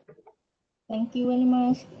 Thank you very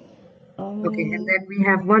much. Okay, and then we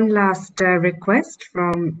have one last request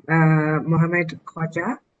from Mohammed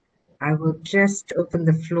Khwaja. I will just open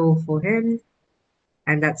the floor for him,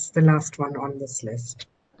 and that's the last one on this list.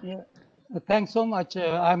 Yeah, thanks so much.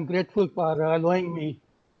 I'm grateful for allowing me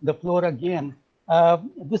the floor again.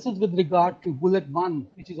 This is with regard to bullet 1,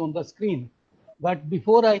 which is on the screen. But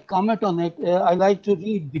before I comment on it, I like to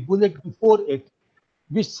read the bullet before it,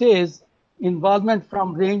 which says involvement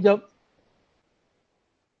from range of,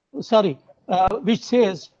 which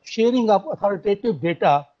says sharing of authoritative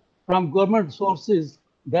data from government sources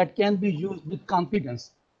that can be used with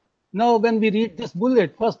confidence. Now, when we read this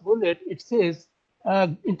bullet, first bullet, it says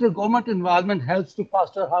intergovernment involvement helps to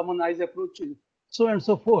foster harmonized approaches, so on and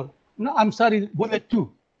so forth. No, I'm sorry, bullet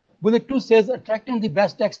 2. Bullet 2 says attracting the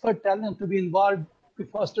best expert talent to be involved to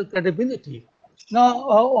foster credibility. Now,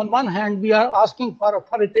 on one hand, we are asking for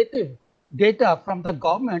authoritative data from the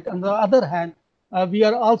government. On the other hand, we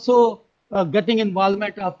are also getting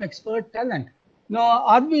involvement of expert talent. Now,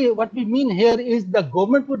 what we mean here is the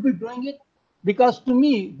government would be doing it? Because to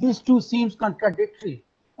me, these two seems contradictory.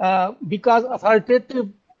 Because authoritative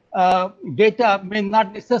data may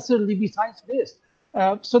not necessarily be science-based.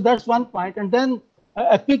 So that's one point. And then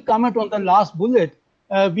a quick comment on the last bullet.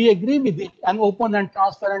 We agree with it, an open and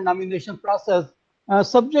transparent nomination process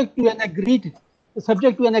subject to an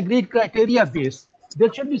agreed criteria base.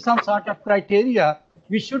 There should be some sort of criteria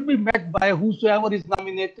which should be met by whosoever is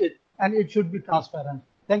nominated, and it should be transparent.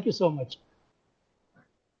 Thank you so much.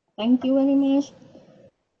 Thank you very much.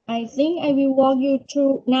 I think I will walk you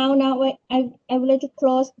through now. I would like to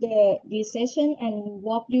close this session and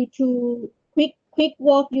walk you through quick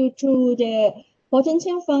walk you through the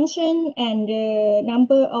potential function and the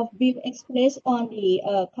number of views expressed on the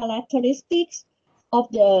characteristics of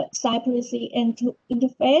the site policy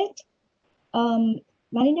interface.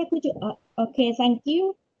 Marina, could you? Okay, thank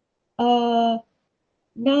you.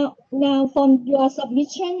 Now from your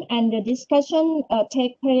submission and the discussion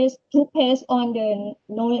took place on the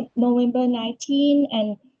November 19,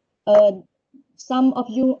 and some of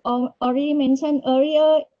you already mentioned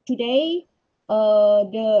earlier today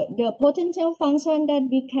the potential function that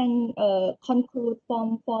we can conclude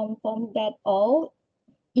from that all,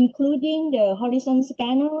 including the horizon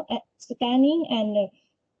scanning and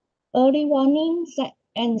early warning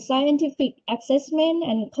and scientific assessment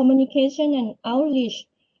and communication and outreach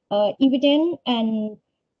evidence and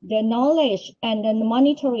the knowledge and the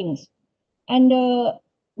monitoring. And the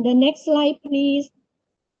next slide, please.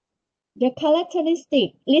 The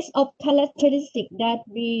list of characteristics that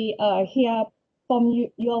we hear from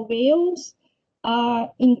your views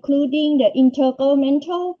are including the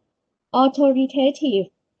intergovernmental, authoritative,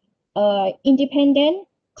 independent,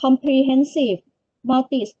 comprehensive,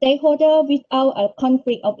 multi-stakeholder without a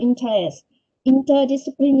conflict of interest,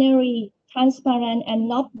 interdisciplinary, transparent, and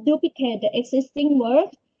not duplicate the existing work.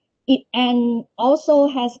 It and also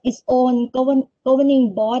has its own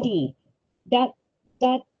governing body. That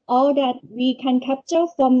all that we can capture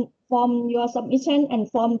from your submission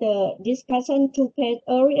and from the discussion took place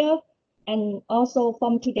earlier, and also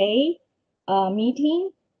from today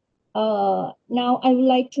meeting. Now I would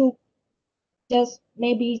like to just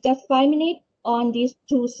 5 minutes on these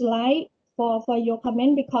 2 slides for your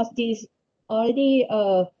comment, because this already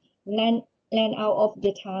ran out of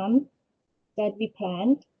the time that we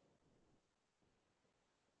planned.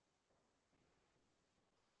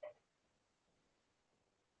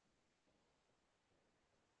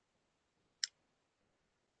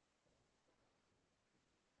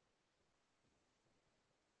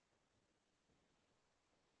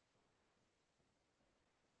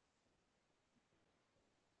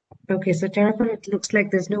 Okay, so Tarapan, it looks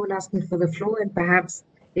like there's no one asking for the floor, and perhaps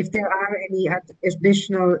if there are any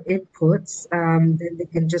additional inputs, then they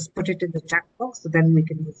can just put it in the chat box, so then we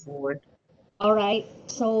can move forward. All right,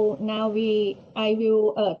 so now I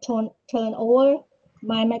will turn over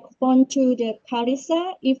my microphone to the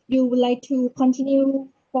Carissa. If you would like to continue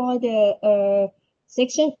for the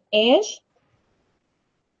section H.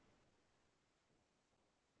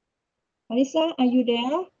 Carissa, are you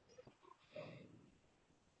there?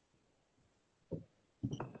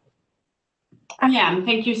 I am.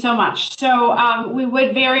 Thank you so much. So we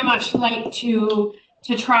would very much like to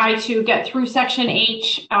try to get through section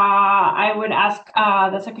H. I would ask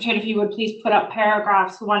the secretary if you would please put up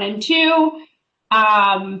paragraphs 1 and 2.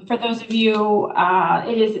 For those of you,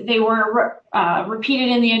 they were repeated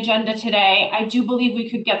in the agenda today. I do believe we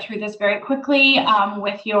could get through this very quickly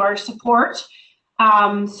with your support.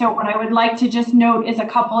 So what I would like to just note is a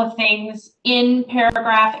couple of things in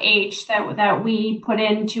paragraph H that we put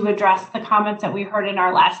in to address the comments that we heard in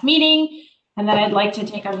our last meeting. And then I'd like to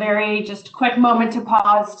take a very just quick moment to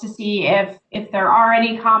pause to see if there are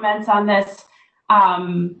any comments on this.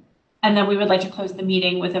 And then we would like to close the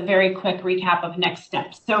meeting with a very quick recap of next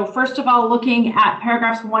steps. So first of all, looking at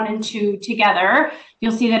paragraphs 1 and 2 together,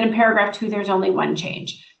 you'll see that in paragraph 2, there's only one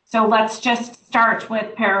change. So let's just start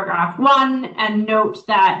with paragraph 1 and note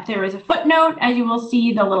that there is a footnote, as you will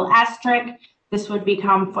see the little asterisk. This would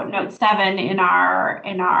become footnote 7 in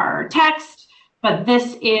our text, but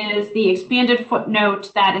this is the expanded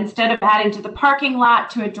footnote that instead of adding to the parking lot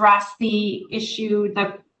to address the issue,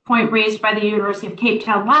 the point raised by the University of Cape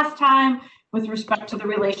Town last time with respect to the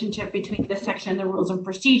relationship between this section and the rules of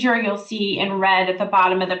procedure, you'll see in red at the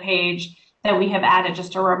bottom of the page that we have added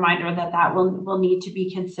just a reminder that will need to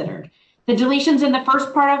be considered. The deletions in the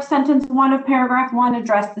first part of sentence 1 of paragraph 1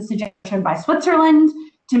 address the suggestion by Switzerland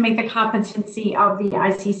to make the competency of the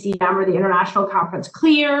ICCM or the International Conference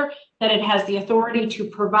clear, that it has the authority to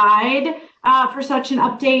provide for such an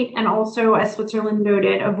update, and also, as Switzerland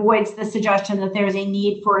noted, avoids the suggestion that there's a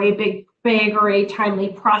need for a big or a timely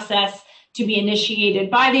process to be initiated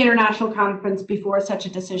by the International Conference before such a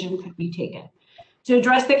decision could be taken. To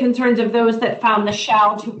address the concerns of those that found the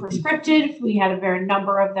shall too prescriptive, we had a very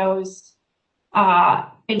number of those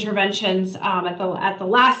interventions at the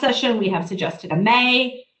last session. We have suggested a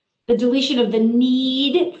may. The deletion of the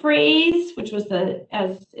need phrase, which was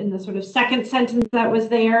as in the sort of second sentence that was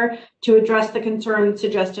there, to address the concerns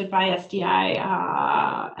suggested by SDIP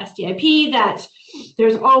that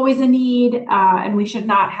there's always a need and we should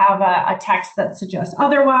not have a text that suggests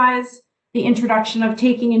otherwise. The introduction of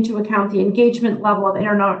taking into account the engagement level of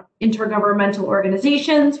intergovernmental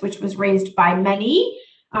organizations, which was raised by many,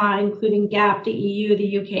 including GAP, the EU,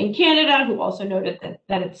 the UK, and Canada, who also noted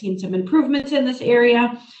that it's seen some improvements in this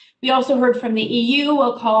area. We also heard from the EU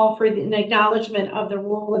a call for an acknowledgement of the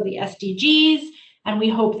role of the SDGs, and we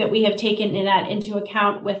hope that we have taken that into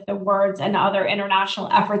account with the words and other international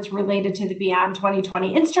efforts related to the Beyond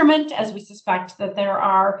 2020 instrument, as we suspect that there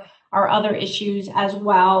are other issues as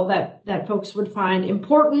well that folks would find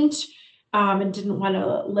important and didn't want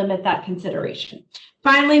to limit that consideration.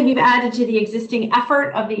 Finally, we've added to the existing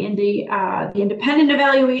effort of the independent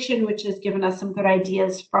evaluation, which has given us some good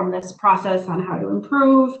ideas from this process on how to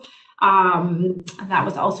improve. That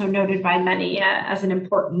was also noted by many as an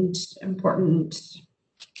important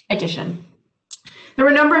addition. There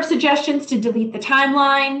were a number of suggestions to delete the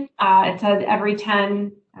timeline. It said every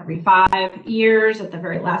 5 years at the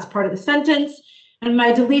very last part of the sentence. And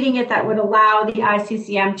by deleting it, that would allow the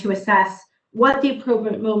ICCM to assess what the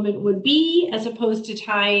appropriate moment would be, as opposed to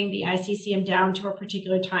tying the ICCM down to a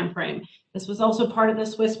particular time frame. This was also part of the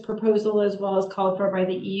Swiss proposal, as well as called for by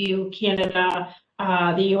the EU, Canada,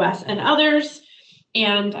 the US, and others.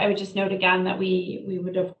 And I would just note again that we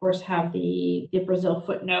would, of course, have the Brazil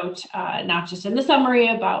footnote, not just in the summary,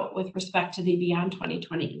 about with respect to the Beyond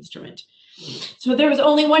 2020 instrument. So there was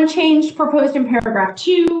only one change proposed in paragraph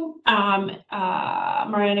 2.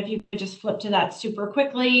 Marianne, if you could just flip to that super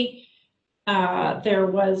quickly. There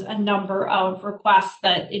was a number of requests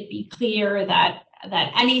that it be clear that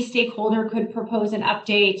any stakeholder could propose an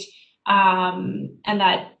update, and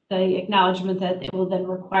that the acknowledgement that it will then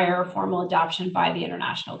require formal adoption by the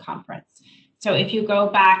international conference. So if you go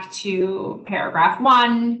back to paragraph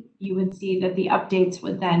 1, you would see that the updates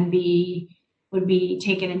would then be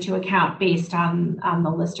taken into account based on the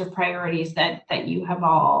list of priorities that you have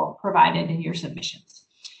all provided in your submissions.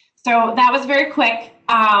 So that was very quick,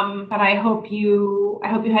 but I hope you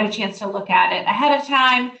had a chance to look at it ahead of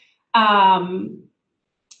time,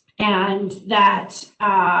 and that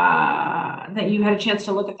you had a chance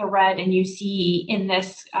to look at the red, and you see in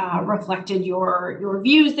this reflected your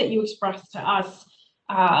views that you expressed to us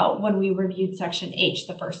when we reviewed section H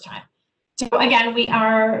the first time. So again, we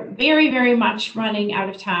are very, very much running out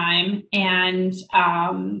of time, and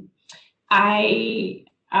I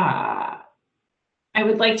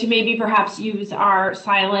would like to maybe perhaps use our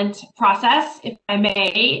silent process, if I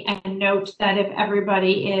may, and note that if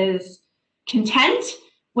everybody is content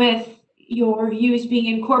with your views being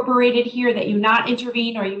incorporated here, that you not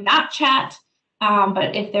intervene or you not chat.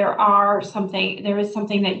 But if there is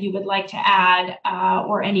something that you would like to add,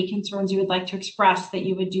 or any concerns you would like to express, that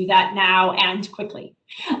you would do that now and quickly.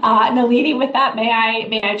 Nalini, with that, may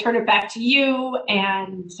I turn it back to you?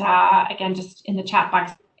 And again, just in the chat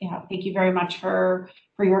box, thank you very much for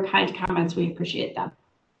your kind comments. We appreciate them.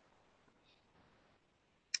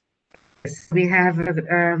 We have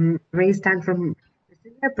a raised hand from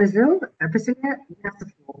Brazil. Priscilla, you have the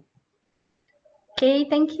floor. Okay,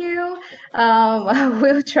 thank you. I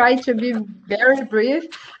will try to be very brief,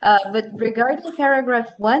 but regarding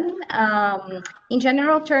paragraph 1, in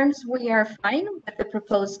general terms, we are fine with the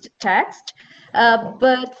proposed text,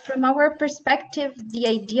 but from our perspective, the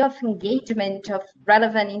idea of engagement of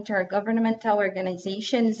relevant intergovernmental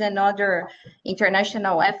organizations and other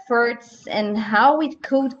international efforts and how it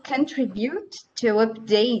could contribute to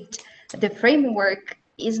update the framework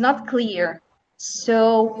is not clear.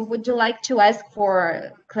 So we would like to ask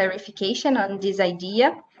for clarification on this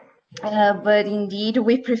idea, but indeed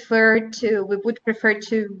we would prefer to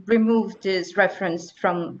remove this reference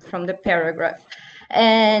from the paragraph.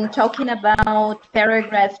 And talking about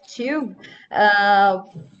paragraph 2,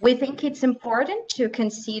 we think it's important to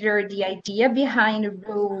consider the idea behind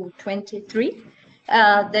Rule 23.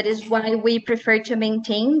 That is why we prefer to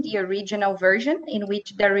maintain the original version in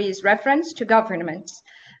which there is reference to governments.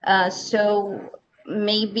 So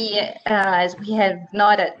maybe as we have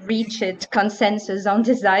not reached consensus on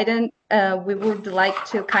this item, we would like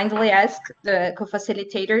to kindly ask the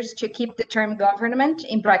co-facilitators to keep the term government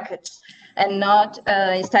in brackets and not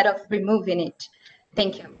instead of removing it.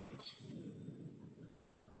 Thank you.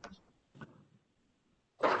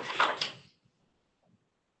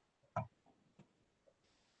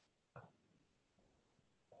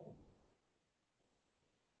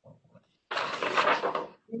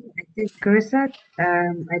 I think, Carissa,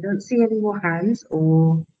 I don't see any more hands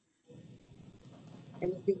or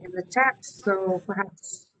anything in the chat, so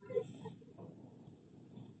perhaps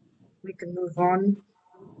we can move on.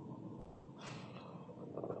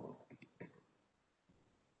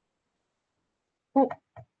 Oh,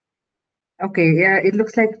 okay, yeah, it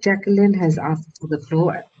looks like Jacqueline has asked for the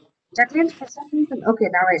floor. Jacqueline, for some reason, okay,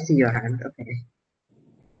 now I see your hand, okay.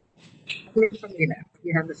 Jacqueline from you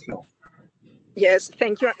have the floor. Yes,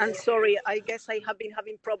 thank you. I'm sorry. I guess I have been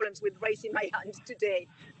having problems with raising my hand today.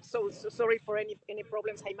 So sorry for any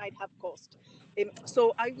problems I might have caused.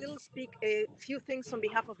 So I will speak a few things on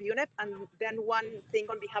behalf of UNEP and then one thing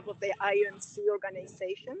on behalf of the INC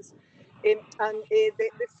organizations.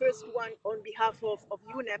 The first one on behalf of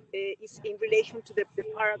UNEP is in relation to the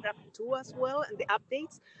paragraph 2 as well, and the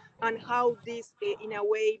updates, and how this in a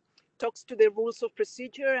way talks to the rules of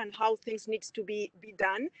procedure and how things needs to be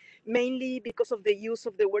done, mainly because of the use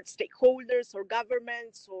of the word stakeholders or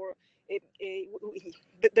governments, or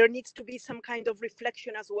there needs to be some kind of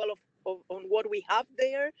reflection as well on what we have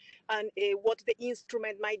there and what the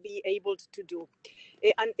instrument might be able to do.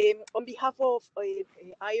 On behalf of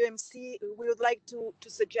IOMC, we would like to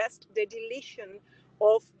suggest the deletion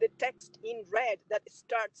of the text in red that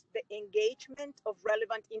starts the engagement of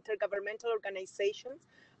relevant intergovernmental organizations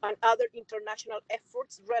and other international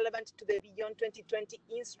efforts relevant to the Beyond 2020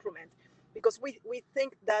 instrument, because we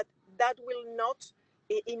think that that will not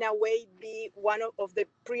in a way be one of the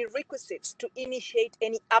prerequisites to initiate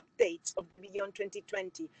any updates of Beyond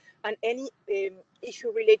 2020, and any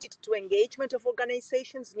issue related to engagement of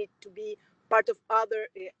organizations need to be part of other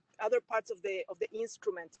parts of the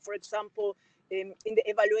instrument. For example, in the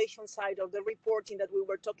evaluation side of the reporting that we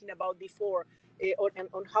were talking about before,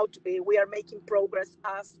 on how we are making progress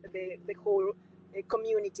as the whole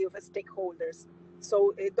community of stakeholders.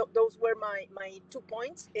 So those were my 2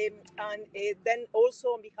 points. And then also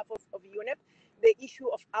on behalf of UNEP, the issue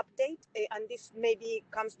of update, and this maybe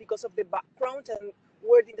comes because of the background and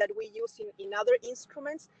wording that we use in other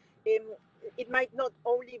instruments. It might not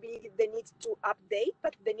only be the need to update,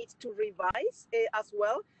 but the need to revise as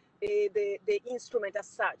well the instrument as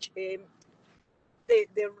such. The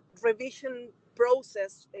revision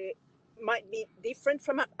process might be different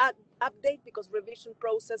from an update, because revision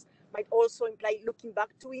process might also imply looking back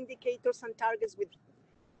to indicators and targets with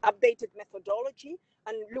updated methodology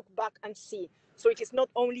and look back and see. So it is not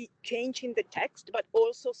only changing the text, but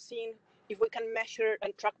also seeing if we can measure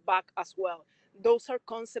and track back as well. Those are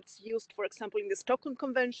concepts used, for example, in the Stockholm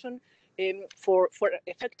Convention for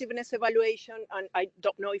effectiveness evaluation, and I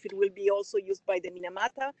don't know if it will be also used by the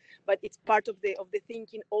Minamata, but it's part of the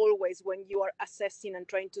thinking always when you are assessing and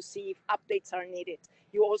trying to see if updates are needed.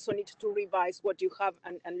 You also need to revise what you have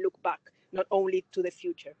and look back, not only to the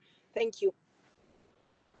future. Thank you.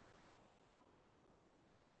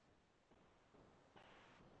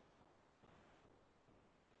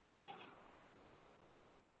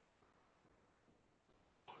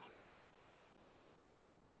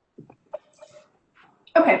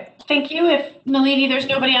 Okay, thank you. If Nalini, there's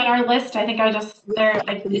nobody on our list, I think I just there.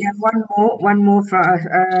 We have one more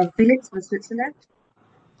for Felix from Switzerland.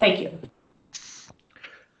 Thank you.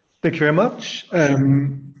 Thank you very much.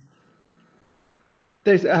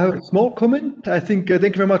 There's a small comment. I think thank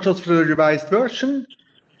you very much also for the revised version.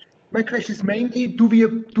 My question is mainly, do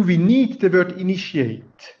we need the word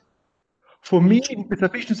initiate? For me, the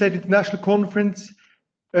sufficient said international conference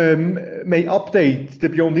may update the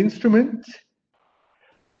Beyond instrument,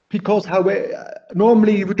 because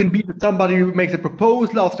normally it wouldn't be that somebody who makes a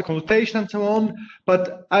proposal after consultation and so on,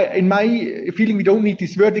 but in my feeling we don't need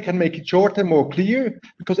this word. We can make it shorter, more clear,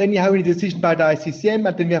 because anyhow we need a decision by the ICCM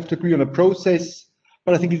and then we have to agree on a process.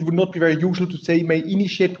 But I think it would not be very usual to say may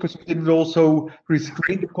initiate, because it would also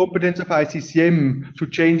restrain the competence of ICCM to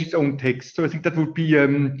change its own text. So I think that would be a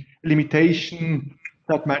limitation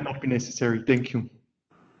that might not be necessary. Thank you.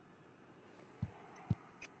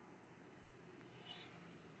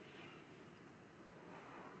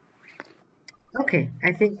 Okay,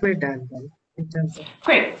 I think we're done then in terms of.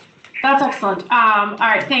 Great, that's excellent. All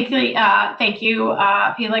right, thank you,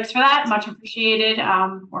 Felix, for that. Much appreciated.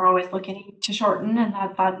 We're always looking to shorten, and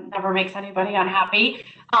that never makes anybody unhappy.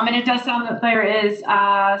 And it does sound that there is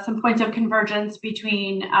some points of convergence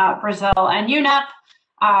between Brazil and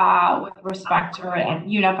UNEP with respect to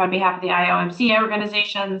UNEP on behalf of the IOMC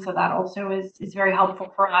organization. So that also is very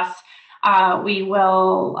helpful for us. We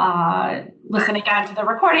will listen again to the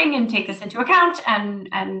recording and take this into account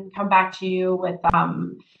and come back to you with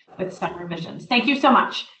some revisions. Thank you so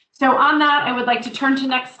much. So on that, I would like to turn to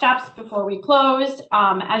next steps before we close.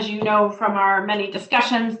 As you know from our many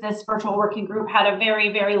discussions, this virtual working group had a very,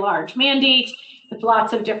 very large mandate with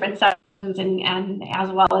lots of different sessions and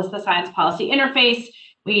as well as the science policy interface.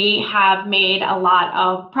 We have made a lot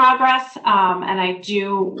of progress, and I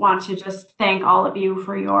do want to just thank all of you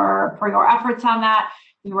for your efforts on that.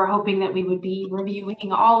 We were hoping that we would be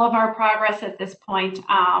reviewing all of our progress at this point,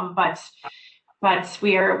 but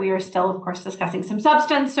we are still, of course, discussing some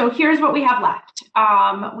substance. So here's what we have left.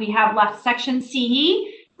 We have left Section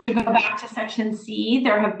C. To go back to Section C,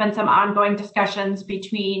 there have been some ongoing discussions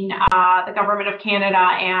between the Government of Canada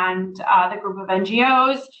and the group of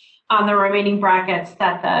NGOs on the remaining brackets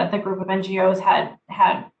that the group of NGOs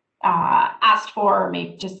had asked for, or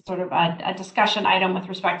maybe just sort of a discussion item with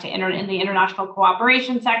respect to in the international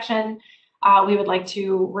cooperation section. We would like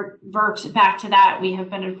to revert back to that. We have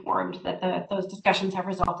been informed that those discussions have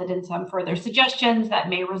resulted in some further suggestions that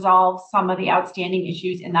may resolve some of the outstanding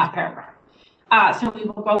issues in that paragraph. So we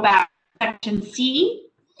will go back to Section C.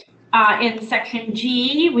 In Section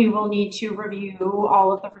G, we will need to review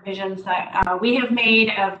all of the provisions that we have made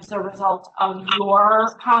as a result of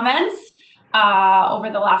your comments. over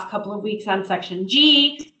the last couple of weeks on section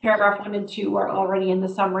G. Paragraph 1 and 2 are already in the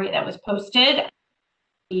summary that was posted.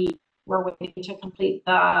 We're waiting to complete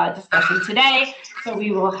the discussion today, so we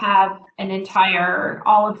will have an entire,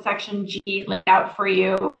 all of section G laid out for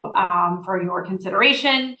you for your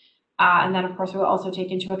consideration. And then, of course, we'll also take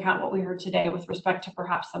into account what we heard today with respect to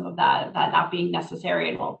perhaps some of that not being necessary,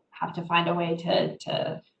 and we'll have to find a way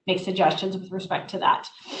to make suggestions with respect to that.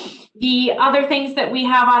 The other things that we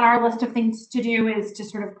have on our list of things to do is to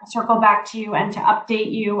sort of circle back to you and to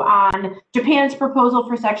update you on Japan's proposal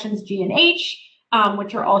for sections G and H,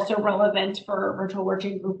 which are also relevant for Virtual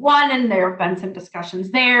Working Group 1, and there have been some discussions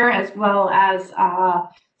there, as well as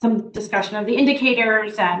some discussion of the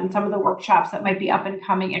indicators and some of the workshops that might be up and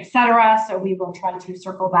coming, etc. So we will try to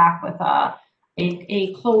circle back with a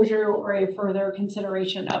closure or a further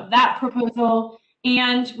consideration of that proposal.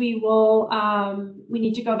 And we will, we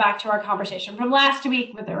need to go back to our conversation from last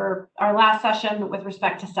week with our last session with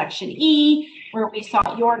respect to section E, where we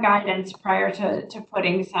sought your guidance prior to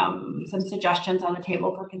putting some suggestions on the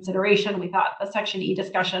table for consideration. We thought the section E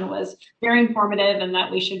discussion was very informative and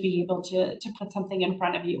that we should be able to put something in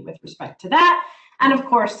front of you with respect to that. And of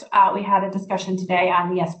course, we had a discussion today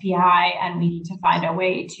on the SPI, and we need to find a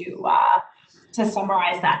way to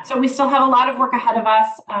summarize that. So we still have a lot of work ahead of us.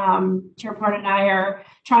 Chairport and I are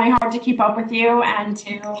trying hard to keep up with you and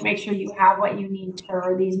to make sure you have what you need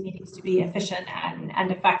for these meetings to be efficient and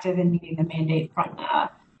effective in meeting the mandate from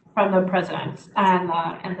the president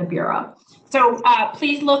and the Bureau. So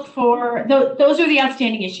please look for, those are the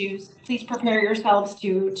outstanding issues. Please prepare yourselves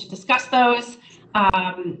to discuss those.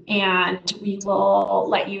 And we will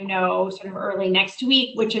let you know sort of early next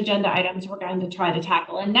week which agenda items we're going to try to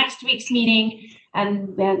tackle in next week's meeting.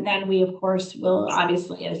 And then we, of course, will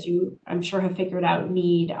obviously, as you I'm sure have figured out,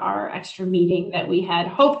 need our extra meeting that we had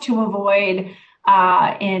hoped to avoid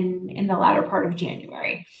in the latter part of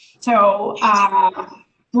January. So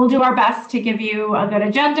we'll do our best to give you a good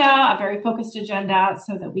agenda, a very focused agenda,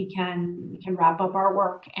 so that we can wrap up our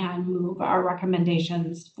work and move our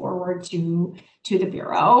recommendations forward to the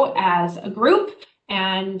Bureau as a group.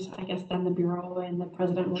 And I guess then the Bureau and the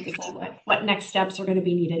President will decide what next steps are going to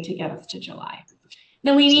be needed to get us to July.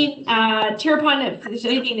 Nalini, Tirupon, if there's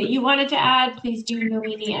anything that you wanted to add, please do,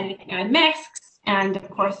 Nalini, anything I missed. And of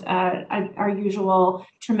course, our usual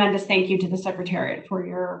tremendous thank you to the Secretariat for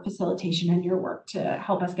your facilitation and your work to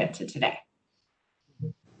help us get to today.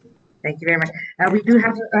 Thank you very much. We do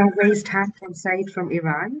have a raised hand from Said from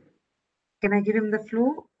Iran. Can I give him the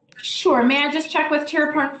floor? Sure. May I just check with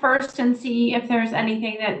Tirupon first and see if there's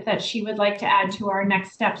anything that she would like to add to our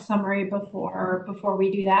next step summary before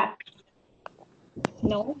we do that?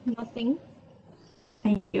 No, nothing.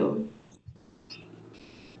 Thank you.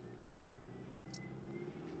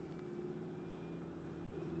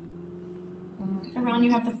 Iran,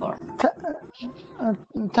 you have the floor.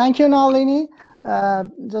 Thank you, Nalini. I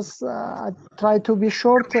try to be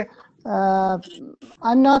short.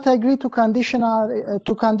 I'm not agree to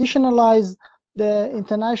conditionalize the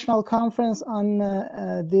international conference on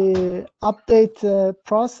the update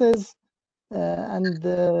process, and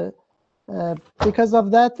because of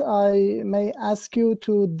that, I may ask you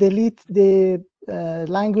to delete the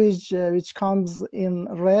language which comes in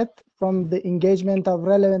red from the engagement of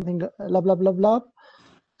relevant blah blah blah blah.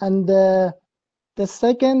 And the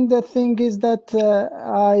second thing is that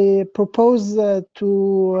I propose to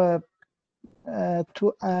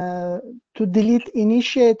delete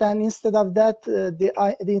initiate, and instead of that, the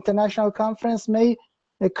international conference may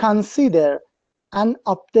consider an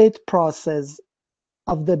update process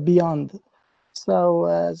of the beyond. So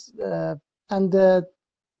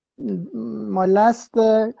my last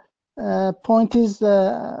point is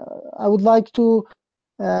I would like to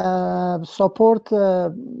support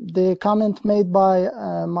the comment made by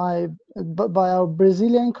our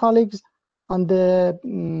Brazilian colleagues on the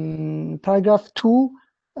paragraph 2,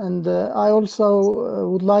 and I also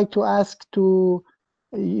would like to ask you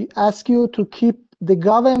to keep the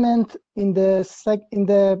government in the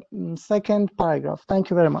second paragraph. Thank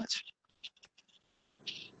you very much.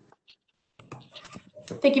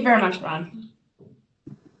 Thank you very much, Ron.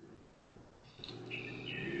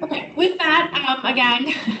 Okay, with that, again,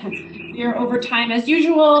 you're over time as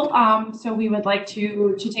usual, so we would like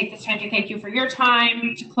to take this time to thank you for your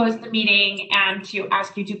time, to close the meeting, and to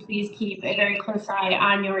ask you to please keep a very close eye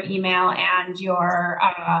on your email and your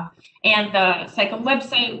and the cycle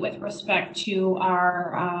website with respect to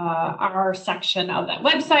our section of that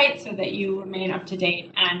website, so that you remain up to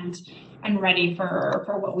date and ready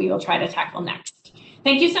for what we will try to tackle next.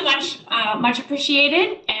 Thank you so much, much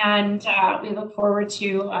appreciated, and we look forward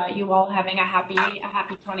to you all having a happy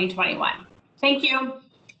 2021. Thank you.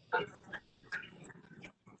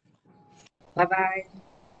 Bye-bye.